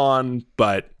going on,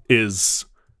 but is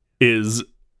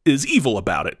evil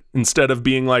about it. Instead of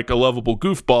being like a lovable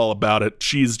goofball about it,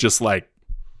 she's just like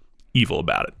evil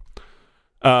about it.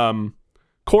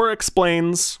 Korra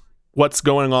explains what's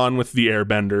going on with the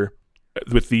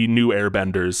with the new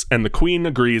airbenders, and the queen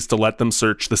agrees to let them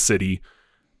search the city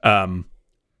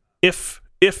if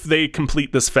they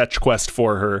complete this fetch quest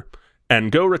for her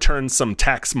and go return some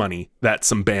tax money that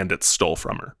some bandits stole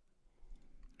from her.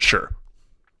 Sure.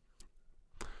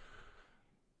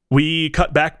 We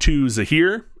cut back to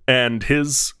Zahir and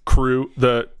his crew,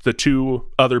 the two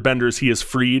other benders he has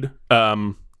freed,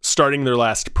 starting their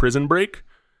last prison break.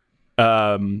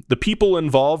 The people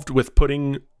involved with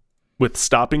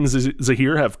stopping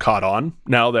Zahir have caught on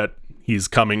now that he's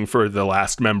coming for the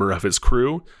last member of his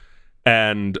crew.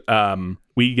 And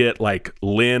we get like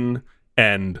Lin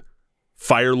and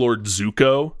Firelord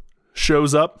Zuko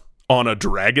shows up on a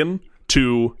dragon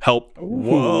to help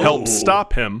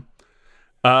stop him.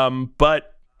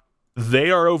 But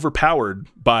they are overpowered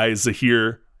by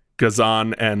Zahir,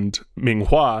 Ghazan, and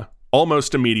Minghua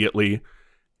almost immediately,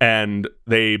 and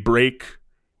they break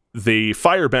the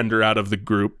firebender out of the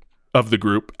group of the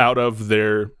group out of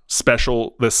this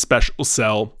special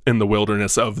cell in the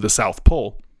wilderness of the South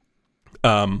Pole.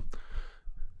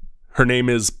 Her name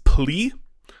is Pli.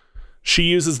 She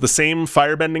uses the same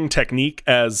firebending technique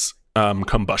as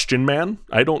Combustion Man.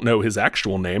 I don't know his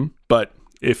actual name, but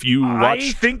if you watch...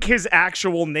 I think his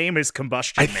actual name is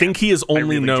Combustion Man. I think he is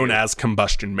only known as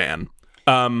Combustion Man.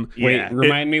 Wait,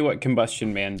 remind me what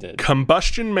Combustion Man did.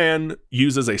 Combustion Man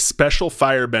uses a special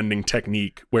firebending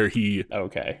technique where he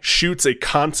shoots a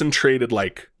concentrated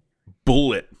like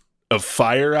bullet of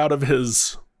fire out of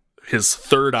his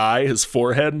third eye, his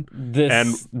forehead.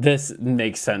 This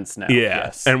makes sense now. Yeah,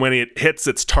 yes. And when it hits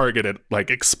its target, it like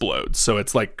explodes. So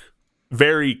it's like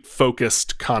very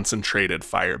focused, concentrated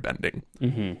firebending.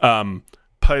 Mm-hmm.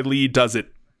 Pili does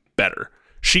it better.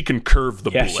 She can curve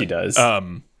the bullet. Yeah, she does.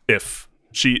 If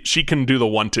she can do the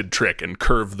wanted trick and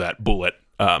curve that bullet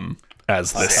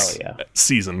as this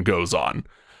season goes on.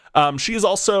 She is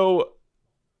also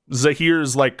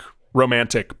Zahir's like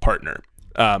romantic partner.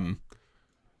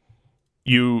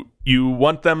 You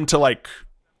want them to like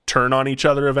turn on each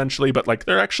other eventually, but like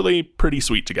they're actually pretty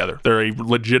sweet together. They're a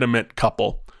legitimate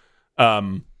couple.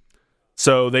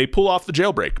 So they pull off the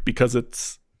jailbreak because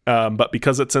it's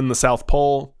in the South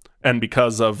Pole and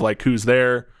because of like who's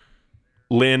there.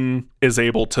 Lynn is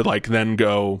able to like then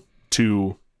go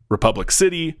to Republic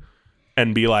City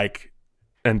and be like,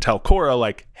 and tell Korra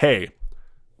like, hey,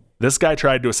 this guy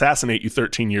tried to assassinate you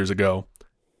 13 years ago.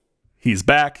 He's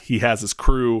back. He has his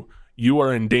crew. You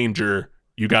are in danger.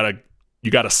 You gotta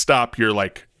stop your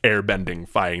like airbending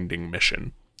finding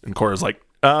mission. And Korra's like,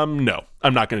 no,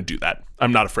 I'm not going to do that.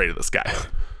 I'm not afraid of this guy.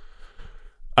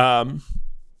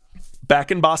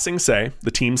 Back in Ba Sing Se,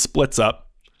 the team splits up.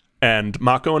 And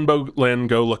Mako and Bolin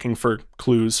go looking for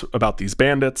clues about these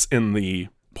bandits in the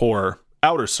poor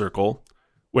outer circle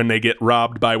when they get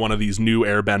robbed by one of these new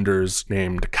airbenders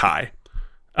named Kai.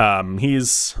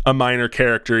 He's a minor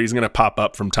character. He's going to pop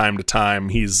up from time to time.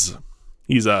 He's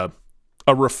a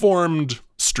reformed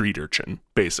street urchin,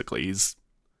 basically. He's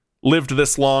lived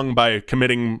this long by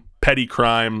committing petty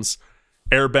crimes.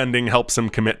 Airbending helps him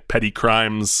commit petty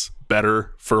crimes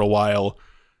better for a while.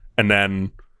 And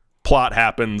then plot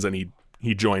happens and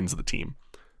he joins the team.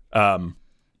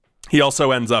 He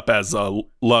also ends up as a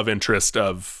love interest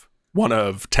of one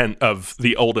of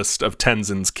the oldest of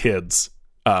Tenzin's kids,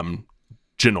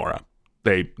 Jinora.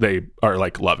 They are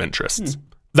like love interests.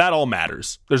 That all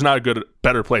matters. There's not a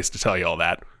better place to tell you all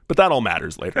that, but that all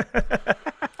matters later.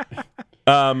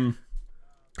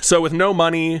 So with no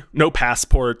money, no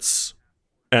passports,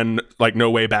 and like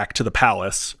no way back to the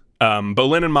palace,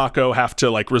 Bolin and Mako have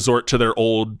to like resort to their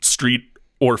old street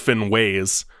orphan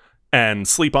ways and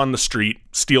sleep on the street,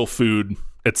 steal food,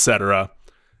 etc.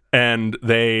 And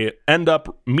they end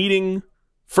up meeting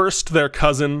first their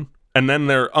cousin and then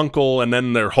their uncle and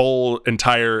then their whole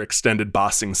entire extended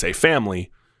Ba Sing Se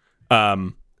family.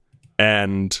 And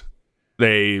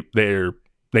they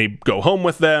go home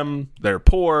with them. They're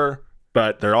poor,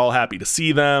 but they're all happy to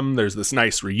see them. There's this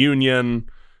nice reunion.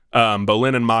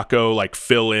 Bolin and Mako like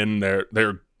fill in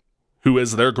their who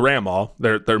is their grandma.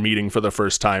 They're meeting for the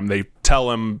first time. They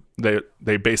tell him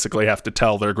they basically have to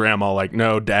tell their grandma like,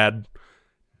 no,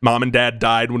 mom and dad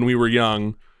died when we were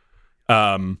young.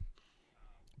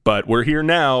 But we're here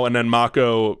now. And then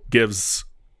Mako gives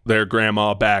their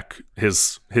grandma back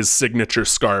his signature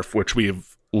scarf, which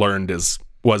we've learned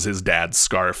was his dad's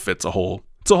scarf. It's a whole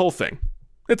thing.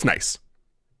 It's nice.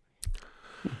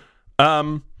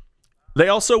 They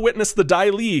also witnessed the Dai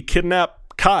Li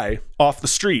kidnap Kai off the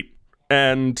street.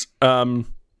 And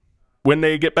when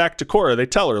they get back to Korra, they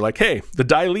tell her, like, hey, the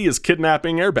Dai Li is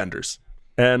kidnapping airbenders.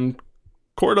 And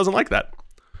Korra doesn't like that.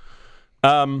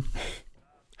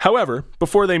 However,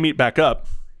 before they meet back up,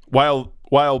 while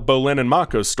Bolin and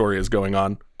Mako's story is going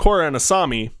on, Korra and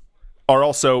Asami are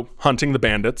also hunting the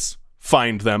bandits,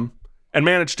 find them, and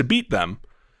manage to beat them,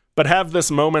 but have this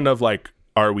moment of, like,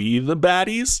 are we the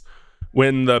baddies?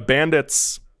 When the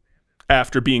bandits,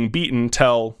 after being beaten,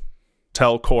 tell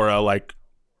Korra, like,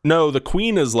 no, the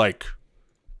queen is, like,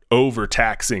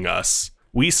 overtaxing us.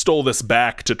 We stole this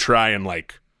back to try and,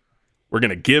 like, we're going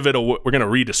to give it away, we're going to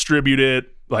redistribute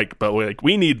it, like, but, like,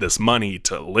 we need this money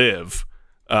to live,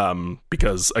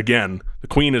 because, again, the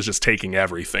queen is just taking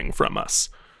everything from us.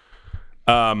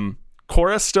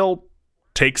 Korra still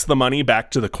takes the money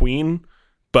back to the queen,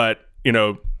 but, you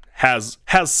know, has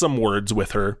some words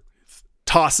with her.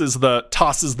 Tosses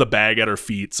the bag at her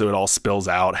feet so it all spills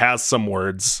out, has some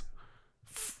words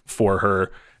for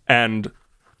her, and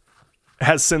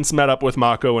has since met up with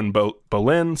Mako and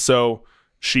Bolin, so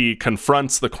she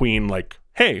confronts the queen like,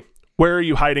 hey, where are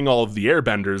you hiding all of the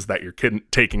airbenders that you're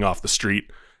taking off the street?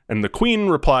 And the queen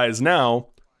replies, now,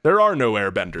 there are no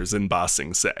airbenders in Ba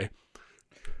Sing Se.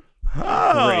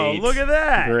 Oh, Great. look at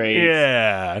that. Great.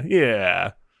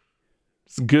 Yeah.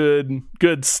 It's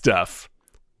good stuff.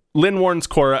 Lin warns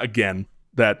Korra again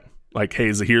that, like, hey,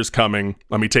 Zahir's coming.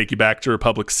 Let me take you back to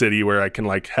Republic City where I can,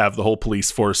 like, have the whole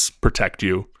police force protect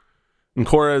you. And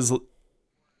Korra is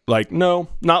like, no,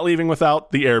 not leaving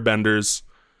without the airbenders.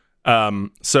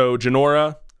 So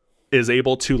Jinora is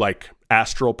able to, like,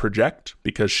 astral project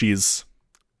because she's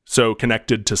so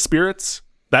connected to spirits.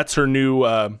 That's her new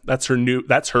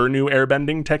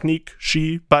airbending technique.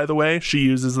 By the way, she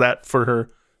uses that for her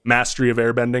mastery of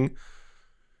airbending.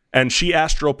 And she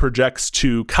astral projects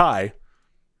to Kai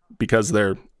because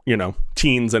they're,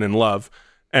 teens and in love,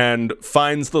 and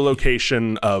finds the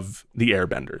location of the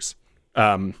airbenders.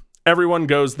 Everyone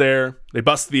goes there. They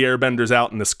bust the airbenders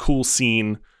out in this cool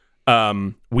scene.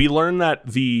 We learn that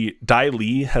the Dai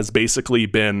Li has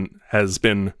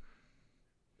been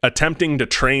attempting to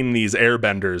train these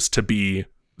airbenders to be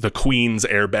the Queen's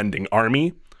airbending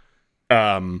army.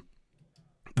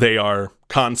 They are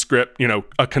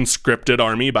a conscripted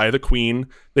army by the Queen.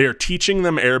 They are teaching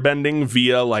them airbending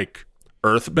via, like,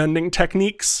 earthbending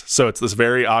techniques. So it's this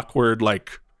very awkward,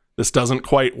 like, this doesn't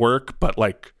quite work, but,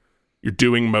 like, you're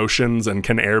doing motions and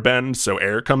can airbend, so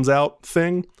air comes out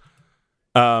thing.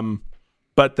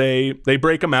 But they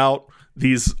break them out.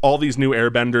 All these new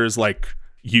airbenders, like,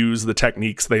 use the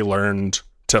techniques they learned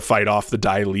to fight off the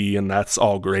Dai Li, and that's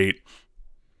all great.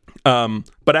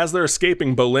 But as they're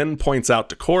escaping, Bolin points out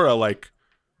to Korra, like,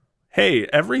 hey,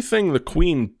 everything the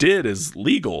Queen did is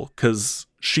legal because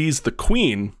she's the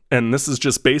Queen, and this is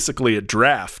just basically a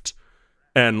draft.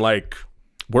 And, like,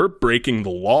 we're breaking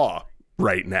the law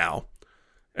right now.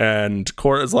 And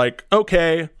Korra's like,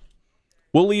 okay,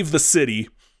 we'll leave the city.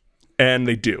 And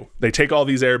they do. They take all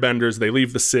these airbenders, they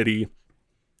leave the city.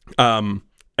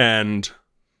 And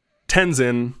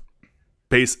Tenzin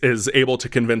is able to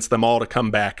convince them all to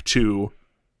come back to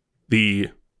the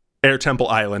Air Temple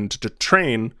Island to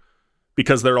train,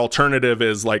 because their alternative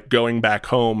is, like, going back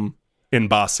home in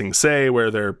Ba Sing Se, where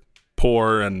they're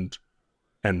poor and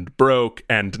broke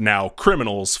and now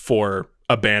criminals for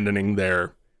abandoning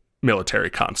their military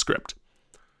conscript.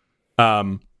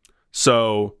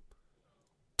 So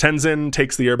Tenzin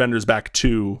takes the airbenders back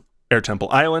to Air Temple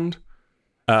Island.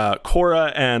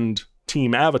 Korra and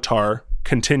Team Avatar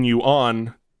continue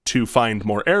on to find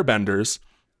more airbenders,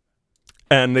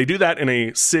 and they do that in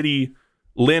a city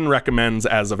Lin recommends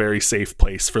as a very safe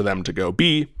place for them to go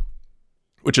be,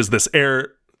 which is this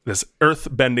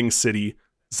earth-bending city,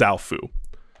 Zaofu.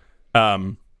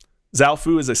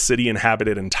 Zaofu is a city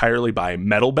inhabited entirely by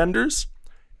metal benders.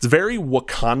 It's very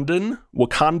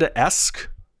Wakanda-esque,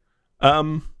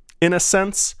 in a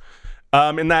sense,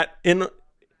 in that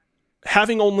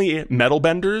having only metal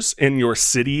benders in your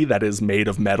city that is made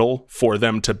of metal for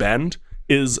them to bend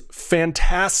is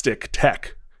fantastic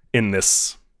tech in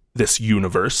this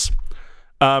universe.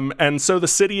 And so the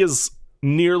city is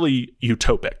nearly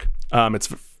utopic. It's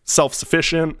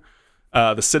self-sufficient.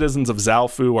 The citizens of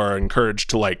Zaofu are encouraged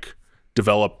to, like,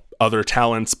 develop other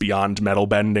talents beyond metal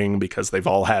bending because they've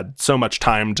all had so much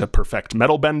time to perfect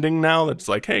metal bending now that it's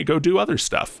like, hey, go do other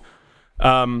stuff.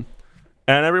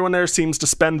 And everyone there seems to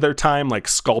spend their time, like,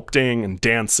 sculpting and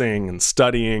dancing and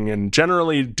studying and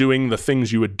generally doing the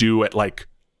things you would do at, like,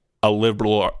 a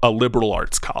liberal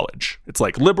arts college. It's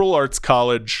like liberal arts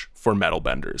college for metal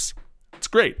benders. It's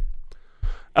great.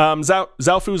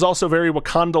 Zaofu is also very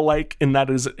Wakanda-like in that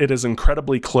it is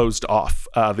incredibly closed off.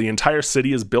 The entire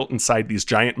city is built inside these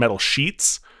giant metal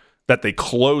sheets that they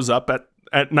close up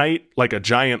at night, like a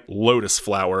giant lotus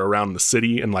flower around the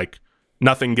city, and, like,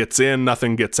 nothing gets in,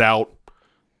 nothing gets out.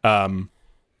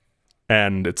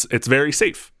 And it's very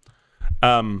safe.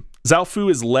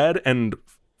 Zaofu is led and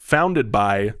founded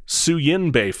by Su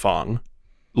Yin Beifong,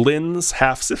 Lin's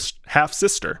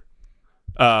half-sister,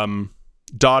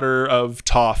 daughter of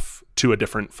Toph to a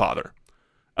different father.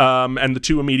 And the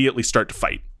two immediately start to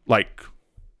fight. Like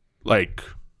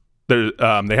they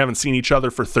haven't seen each other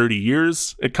for 30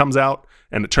 years, it comes out,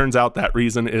 and it turns out that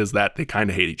reason is that they kind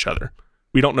of hate each other.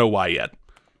 We don't know why yet,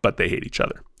 but they hate each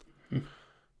other.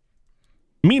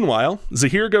 Meanwhile,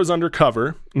 Zahir goes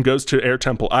undercover and goes to Air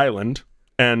Temple Island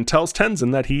and tells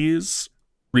Tenzin that he's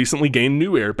recently gained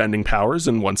new airbending powers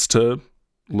and wants to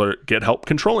get help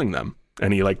controlling them.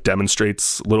 And he, like,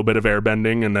 demonstrates a little bit of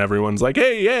airbending, and everyone's like,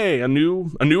 hey, yay, a new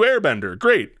airbender,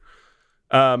 great.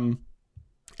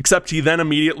 Except he then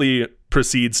immediately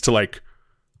proceeds to, like,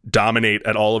 dominate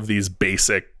at all of these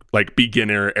basic, like,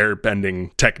 beginner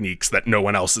airbending techniques that no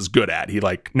one else is good at. He,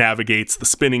 like, navigates the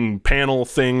spinning panel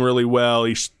thing really well.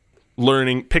 He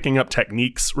picking up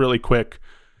techniques really quick,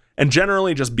 and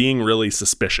generally just being really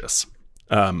suspicious.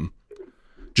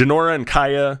 Jinora and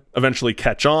Kaya eventually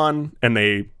catch on, and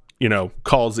they,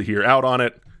 call Zahir out on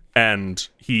it, and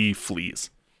he flees.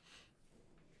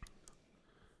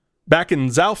 Back in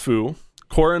Zaofu,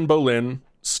 Korra and Bolin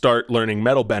start learning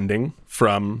metal bending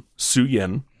from Su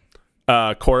Yin.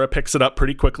 Korra picks it up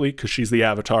pretty quickly because she's the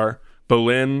Avatar.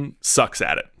 Bolin sucks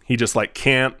at it. He just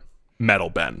can't metal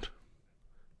bend.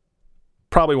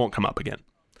 Probably won't come up again.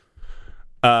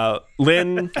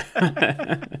 Lin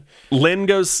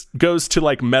goes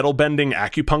to metal bending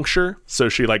acupuncture. So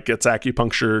she gets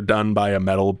acupuncture done by a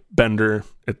metal bender.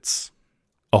 It's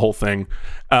a whole thing.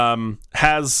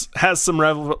 Has some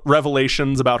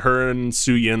revelations about her and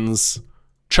Su Yin's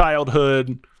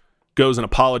childhood. Goes and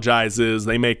apologizes.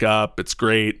 They make up. It's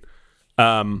great.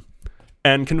 And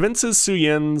convinces Su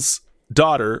Yin's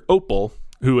daughter, Opal,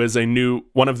 who is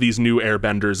one of these new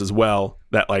airbenders as well,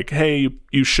 that hey,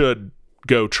 you should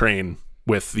go train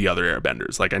with the other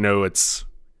airbenders. I know it's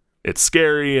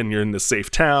scary and you're in this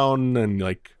safe town and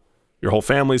your whole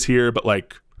family's here, but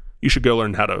you should go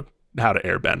learn how to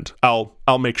airbend.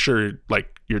 I'll make sure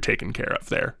you're taken care of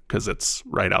there because it's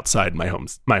right outside my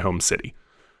home city.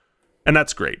 And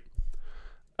that's great.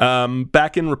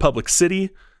 Back in Republic City,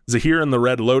 Zahir and the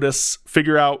Red Lotus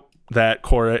figure out that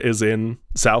Korra is in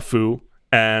Zaofu,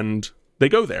 and they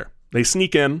go there. They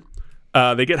sneak in.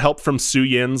 They get help from Su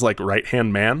Yin's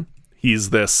right-hand man.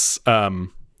 He's this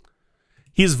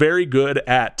he's very good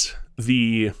at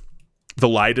the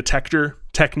lie detector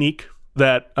technique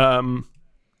that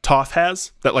Toph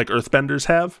has, that earthbenders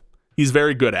have. He's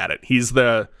very good at it. He's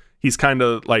kind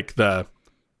of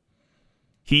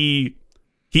he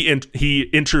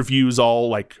interviews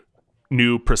all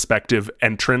new prospective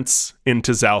entrants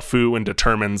into Zaofu and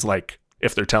determines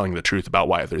if they're telling the truth about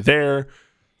why they're there.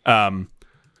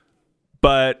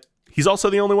 But he's also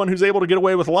the only one who's able to get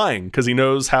away with lying because he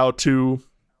knows how to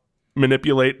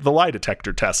manipulate the lie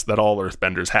detector test that all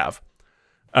earthbenders have.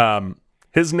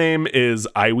 His name is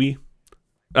Iwi.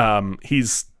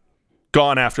 He's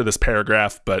gone after this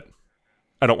paragraph, but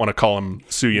I don't want to call him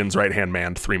Su Yin's right-hand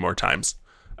man 3 more times.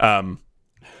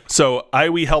 So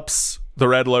Iwi helps the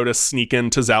Red Lotus sneak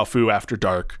into Zaofu after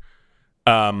dark.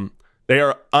 They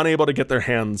are unable to get their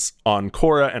hands on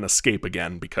Korra and escape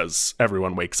again because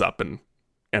everyone wakes up and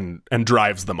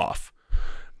drives them off.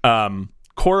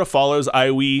 Korra follows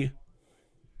Iwi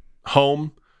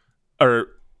home, or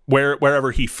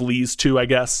wherever he flees to, I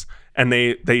guess, and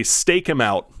they stake him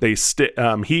out.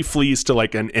 He flees to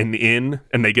an inn,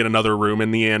 and they get another room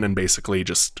in the inn and basically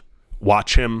just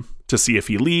watch him to see if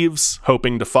he leaves,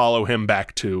 hoping to follow him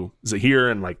back to Zahir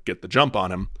and get the jump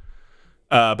on him.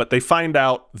 But they find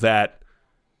out that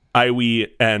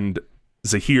Iwi and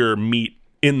Zahir meet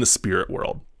in the spirit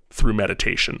world through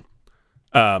meditation.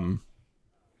 So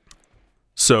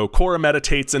Korra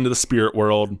meditates into the spirit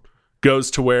world,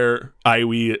 goes to where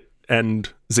Iwi and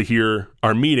Zahir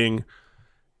are meeting,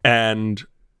 and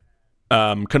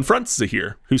confronts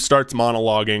Zahir, who starts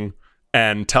monologuing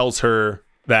and tells her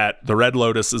that the Red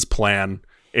Lotus's plan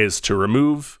is to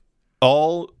remove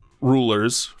all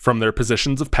rulers from their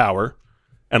positions of power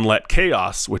and let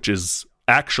chaos, which is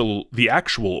the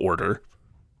actual order,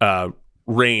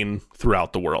 reign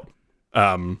throughout the world.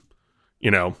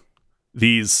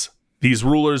 These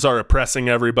rulers are oppressing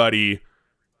everybody.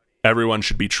 Everyone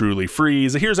should be truly free.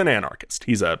 Zahir's an anarchist.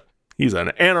 He's an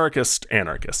anarchist.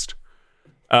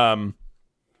 However,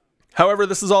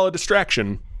 this is all a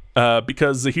distraction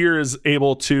because Zahir is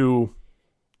able to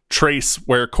trace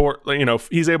where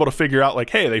he's able to figure out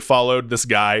hey, they followed this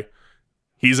guy.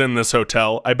 He's in this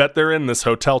hotel. I bet they're in this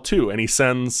hotel too. And he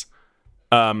sends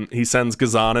Gazan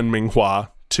and Minghua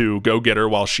to go get her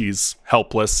while she's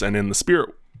helpless and in the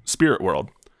spirit world.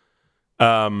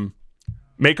 Mako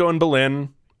and Bolin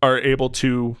are able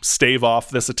to stave off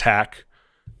this attack.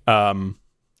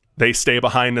 They stay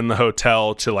behind in the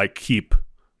hotel to keep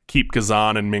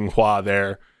Gazan and Minghua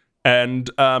there. And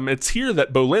it's here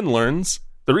that Bolin learns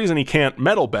the reason he can't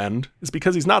metal bend is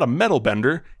because he's not a metal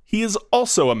bender. He is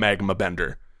also a magma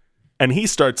bender. And he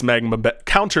starts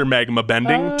counter magma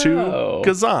bending to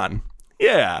Gazan.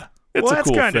 Yeah. It's a cool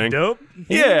thing. That's kind of dope.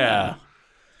 Yeah.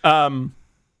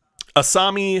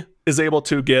 Asami is able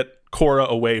to get Korra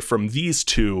away from these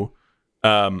two.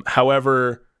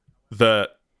 However, the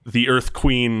Earth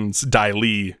Queen's Dai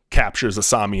Li captures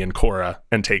Asami and Korra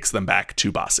and takes them back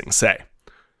to Ba Sing Se.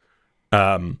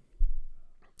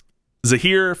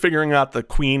 Zahir, figuring out the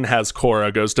Queen has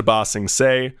Korra, goes to Ba Sing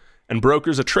Se and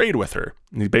brokers a trade with her.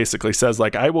 And he basically says, I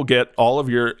have all of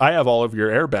your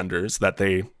airbenders that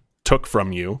they took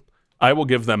from you. I will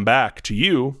give them back to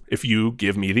you if you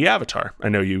give me the Avatar. I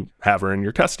know you have her in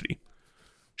your custody.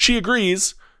 She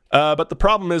agrees, but the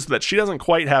problem is that she doesn't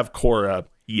quite have Korra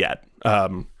yet.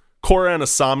 Korra and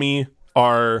Asami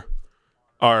are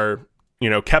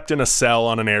kept in a cell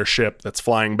on an airship that's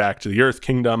flying back to the Earth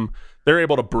Kingdom. They're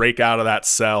able to break out of that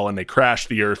cell and they crash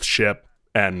the Earth ship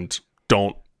and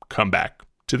don't come back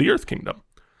to the Earth Kingdom.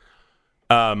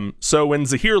 So when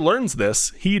Zahir learns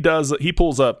this, he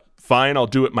pulls up, fine, I'll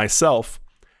do it myself.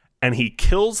 And he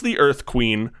kills the Earth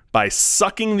Queen by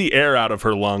sucking the air out of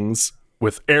her lungs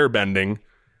with airbending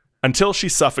until she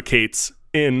suffocates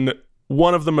in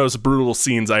one of the most brutal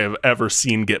scenes I have ever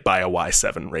seen get by a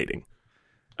Y7 rating.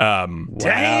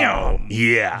 Damn.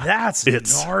 Yeah.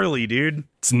 That's gnarly, dude.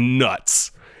 It's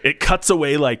nuts. It cuts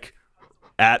away like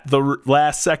at the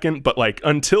last second, but like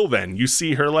until then, you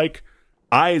see her like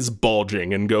eyes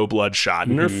bulging and go bloodshot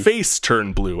and her face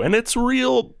turn blue. And it's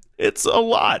real. It's a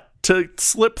lot to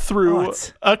slip through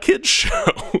a kid's show.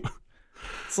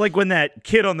 It's like when that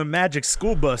kid on the Magic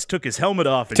School Bus took his helmet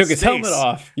off. Took his helmet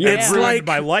off. Yeah. It's It ruined like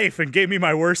my life and gave me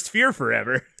my worst fear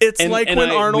forever. It's like when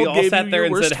Arnold we all gave sat you there your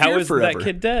and worst said, "How fear is forever." that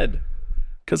kid dead?"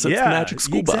 Because it's the Magic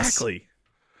School Bus. Exactly.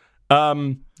 But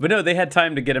no, they had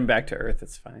time to get get him back to Earth.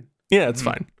 It's fine. Yeah, it's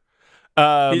fine.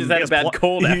 He just had a bad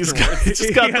cold He's afterwards.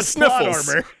 just got He the has plot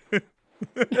sniffles.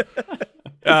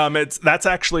 armor. That's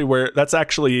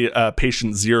actually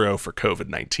patient 0 for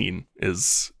COVID-19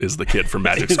 is the kid from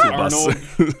Magic Is School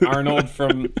Bus Arnold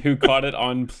from Who Caught It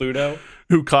on Pluto.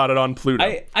 who caught it on Pluto.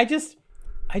 I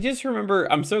just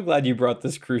remember. I'm so glad you brought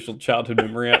this crucial childhood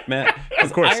memory up, Matt.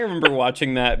 Of course. I remember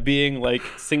watching that, being like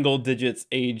single digits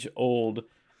age old,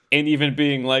 and even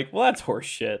being like, "Well, that's horse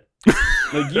shit."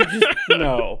 Like you just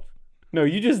no,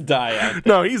 you just die out there.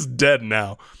 No, he's dead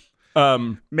now.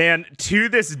 Man, to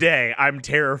this day, I'm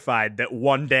terrified that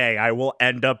one day I will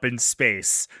end up in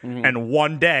space, and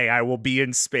one day I will be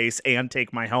in space and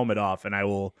take my helmet off, and I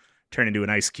will turn into an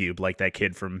ice cube like that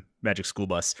kid from Magic School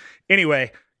Bus.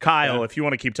 Anyway, Kyle, if you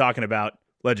want to keep talking about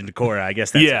Legend of Korra, I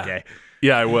guess that's okay.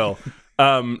 Yeah, I will.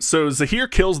 So Zahir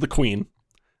kills the queen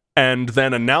and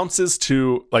then announces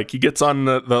to, like, he gets on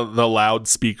the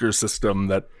loudspeaker system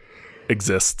that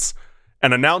exists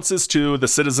and announces to the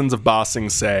citizens of Ba Sing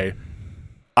Se,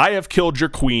 I have killed your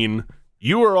queen.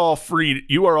 You are all free.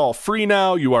 You are all free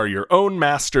now. You are your own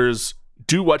masters.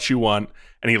 Do what you want.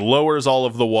 And he lowers all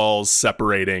of the walls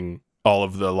separating all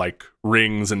of the like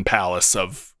rings and palace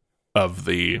of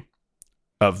the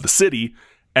city,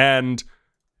 and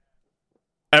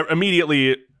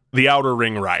immediately the outer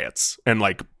ring riots and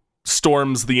like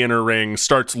storms the inner ring,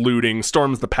 starts looting,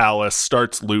 storms the palace,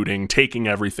 starts looting, taking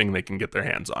everything they can get their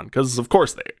hands on, because of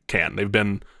course they can. They've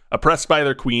been oppressed by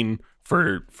their queen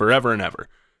for forever and ever.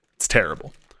 It's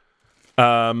terrible.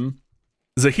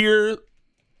 Zahir,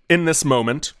 in this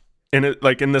moment, in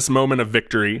this moment of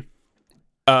victory,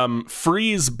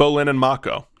 frees Bolin and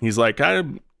Mako. He's like,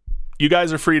 you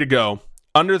guys are free to go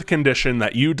under the condition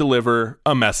that you deliver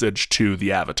a message to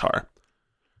the Avatar.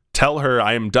 Tell her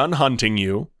I am done hunting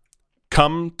you.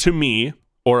 Come to me,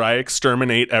 or I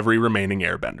exterminate every remaining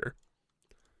airbender.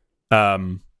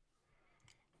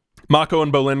 Mako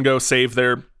and Bolin go save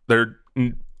their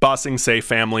Ba Sing Se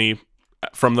family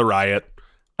from the riot,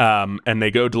 and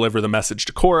they go deliver the message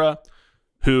to Korra,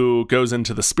 who goes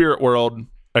into the spirit world,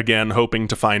 again, hoping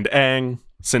to find Aang,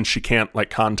 since she can't like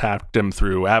contact him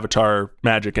through Avatar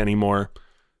magic anymore.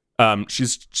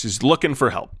 She's looking for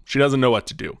help. She doesn't know what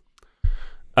to do.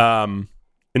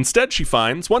 Instead, she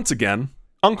finds, once again,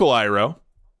 Uncle Iroh,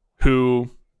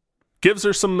 who gives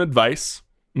her some advice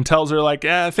and tells her, like,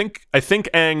 I think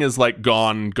Aang is like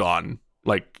gone.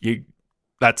 Like,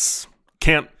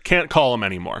 can't call him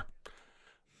anymore.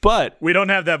 But We don't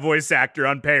have that voice actor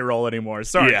on payroll anymore.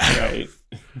 Sorry. Yeah. Right.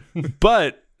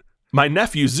 but my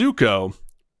nephew Zuko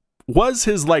was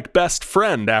his like best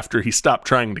friend after he stopped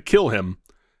trying to kill him,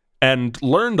 and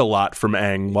learned a lot from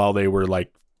Aang while they were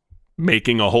like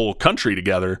making a whole country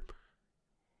together.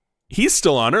 He's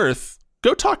still on Earth.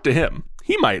 Go talk to him.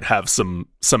 He might have some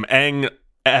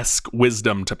Aang-esque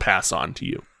wisdom to pass on to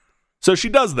you. So she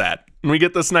does that, and we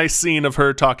get this nice scene of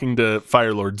her talking to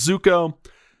Fire Lord Zuko,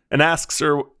 and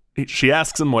she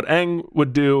asks him what Aang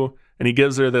would do, and he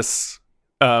gives her this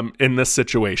in this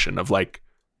situation of like,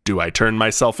 do I turn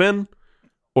myself in,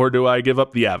 or do I give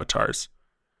up the avatars?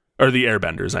 Or the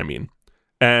airbenders, I mean.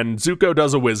 And Zuko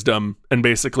does a wisdom and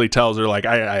basically tells her, like,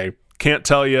 I can't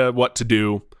tell you what to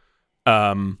do.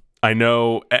 I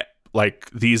know, like,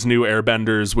 these new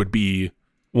airbenders would be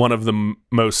one of the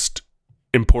most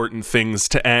important things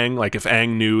to Aang. Like, if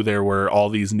Aang knew there were all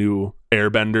these new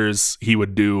airbenders, he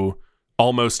would do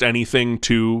almost anything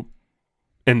to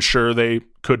ensure they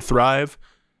could thrive.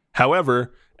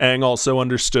 However, Aang also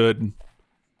understood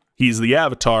he's the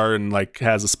Avatar and like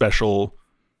has a special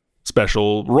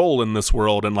role in this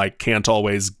world, and like can't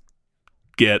always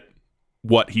get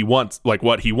what he wants. Like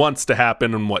what he wants to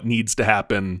happen and what needs to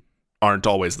happen aren't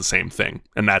always the same thing.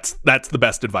 And that's the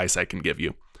best advice I can give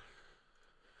you.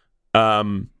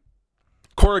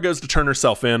 Korra goes to turn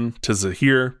herself in to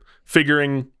Zahir,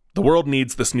 figuring the world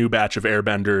needs this new batch of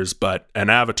airbenders, but an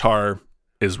Avatar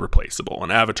is replaceable.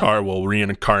 An Avatar will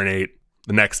reincarnate.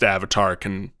 The next Avatar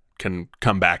can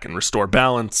come back and restore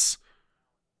balance.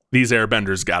 These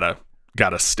airbenders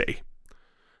gotta stay.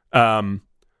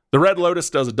 The Red Lotus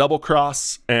does a double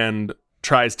cross and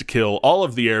tries to kill all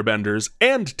of the airbenders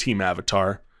and Team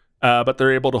Avatar, but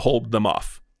they're able to hold them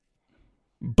off.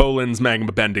 Bolin's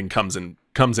magma bending comes in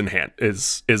hand,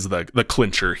 is the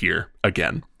clincher here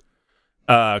again.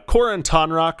 Korra and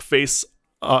Tonraq face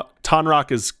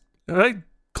Tonraq is, I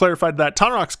clarified that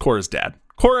Tonraq's Korra's dad.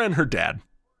 Korra and her dad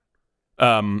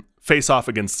face off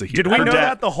against Zahir. Did we know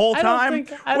that the whole I don't time?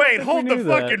 think- I don't Wait, think hold we the knew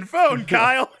that. fucking phone,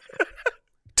 Kyle.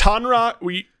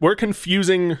 Tonraq, we're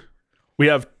confusing. We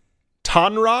have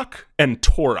Tonraq and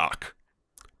Torok.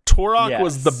 Torok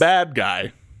was Yes. the bad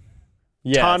guy.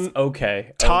 Yes.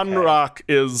 Okay. Tonraq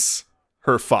is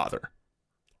her father.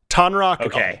 Tonraq,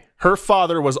 Okay. her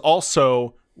father was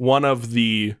also one of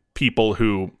the people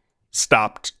who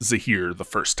stopped Zahir the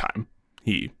first time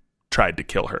he tried to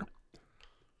kill her.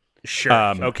 Sure.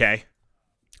 Okay.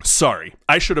 Sorry,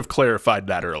 I should have clarified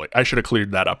that early. I should have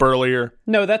cleared that up earlier.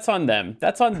 No, that's on them.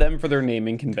 That's on them for their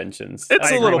naming conventions. It's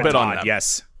I a agree little with bit on Todd, them.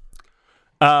 Yes.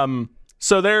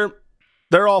 So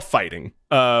they're all fighting.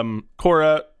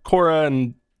 Korra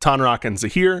and Tonraq and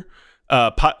Zahir.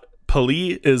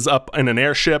 Pali is up in an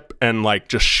airship and like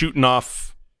just shooting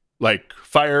off like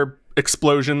fire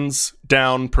explosions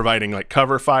down, providing like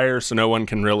cover fire so no one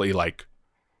can really like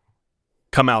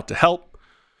come out to help.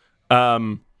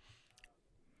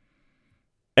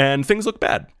 And things look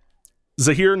bad.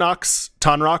 Zahir knocks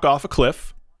Tonraq off a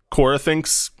cliff. Korra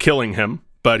thinks killing him,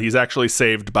 but he's actually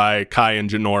saved by Kai and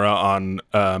Jinora on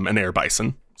an air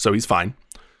bison, so he's fine.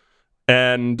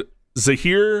 And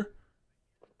Zahir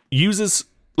uses,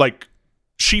 like,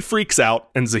 she freaks out,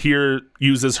 and Zahir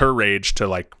uses her rage to,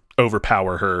 like,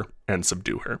 overpower her and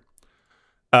subdue her.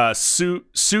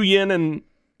 Su-Yin and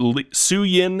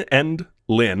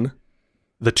Lin,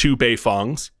 the two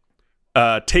Beifongs,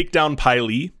 take down Pai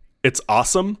Li. It's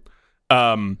awesome.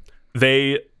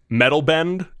 They metal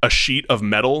bend a sheet of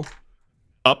metal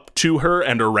up to her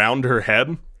and around her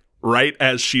head right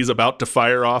as she's about to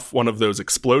fire off one of those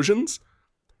explosions.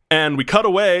 And we cut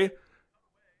away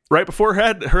right before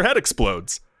her head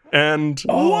explodes. And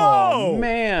Whoa,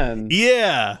 man.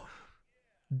 yeah.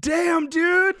 Damn,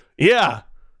 dude. Yeah.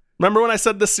 Remember when I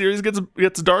said this series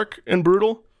gets dark and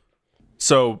brutal?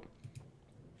 So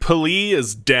Pali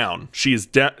is down. She's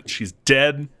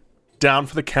dead, down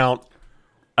for the count.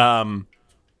 And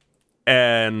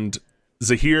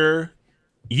Zahir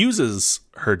uses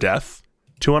her death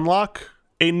to unlock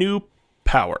a new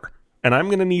power. And I'm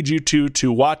going to need you two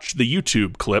to watch the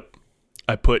YouTube clip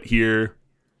I put here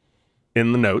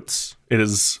in the notes. It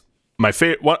is my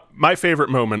favorite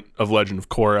moment of Legend of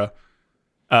Korra.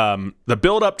 The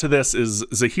build up to this is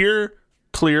Zahir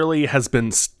clearly has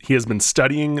been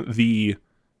studying the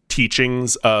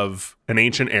teachings of an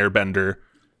ancient airbender,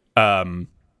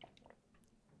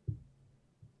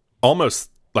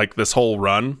 almost like this whole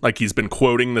run. Like he's been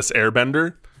quoting this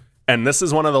airbender, and this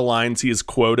is one of the lines he's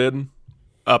quoted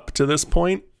up to this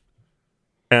point,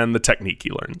 and the technique he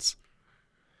learns.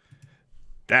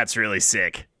 That's really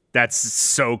sick. That's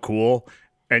so cool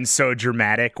and so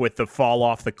dramatic with the fall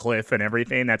off the cliff and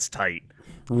everything. That's tight.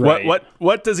 Right.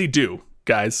 What does he do,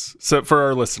 guys? So for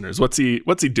our listeners, what's he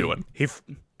doing? He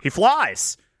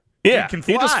flies. Yeah, He can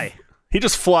fly. He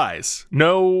just flies.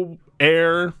 No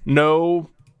air, no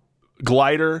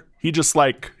glider. He just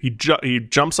like he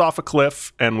jumps off a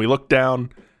cliff, and we look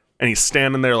down, and he's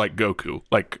standing there like Goku,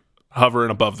 like hovering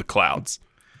above the clouds.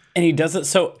 And he does it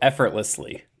so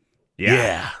effortlessly.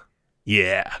 Yeah.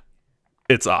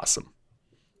 It's awesome.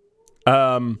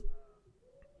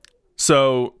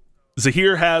 So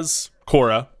Zahir has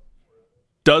Korra,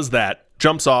 does that,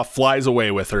 jumps off, flies away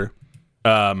with her.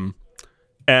 And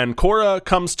Korra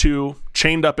comes to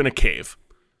chained up in a cave.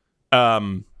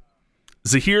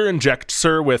 Zahir injects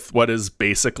her with what is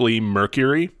basically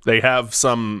mercury. They have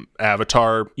some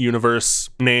Avatar universe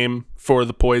name for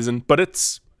the poison, but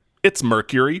it's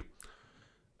mercury.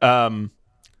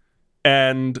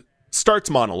 And starts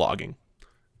monologuing.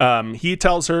 He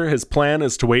tells her his plan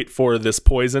is to wait for this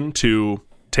poison to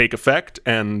take effect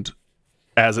and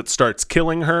as it starts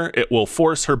killing her, it will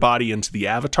force her body into the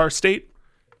avatar state.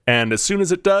 And as soon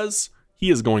as it does, he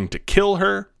is going to kill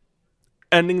her,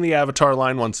 ending the avatar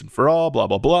line once and for all, blah,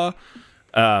 blah, blah.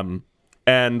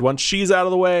 And once she's out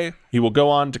of the way, he will go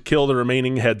on to kill the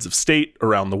remaining heads of state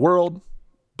around the world,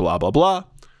 blah, blah, blah.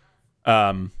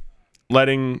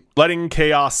 Letting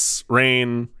chaos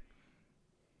reign,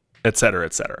 etc.,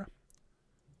 etc.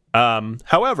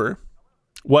 However,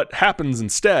 what happens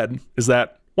instead is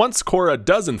that once Korra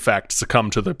does in fact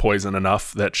succumb to the poison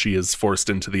enough that she is forced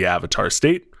into the avatar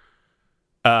state,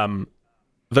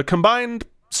 the combined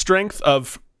strength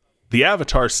of the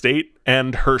avatar state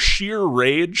and her sheer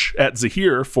rage at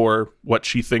Zahir for what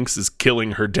she thinks is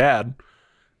killing her dad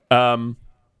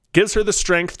gives her the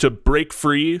strength to break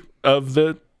free of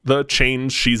the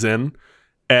chains she's in,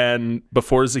 and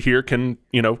before Zahir can,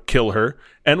 kill her.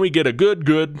 And we get a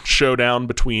good showdown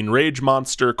between Rage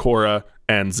Monster, Korra,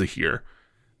 and Zahir.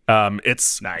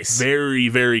 It's nice. Very,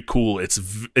 very cool.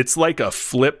 It's like a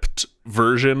flipped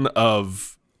version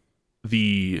of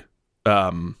the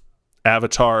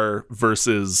Avatar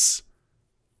versus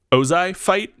Ozai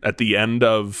fight at the end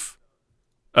of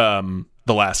The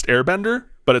Last Airbender,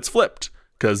 but it's flipped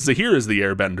because Zahir is the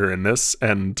airbender in this,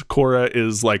 and Korra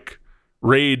is like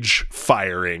rage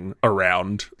firing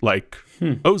around like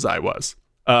Ozai was.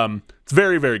 It's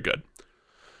very, very good.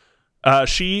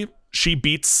 She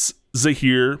beats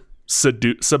Zahir,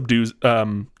 subdues,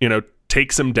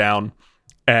 takes him down,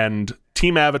 and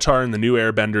Team Avatar and the new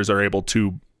airbenders are able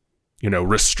to,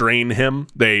 restrain him.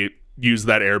 They use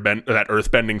that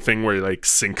earthbending thing where you like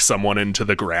sink someone into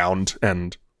the ground,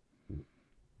 and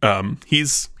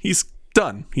he's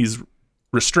done. He's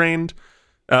restrained.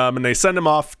 And they send him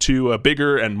off to a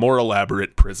bigger and more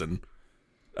elaborate prison,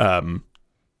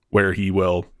 where he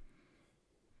will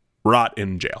rot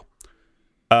in jail.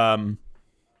 Time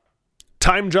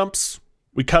jumps.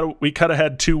 We cut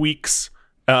ahead 2 weeks.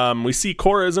 We see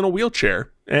Korra is in a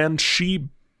wheelchair, and she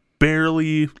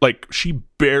barely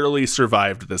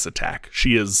survived this attack.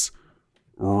 She is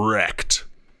wrecked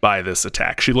by this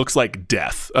attack. She looks like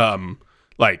death.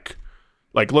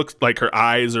 Looks like her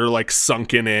eyes are like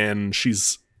sunken in.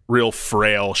 She's real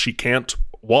frail. She can't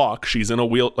walk. She's in a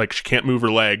she can't move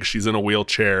her legs. She's in a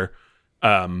wheelchair.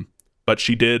 But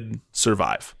she did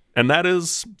survive. And that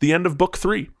is the end of book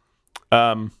 3.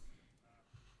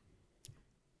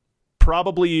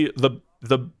 Probably the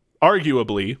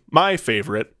arguably my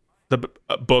favorite, the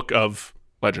book of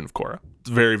Legend of Korra. It's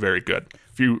very, very good.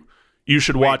 You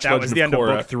should watch that Legend was the of end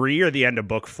Korra. of book 3 or the end of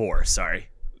book 4? Sorry.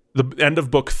 The end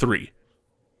of book 3.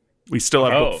 We still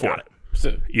have book 4. Got it.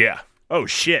 So, Yeah. Oh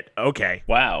shit. Okay.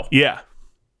 wow. Yeah.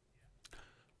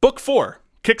 Book 4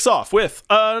 kicks off with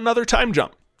another time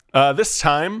jump. This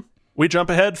time, we jump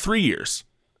ahead 3 years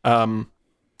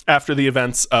after the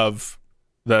events of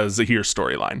the Zahir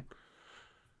storyline.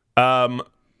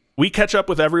 We catch up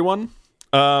with everyone.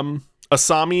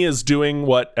 Asami is doing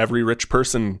what every rich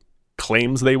person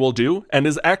claims they will do and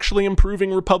is actually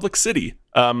improving Republic City,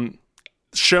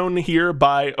 shown here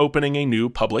by opening a new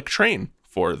public train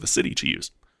for the city to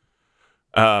use.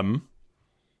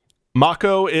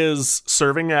 Mako is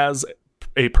serving as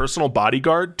a personal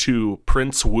bodyguard to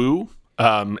Prince Wu,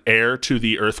 heir to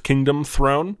the Earth Kingdom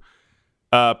throne.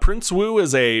 Prince Wu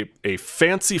is a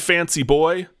fancy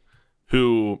boy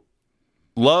who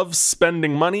loves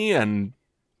spending money and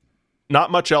not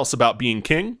much else about being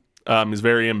king. He's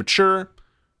very immature,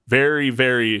 very,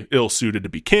 very ill-suited to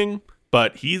be king,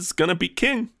 but he's gonna be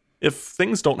king if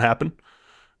things don't happen.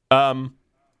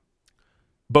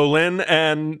 Bolin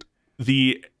and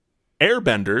the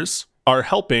airbenders are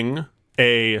helping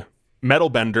a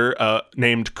metalbender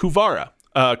named Kuvara.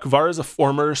 Kuvara is a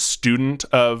former student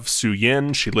of Su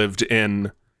Yin. She lived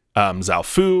in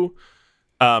Zaofu.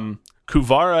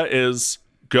 Kuvara is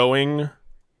going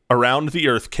around the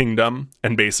Earth Kingdom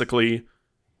and basically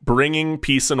bringing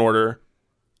peace and order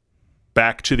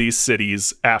back to these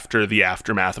cities after the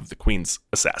aftermath of the Queen's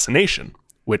assassination,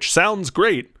 which sounds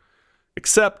great,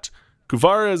 except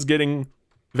Kuvara is getting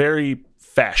very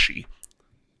fashy.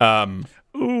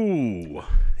 Ooh.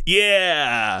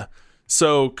 Yeah.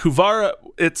 So Kuvara,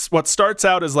 it's what starts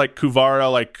out as like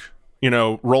Kuvara,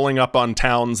 rolling up on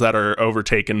towns that are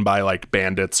overtaken by like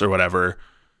bandits or whatever.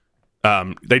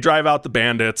 They drive out the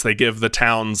bandits. They give the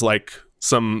towns like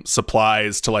some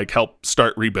supplies to like help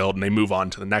start rebuild, and they move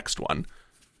on to the next one.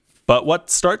 But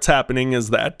what starts happening is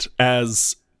that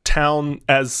as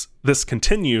this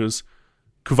continues,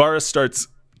 Kuvara starts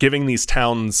giving these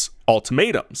towns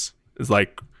ultimatums. It's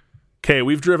like, okay,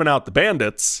 we've driven out the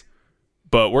bandits,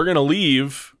 but we're going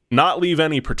to not leave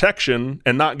any protection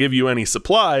and not give you any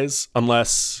supplies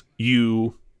unless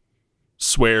you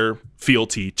swear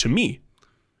fealty to me.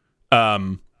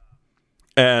 And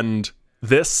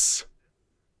this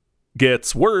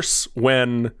gets worse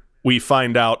when we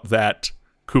find out that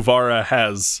Kuvara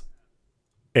has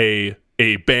a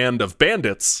band of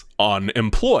bandits on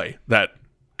employ that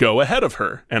go ahead of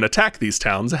her and attack these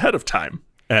towns ahead of time.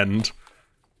 And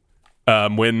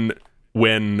when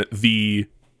the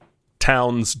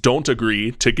towns don't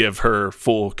agree to give her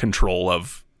full control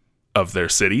of their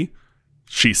city,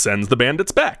 she sends the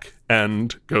bandits back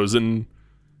and goes in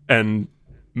and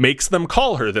makes them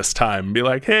call her this time, be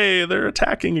like, hey, they're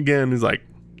attacking again. He's like,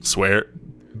 swear,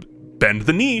 bend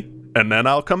the knee, and then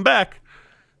I'll come back.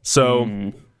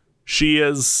 So she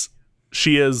is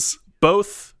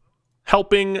both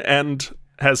helping and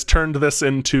has turned this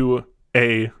into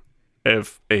a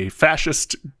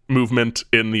fascist movement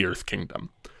in the Earth Kingdom,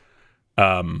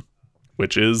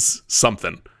 which is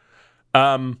something.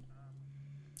 And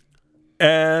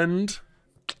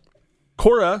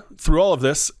Korra, through all of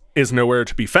this, is nowhere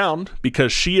to be found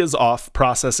because she is off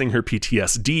processing her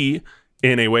PTSD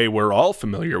in a way we're all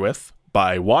familiar with,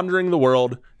 by wandering the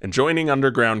world and joining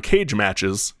underground cage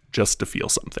matches just to feel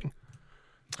something.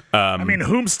 I mean,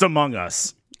 whomst among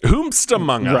us? Whomst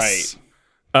among us.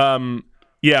 Right.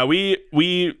 Yeah, we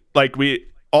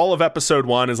all of episode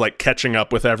 1 is like catching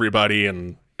up with everybody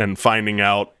and finding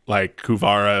out like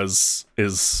Kuvara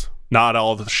is not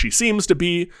all that she seems to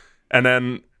be. And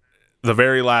then the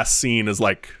very last scene is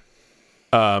like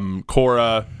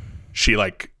Korra, she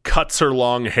like cuts her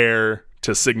long hair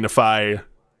to signify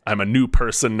I'm a new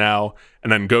person now,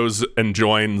 and then goes and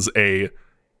joins a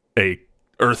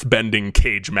earthbending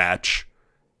cage match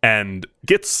and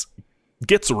gets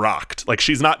rocked. Like,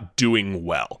 she's not doing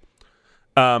well.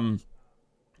 The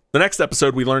next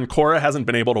episode, we learn Korra hasn't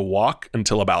been able to walk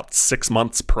until about 6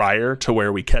 months prior to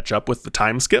where we catch up with the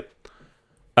time skip.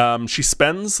 She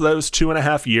spends those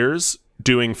 2.5 years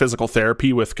doing physical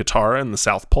therapy with Katara in the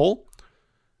South Pole.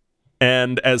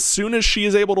 And as soon as she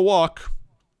is able to walk,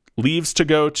 leaves to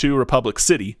go to Republic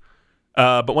City.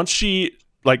 But once she,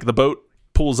 like, the boat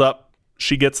pulls up,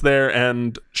 she gets there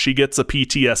and she gets a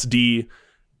PTSD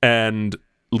and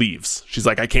leaves. She's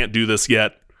like, I can't do this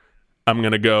yet. I'm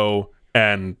going to go.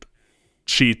 And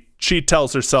she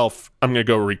tells herself, I'm going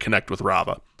to go reconnect with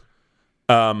Rava.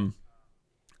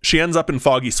 She ends up in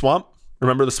Foggy Swamp.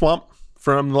 Remember the swamp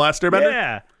from The Last Airbender?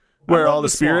 Yeah. Where all the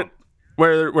spirit,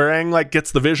 where Aang like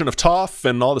gets the vision of Toph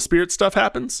and all the spirit stuff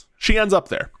happens. She ends up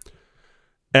there.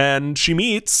 And she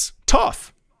meets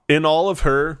Toph in all of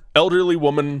her elderly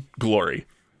woman glory.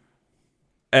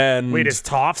 And wait, is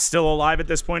Toph still alive at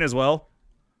this point as well?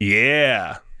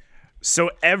 Yeah. So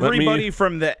everybody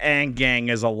from the Aang gang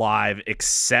is alive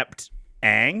except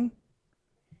Aang?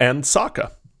 And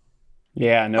Sokka.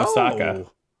 Yeah, no Sokka.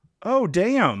 Oh,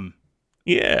 damn.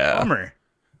 Yeah. Bummer.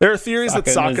 There are theories that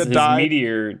Sokka his died.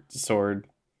 Meteor sword.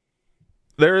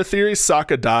 There are theories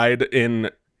Sokka died in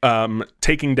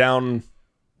taking down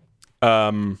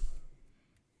Zahir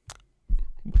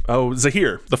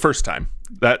the first time.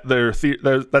 That's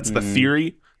the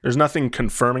theory. There's nothing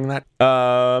confirming that.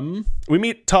 We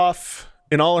meet Toph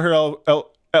in all her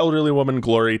elderly woman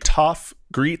glory. Toph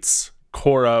greets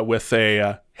Korra with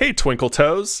a "Hey, Twinkle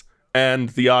Toes," and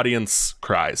the audience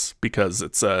cries because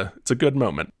it's a good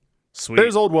moment. Sweet.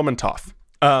 There's old woman Toph.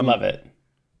 Love it.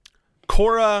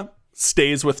 Korra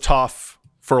stays with Toph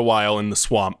for a while in the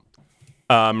swamp.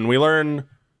 And we learn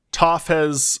Toph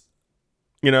has,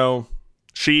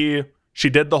 she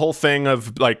did the whole thing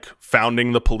of like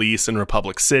founding the police in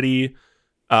Republic City.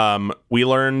 We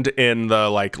learned in the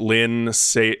like Lin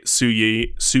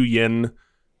Suyin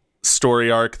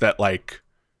story arc that like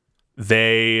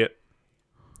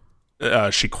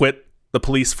she quit the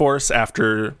police force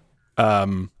after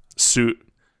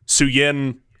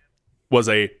Suyin was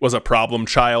a problem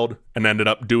child and ended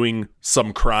up doing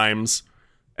some crimes,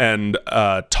 and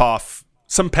Toph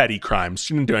some petty crimes.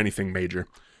 She didn't do anything major.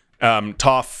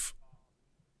 Toph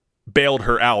bailed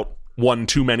her out one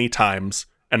too many times,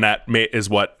 and that is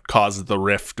what caused the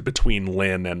rift between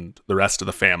Lin and the rest of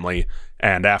the family.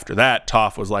 And after that,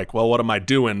 Toph was like, well, what am I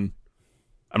doing?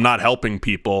 I'm not helping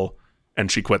people. And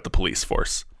she quit the police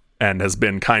force and has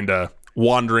been kind of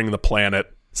wandering the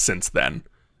planet since then.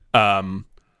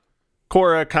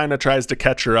 Korra kind of tries to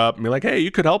catch her up and be like, hey,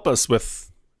 you could help us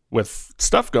with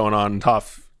stuff going on. And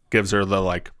Toph gives her the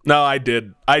like, no, I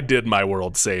did my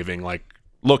world saving. Like,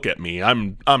 look at me.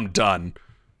 I'm done.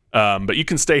 But you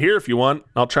can stay here if you want.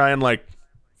 I'll try and like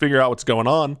figure out what's going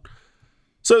on.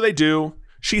 So they do.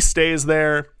 She stays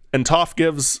there, and Toph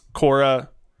gives Korra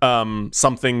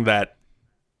something that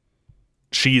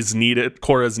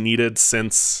Korra's needed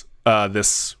since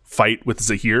this fight with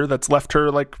Zahir that's left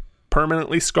her like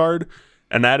permanently scarred,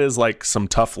 and that is like some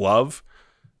tough love.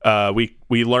 We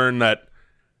learn that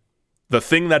the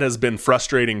thing that has been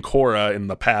frustrating Korra in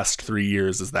the past 3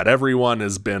 years is that everyone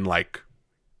has been like,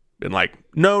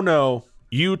 no,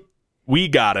 we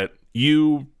got it.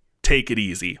 You take it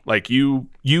easy. Like you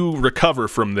recover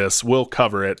from this, we'll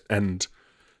cover it. And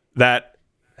that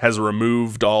has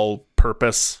removed all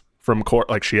purpose from Korra.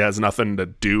 Like she has nothing to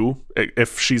do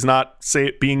if she's not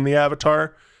being the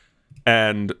Avatar.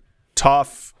 And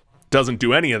Toph doesn't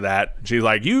do any of that. She's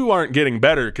like, you aren't getting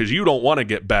better because you don't want to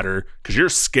get better because you're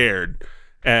scared.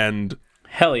 And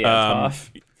hell yeah,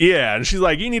 Toph. Yeah, and she's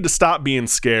like, you need to stop being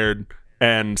scared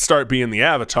and start being the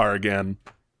Avatar again.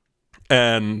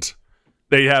 And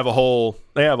they have a whole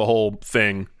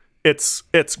thing. It's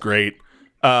great.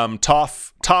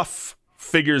 Toph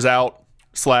figures out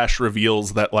 /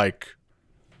 reveals that like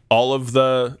all of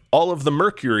the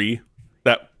mercury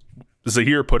that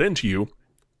Zahir put into you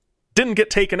didn't get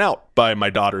taken out by my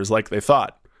daughters like they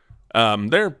thought.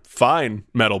 They're fine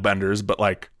metal benders, but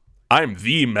like I'm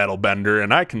the metal bender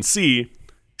and I can see you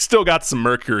still got some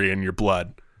mercury in your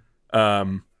blood.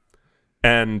 And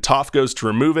Toph goes to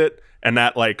remove it, and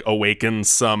that like awakens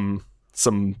some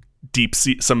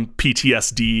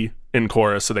PTSD in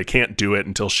Korra, so they can't do it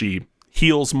until she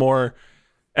heals more.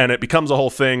 And it becomes a whole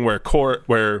thing where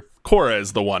Korra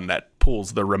is the one that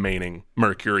pulls the remaining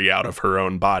mercury out of her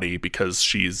own body because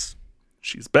she's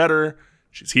better,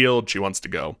 she's healed, she wants to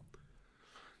go.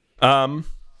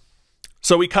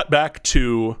 So we cut back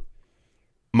to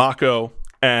Mako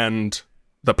and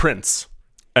the prince,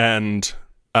 and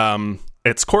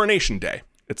it's coronation day.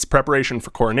 It's preparation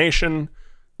for coronation.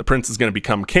 The prince is going to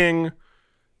become king.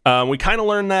 We kind of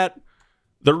learn that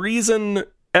the reason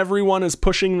everyone is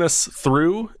pushing this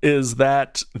through is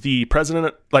that the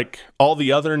president, like all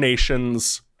the other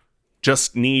nations,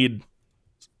 just need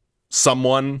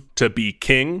someone to be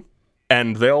king,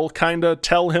 and they'll kind of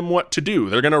tell him what to do.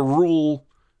 They're going to rule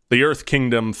the Earth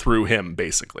Kingdom through him,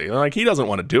 basically. Like, he doesn't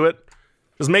want to do it.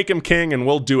 Just make him king and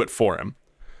we'll do it for him.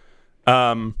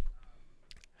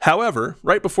 However,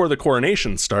 right before the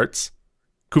coronation starts,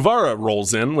 Kuvara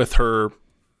rolls in with her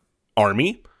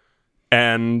army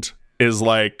and is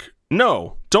like,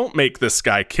 no, don't make this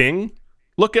guy king.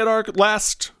 Look at our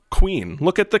last queen.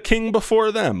 Look at the king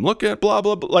before them. Look at blah,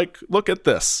 blah, blah. Like, look at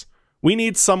this. We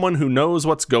need someone who knows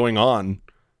what's going on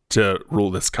to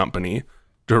rule this company,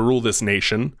 to rule this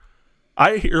nation.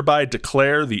 I hereby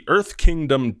declare the Earth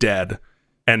Kingdom dead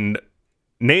and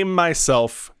name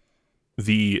myself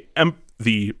the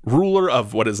ruler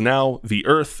of what is now the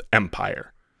Earth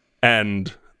Empire.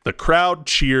 And the crowd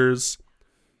cheers.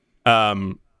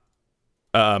 Mako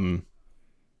and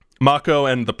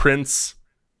the prince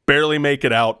barely make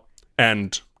it out,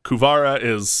 and Kuvara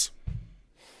is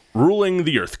ruling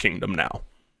the Earth Kingdom now.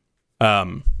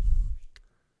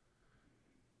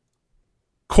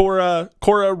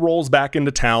 Korra rolls back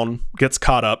into town, gets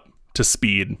caught up to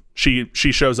speed. She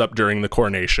shows up during the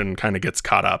coronation, kind of gets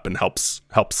caught up and helps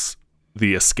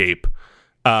the escape.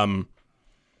 And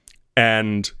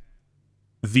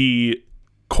the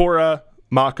Korra,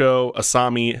 Mako,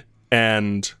 Asami,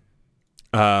 and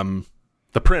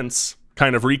the prince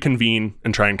kind of reconvene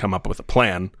and try and come up with a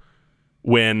plan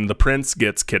when the prince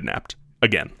gets kidnapped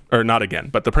again. Or not again,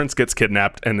 but the prince gets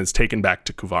kidnapped and is taken back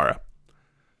to Kuvara.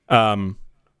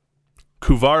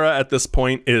 Kuvara at this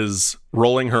point is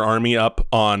rolling her army up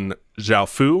on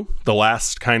Zhaofu,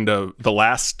 the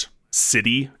last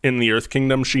city in the Earth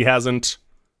Kingdom she hasn't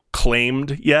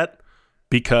claimed yet,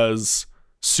 because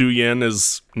Suyin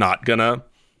is not gonna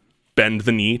bend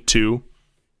the knee to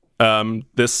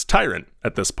this tyrant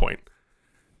at this point.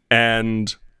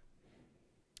 And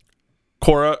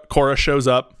Korra shows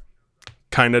up,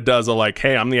 kind of does a like,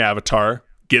 hey, I'm the Avatar,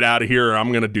 get out of here or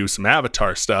I'm gonna do some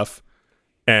Avatar stuff,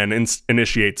 and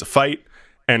initiates a fight.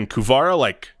 And Kuvara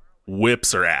like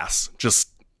whips her ass,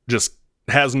 just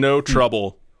has no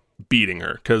trouble beating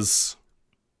her, because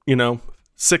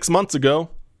 6 months ago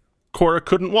Korra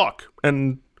couldn't walk,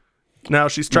 and now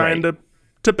she's trying to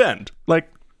bend.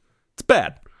 Like, it's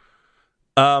bad.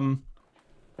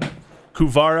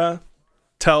 Kuvara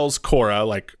tells Korra,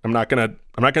 like, I'm not gonna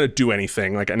do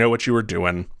anything. Like, I know what you were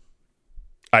doing.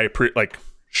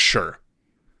 Sure.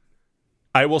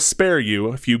 I will spare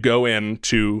you if you go in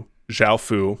to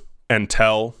Zhaofu and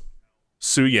tell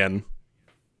Suyin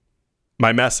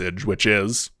my message, which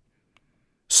is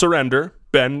surrender,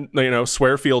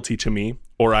 swear fealty to me,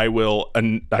 or I will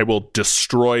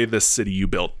destroy this city you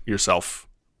built yourself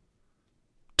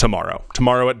tomorrow.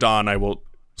 Tomorrow at dawn, I will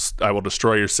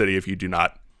destroy your city if you do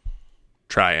not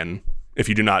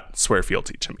swear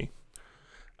fealty to me.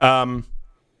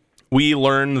 We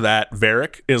learn that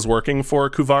Varric is working for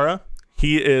Kuvara.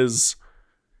 He is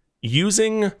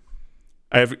using.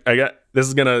 I got this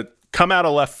is gonna come out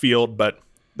of left field, but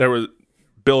there was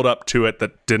build up to it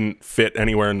that didn't fit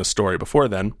anywhere in the story before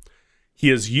then.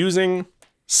 He is using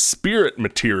spirit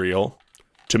material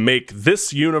to make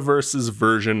this universe's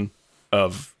version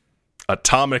of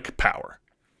atomic power.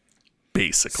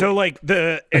 Basically. So like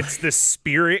it's the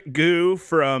spirit goo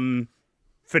from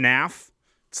FNAF.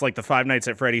 It's like the Five Nights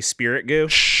at Freddy's spirit goo.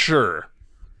 Sure.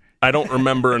 I don't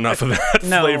remember enough of that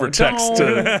flavor text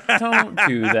to. Don't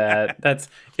do that.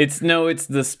 It's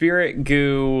the spirit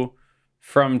goo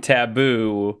from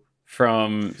Taboo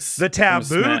from The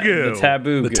taboo goo. The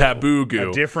taboo goo. The taboo goo.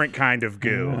 A different kind of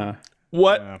goo.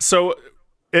 What? So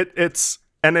it is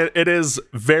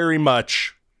very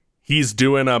much he's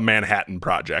doing a Manhattan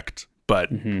Project, but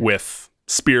with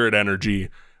spirit energy.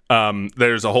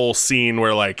 There's a whole scene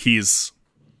where like he's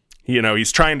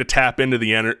trying to tap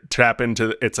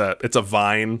into it's a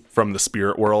vine from the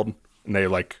spirit world, and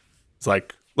it's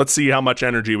like let's see how much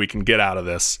energy we can get out of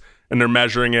this, and they're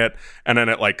measuring it, and then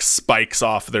it like spikes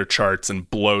off their charts and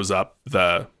blows up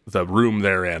the room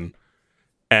they're in,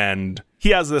 and he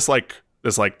has this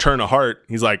turn of heart.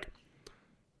 He's like,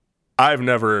 I've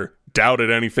never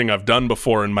doubted anything I've done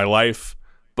before in my life,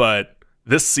 but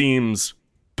this seems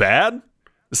bad.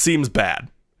 This seems bad.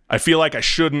 I feel like I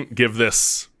shouldn't give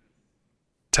this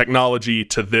technology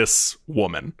to this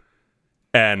woman.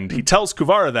 And he tells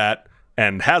Kuvara that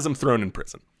and has him thrown in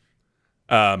prison.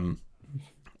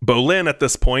 Bolin at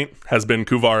this point has been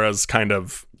Kuvara's kind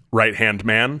of right-hand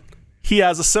man. He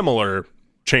has a similar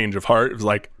change of heart. It's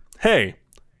like, hey,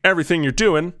 everything you're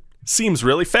doing seems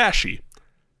really fashy.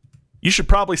 You should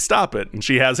probably stop it. And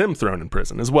she has him thrown in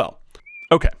prison as well.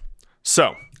 Okay,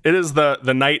 so it is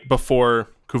the night before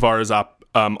Kuvara's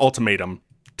ultimatum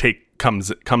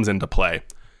comes into play.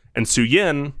 And Su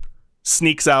Yin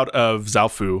sneaks out of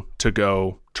Zalfu to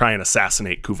go try and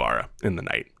assassinate Kuvara in the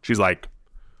night. She's like,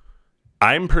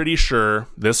 I'm pretty sure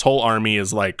this whole army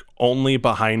is like only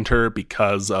behind her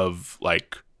because of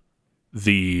like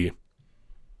the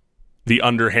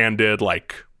underhanded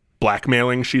like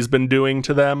blackmailing she's been doing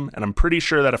to them. And I'm pretty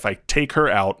sure that if I take her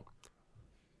out,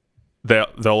 they'll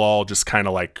all just kind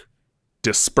of like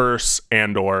disperse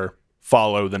and or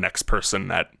follow the next person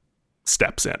that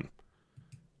steps in.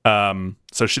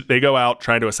 So they go out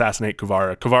trying to assassinate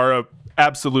Kuvara. Kuvara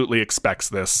absolutely expects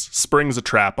this, springs a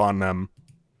trap on them,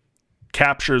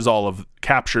 captures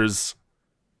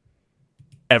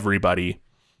everybody.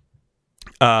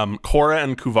 Korra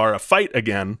and Kuvara fight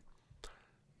again.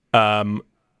 And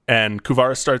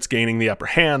Kuvara starts gaining the upper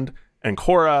hand, and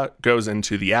Korra goes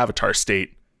into the Avatar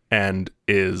state and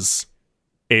is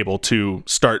able to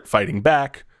start fighting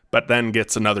back, but then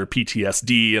gets another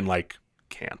PTSD and like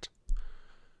can't.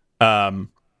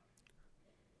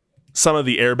 Some of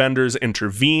the airbenders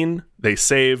intervene. They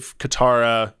save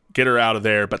Katara, get her out of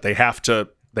there, but they have to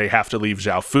leave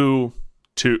Zhaofu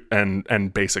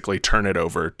and basically turn it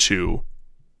over to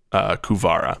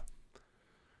Kuvara.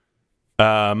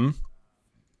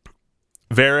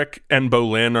 Varric and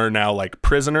Bolin are now like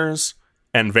prisoners,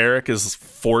 and Varric is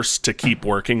forced to keep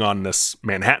working on this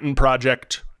Manhattan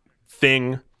Project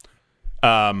thing.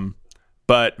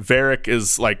 But Varric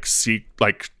is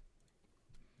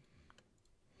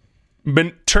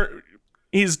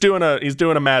he's doing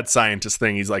a mad scientist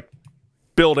thing. He's like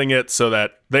building it so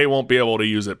that they won't be able to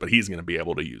use it, but he's going to be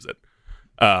able to use it.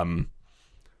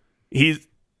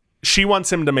 She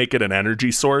wants him to make it an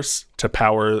energy source to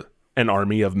power an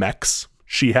army of mechs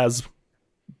she has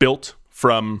built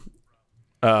from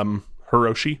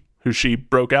Hiroshi, who she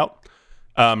broke out.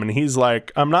 And he's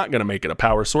like, I'm not going to make it a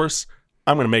power source.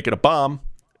 I'm going to make it a bomb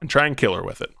and try and kill her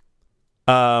with it.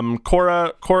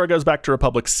 Korra goes back to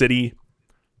Republic City,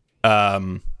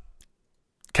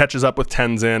 catches up with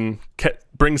Tenzin,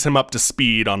 brings him up to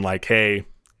speed on like, hey,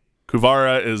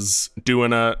 Kuvara is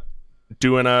doing a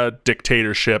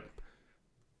dictatorship.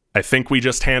 I think we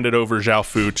just handed over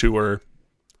Zhaofu to her.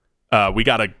 We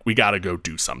gotta go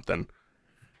do something.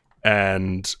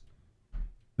 And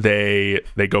they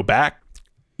go back,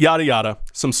 yada yada.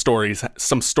 Some story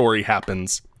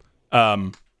happens.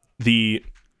 The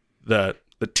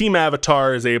team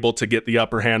Avatar is able to get the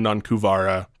upper hand on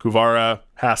Kuvara. Kuvara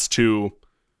has to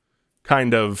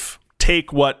kind of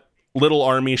take what little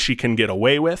army she can get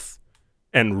away with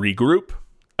and regroup.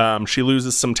 She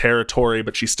loses some territory,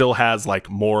 but she still has like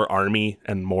more army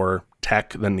and more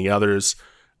tech than the others.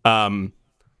 Someone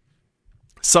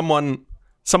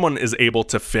is able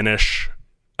to finish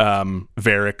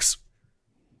Varric's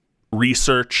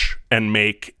research and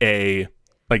make he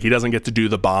doesn't get to do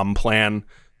the bomb plan.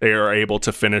 they are able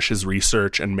to finish his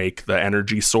research and make the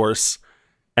energy source.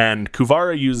 And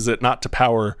Kuvara uses it not to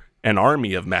power an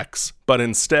army of mechs, but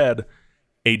instead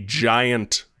a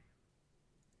giant,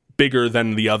 bigger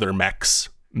than the other mechs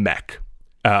mech,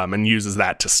 and uses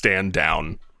that to stand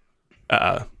down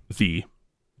the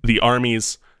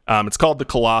armies. It's called the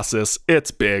Colossus.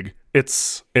 It's big.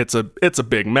 It's a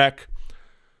big mech.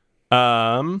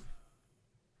 But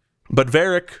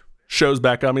Varric shows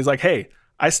back up. He's like, "Hey,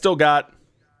 I still got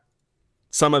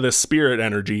some of this spirit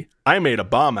energy. I made a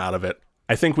bomb out of it.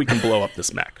 I think we can blow up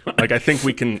this mech. Like, I think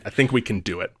we can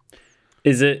do it."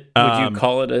 Is it? Would you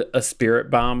call it a spirit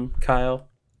bomb, Kyle?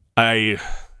 I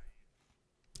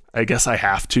guess I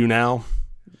have to now.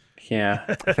 Yeah,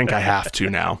 I think I have to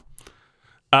now.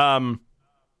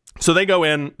 So they go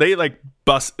in, they like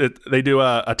bust it, they do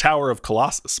a Tower of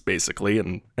Colossus basically,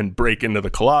 and break into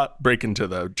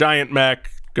the giant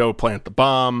mech, go plant the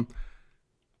bomb,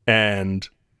 and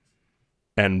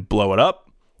blow it up.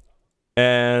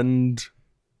 And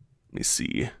let me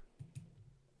see.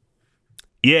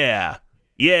 Yeah,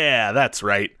 that's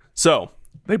right. So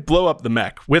they blow up the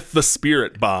mech with the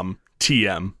spirit bomb,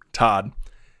 TM, Todd,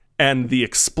 and the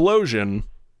explosion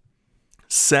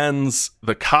sends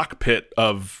the cockpit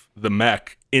of the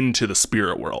mech into the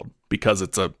spirit world because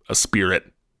it's a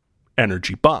spirit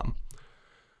energy bomb.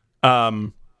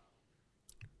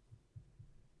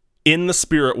 In the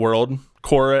spirit world,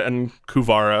 Korra and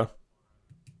Kuvara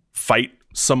fight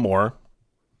some more.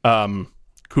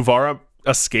 Kuvara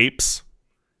escapes.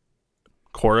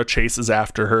 Korra chases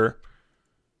after her.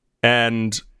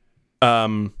 And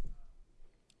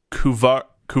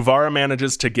Kuvara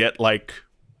manages to get like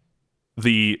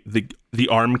the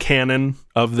arm cannon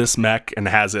of this mech and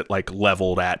has it like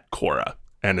leveled at Korra,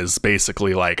 and is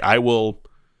basically like, I will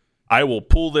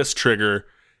pull this trigger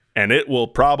and it will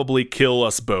probably kill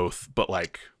us both, but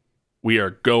like we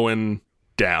are going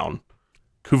down.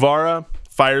 Kuvara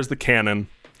fires the cannon,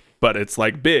 but it's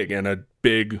like big and a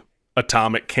big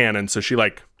atomic cannon, so she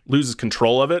like loses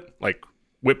control of it, like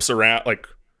whips around, like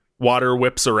water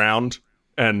whips around,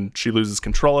 and she loses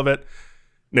control of it.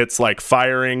 And it's like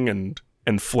firing and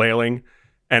flailing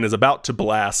and is about to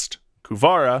blast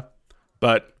Kuvara,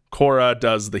 but Korra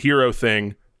does the hero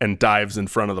thing and dives in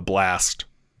front of the blast,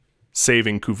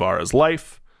 saving Kuvara's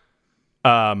life.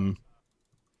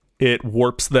 It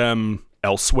warps them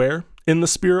elsewhere in the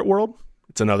spirit world.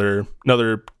 It's another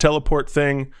teleport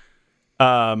thing.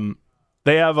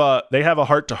 They have a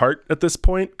heart-to-heart at this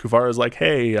point. Kuvara's like,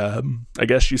 "Hey, I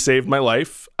guess you saved my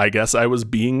life. I guess I was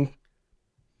being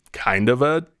kind of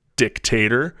a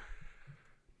dictator."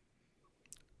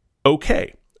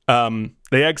 Okay.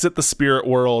 They exit the spirit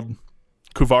world.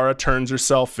 Kuvara turns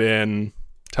herself in,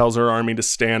 tells her army to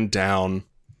stand down.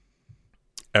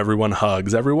 Everyone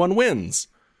hugs. Everyone wins.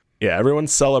 Yeah, everyone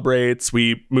celebrates.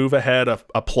 We move ahead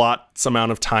a plot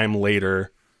amount of time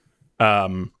later,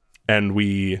 and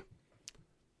we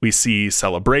see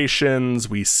celebrations.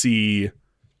 We see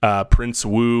Prince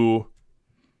Wu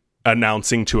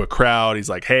announcing to a crowd, he's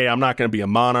like, "Hey, I'm not going to be a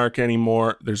monarch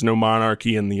anymore. There's no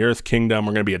monarchy in the Earth Kingdom.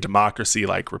 We're going to be a democracy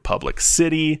like Republic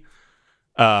City."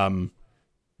 Let's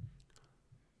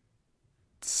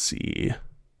see.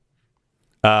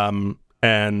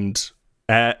 And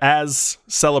as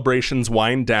celebrations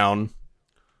wind down,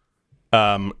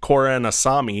 Korra and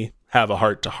Asami have a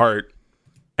heart-to-heart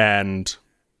and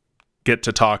get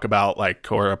to talk about, like,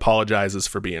 Korra apologizes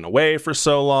for being away for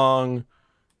so long.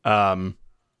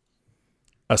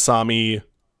 Asami's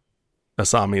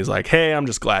like, "Hey, I'm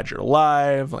just glad you're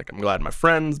alive. Like, I'm glad my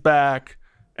friend's back."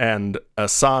 And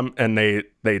they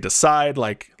decide,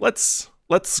 like, let's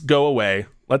go away.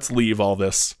 Let's leave all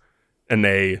this. And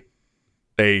they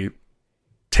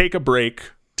take a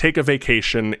break, take a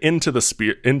vacation into the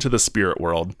spirit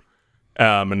world.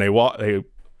 And they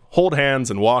hold hands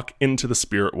and walk into the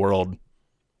spirit world.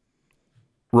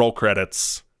 Roll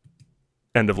credits.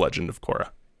 End of Legend of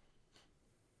Korra.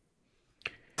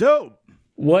 Dope.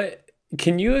 What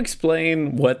can you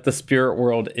explain what the spirit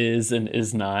world is and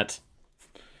is not?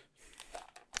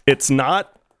 It's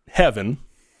not heaven.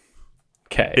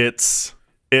 Okay. It's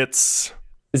Is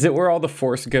it where all the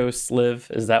Force ghosts live?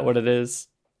 Is that what it is?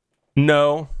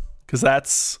 no, because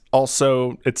that's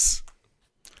also That's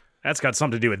got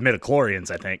something to do with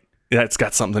midichlorians, I think. yeah, it's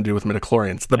got something to do with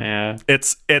midichlorians. Yeah.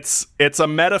 It's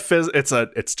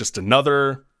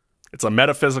a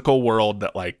metaphysical world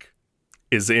that like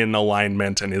is in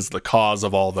alignment and is the cause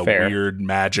of all the Fair. weird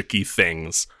magic-y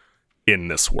things in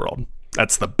this world.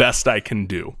 That's the best I can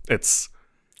do. It's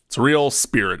real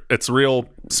spirit. It's real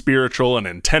spiritual and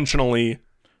intentionally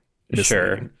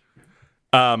misleading.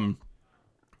 Sure.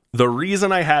 The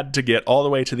reason I had to get all the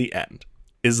way to the end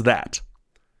is that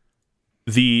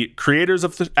the creators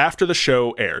of after the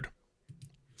show aired,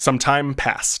 some time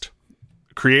passed.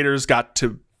 Creators got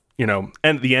to,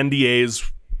 and the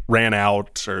NDAs ran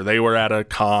out, or they were at a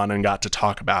con and got to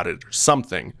talk about it or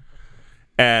something.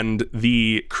 And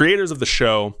the creators of the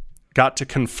show got to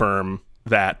confirm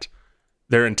that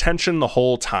their intention the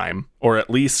whole time, or at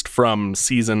least from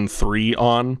season 3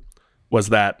 on, was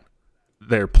that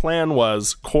their plan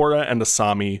was Korra and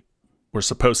Asami were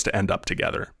supposed to end up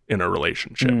together in a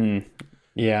relationship.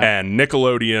 Yeah. And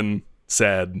Nickelodeon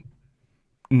said,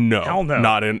 no, Hell no.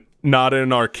 not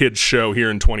in our kids show here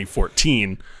in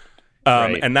 2014.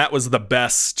 Right. And that was the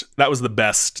best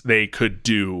they could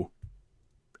do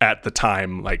at the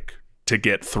time, like, to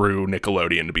get through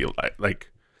Nickelodeon to be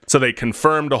like, so they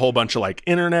confirmed a whole bunch of like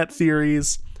internet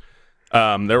theories.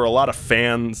 There were a lot of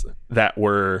fans that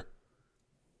were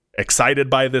excited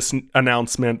by this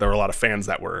announcement. There were a lot of fans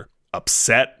that were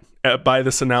upset by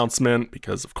this announcement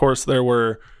because, of course, there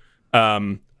were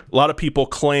a lot of people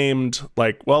claimed,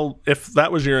 like, well, if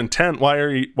that was your intent, why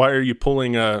are you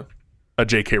pulling a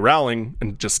J.K. Rowling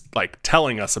and just like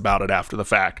telling us about it after the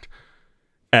fact?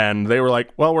 And they were like,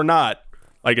 well, we're not.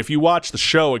 Like, if you watch the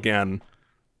show again,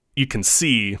 you can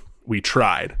see we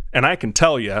tried. And I can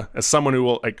tell you, as someone who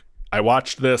will, like, I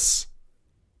watched this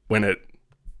when it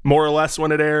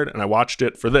aired, and I watched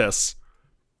it for this,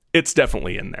 it's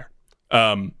definitely in there.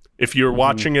 If you're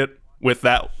watching it with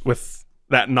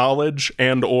that knowledge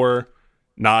and or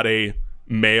not a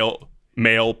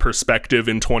male perspective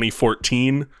in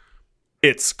 2014,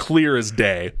 it's clear as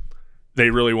day they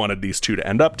really wanted these two to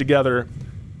end up together.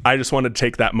 I just wanted to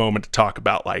take that moment to talk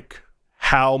about like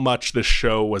how much this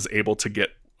show was able to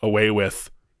get away with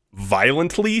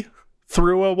violently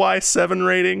through a Y7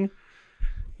 rating.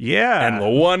 Yeah. And the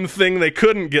one thing they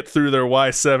couldn't get through their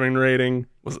Y7 rating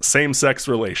was a same-sex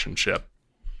relationship.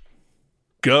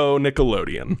 Go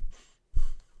Nickelodeon.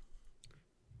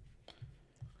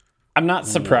 I'm not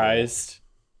surprised,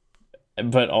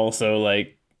 but also,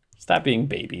 like, stop being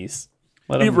babies.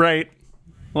 Let You're right.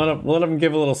 them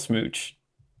give a little smooch.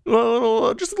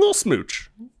 Just a little smooch.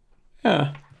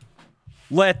 Yeah.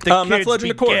 Let the that's kids Legend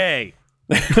be of Korra.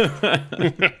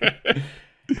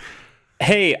 gay.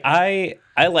 Hey, I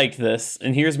liked this,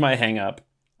 and here's my hang up.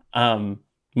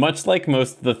 Much like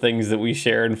most of the things that we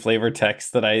share in flavor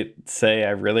text that I say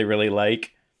I really, really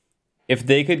like, if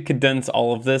they could condense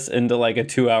all of this into like a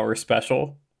 2-hour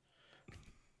special,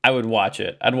 I would watch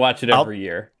it. I'd watch it every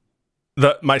year.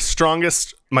 My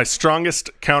strongest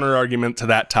counter argument to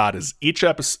that, Todd, is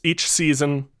each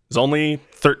season is only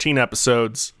 13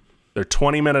 episodes. They're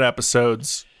 20-minute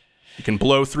episodes. You can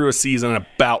blow through a season in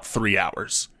about 3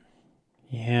 hours.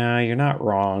 Yeah, you're not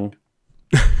wrong.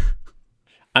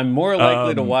 I'm more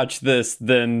likely to watch this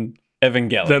than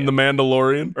Evangelion. Than The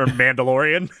Mandalorian? Or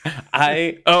Mandalorian.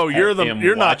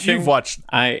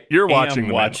 You're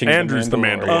watching Andrew's The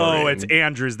Mandalorian. Oh, it's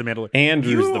Andrew's the Mandalorian.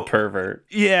 Andrew's the pervert.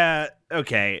 Yeah,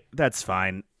 okay, that's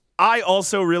fine. I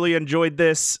also really enjoyed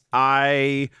this.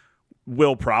 I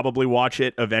will probably watch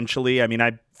it eventually. I mean,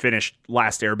 I finished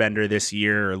Last Airbender this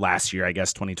year, or last year, I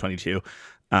guess, 2022.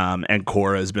 And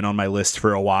Korra has been on my list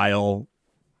for a while.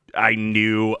 I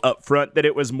knew up front that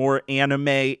it was more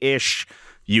anime-ish.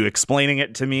 You explaining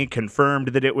it to me confirmed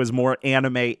that it was more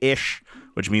anime-ish,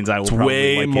 which means I will probably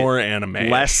way like more it anime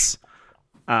less.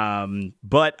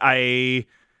 But Andrew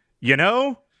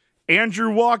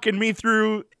walking me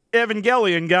through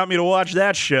Evangelion got me to watch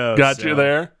that show. Got you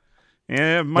there.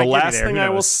 Yeah, The last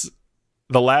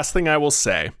thing I will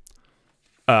say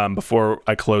before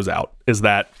I close out is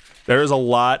that there is a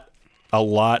lot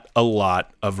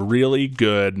of really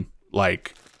good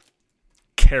like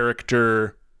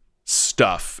character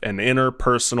stuff and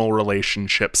interpersonal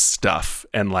relationship stuff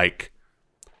and like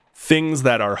things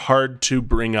that are hard to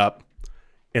bring up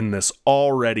in this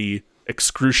already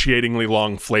excruciatingly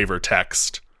long flavor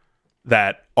text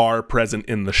that are present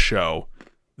in the show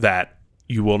that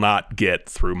you will not get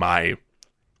through my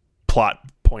plot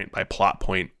point by plot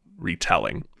point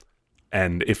retelling.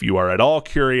 And if you are at all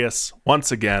curious,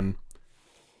 once again,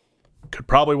 could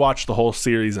probably watch the whole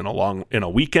series in a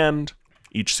weekend.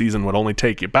 Each season would only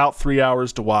take you about 3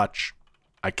 hours to watch.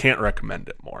 I can't recommend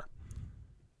it more.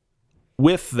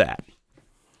 With that,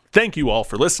 thank you all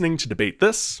for listening to Debate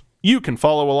This. You can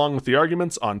follow along with the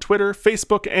arguments on Twitter,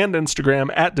 Facebook, and Instagram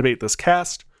at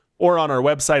DebateThisCast, or on our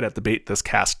website at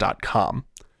debatethiscast.com.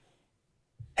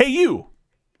 Hey, you!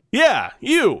 Yeah,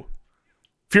 you!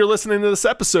 If you're listening to this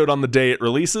episode on the day it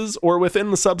releases, or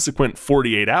within the subsequent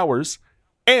 48 hours,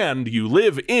 and you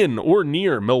live in or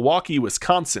near Milwaukee,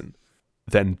 Wisconsin,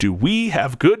 then do we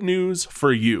have good news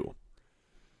for you.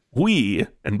 We,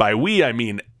 and by we I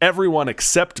mean everyone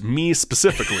except me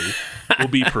specifically, will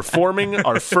be performing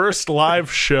our first live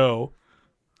show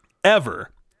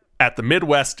ever at the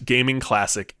Midwest Gaming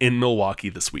Classic in Milwaukee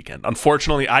this weekend.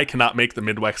 Unfortunately, I cannot make the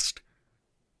Midwest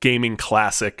Gaming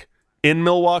Classic in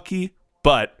Milwaukee,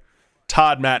 but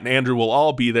Todd, Matt, and Andrew will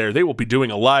all be there. They will be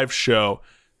doing a live show.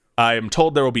 I am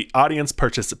told there will be audience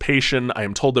participation. I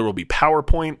am told there will be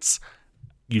PowerPoints.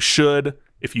 You should,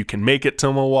 if you can make it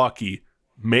to Milwaukee,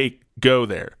 go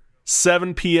there.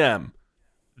 7 p.m.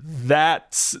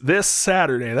 That's this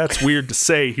Saturday. That's weird to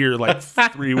say here like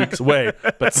 3 weeks away.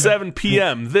 But 7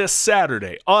 p.m. this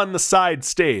Saturday on the side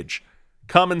stage.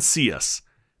 Come and see us.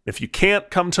 If you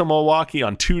can't come to Milwaukee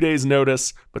on 2 days'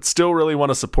 notice, but still really want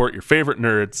to support your favorite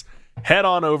nerds, head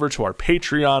on over to our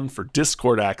Patreon for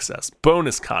Discord access,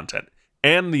 bonus content,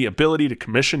 and the ability to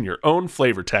commission your own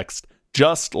flavor text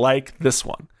just like this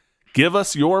one. Give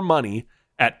us your money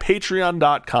at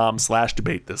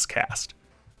patreon.com/debatethiscast.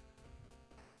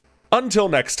 Until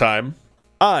next time,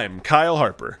 I'm Kyle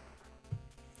Harper.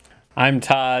 I'm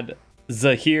Todd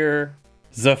Zahir,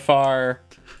 Zafar,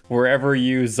 wherever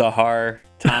you Zahar,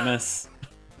 Thomas.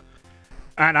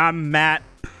 And I'm Matt.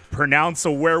 Pronounce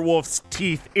a werewolf's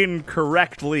teeth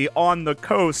incorrectly on the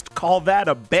coast. Call that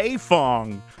a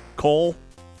bayfong, Cole.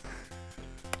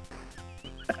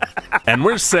 And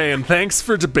we're saying thanks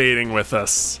for debating with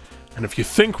us. And if you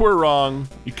think we're wrong,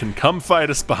 you can come fight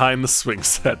us behind the swing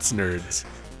sets, nerds.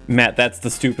 Matt, that's the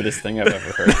stupidest thing I've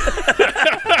ever heard.